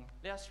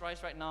 Let us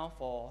rise right now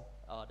for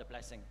the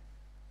blessing.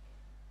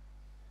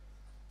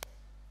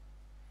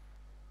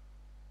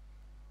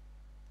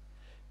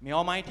 May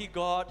Almighty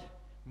God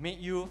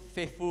make you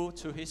faithful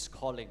to His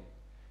calling,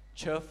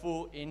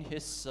 cheerful in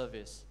His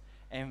service,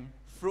 and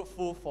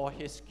fruitful for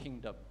His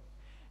kingdom.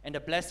 And the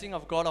blessing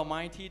of God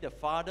Almighty, the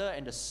Father,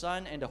 and the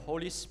Son, and the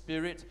Holy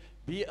Spirit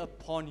be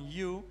upon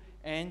you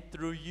and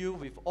through you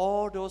with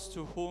all those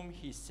to whom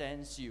He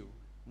sends you,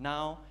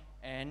 now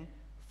and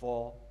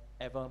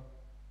forever,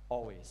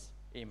 always.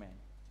 Amen.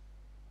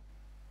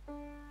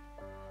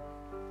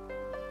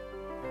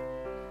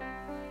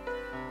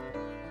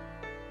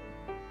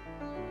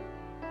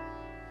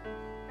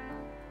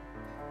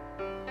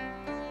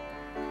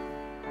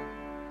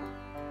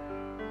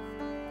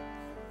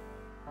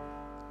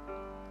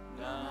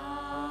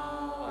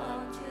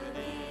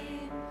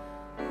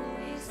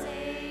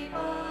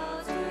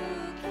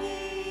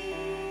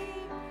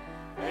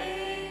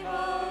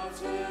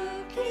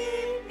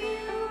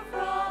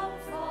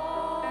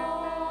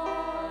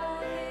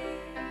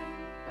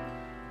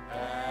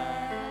 And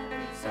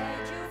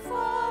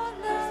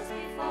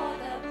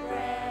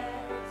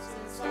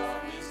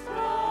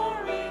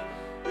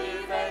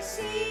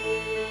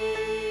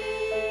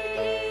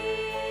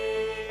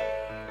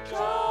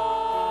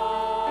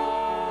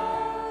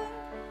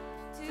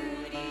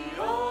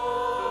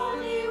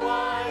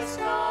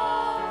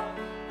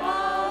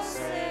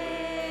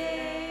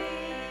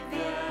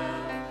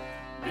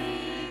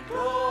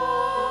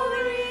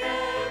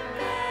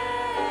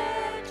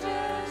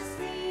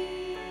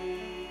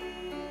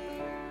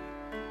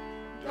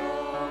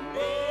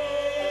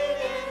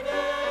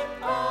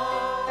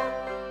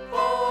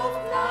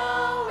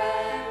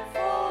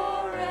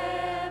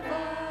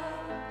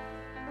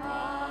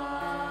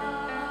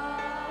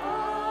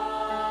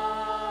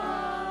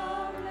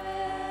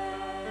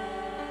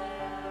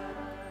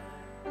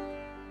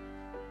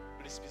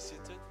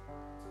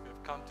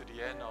come to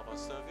the end of our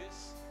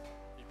service.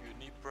 If you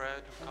need prayer,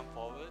 do come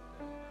forward,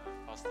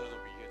 and pastors will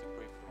be here to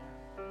pray for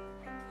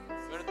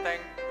you. We want to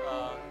thank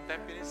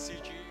 10 Minutes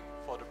CG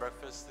for the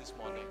breakfast this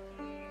morning.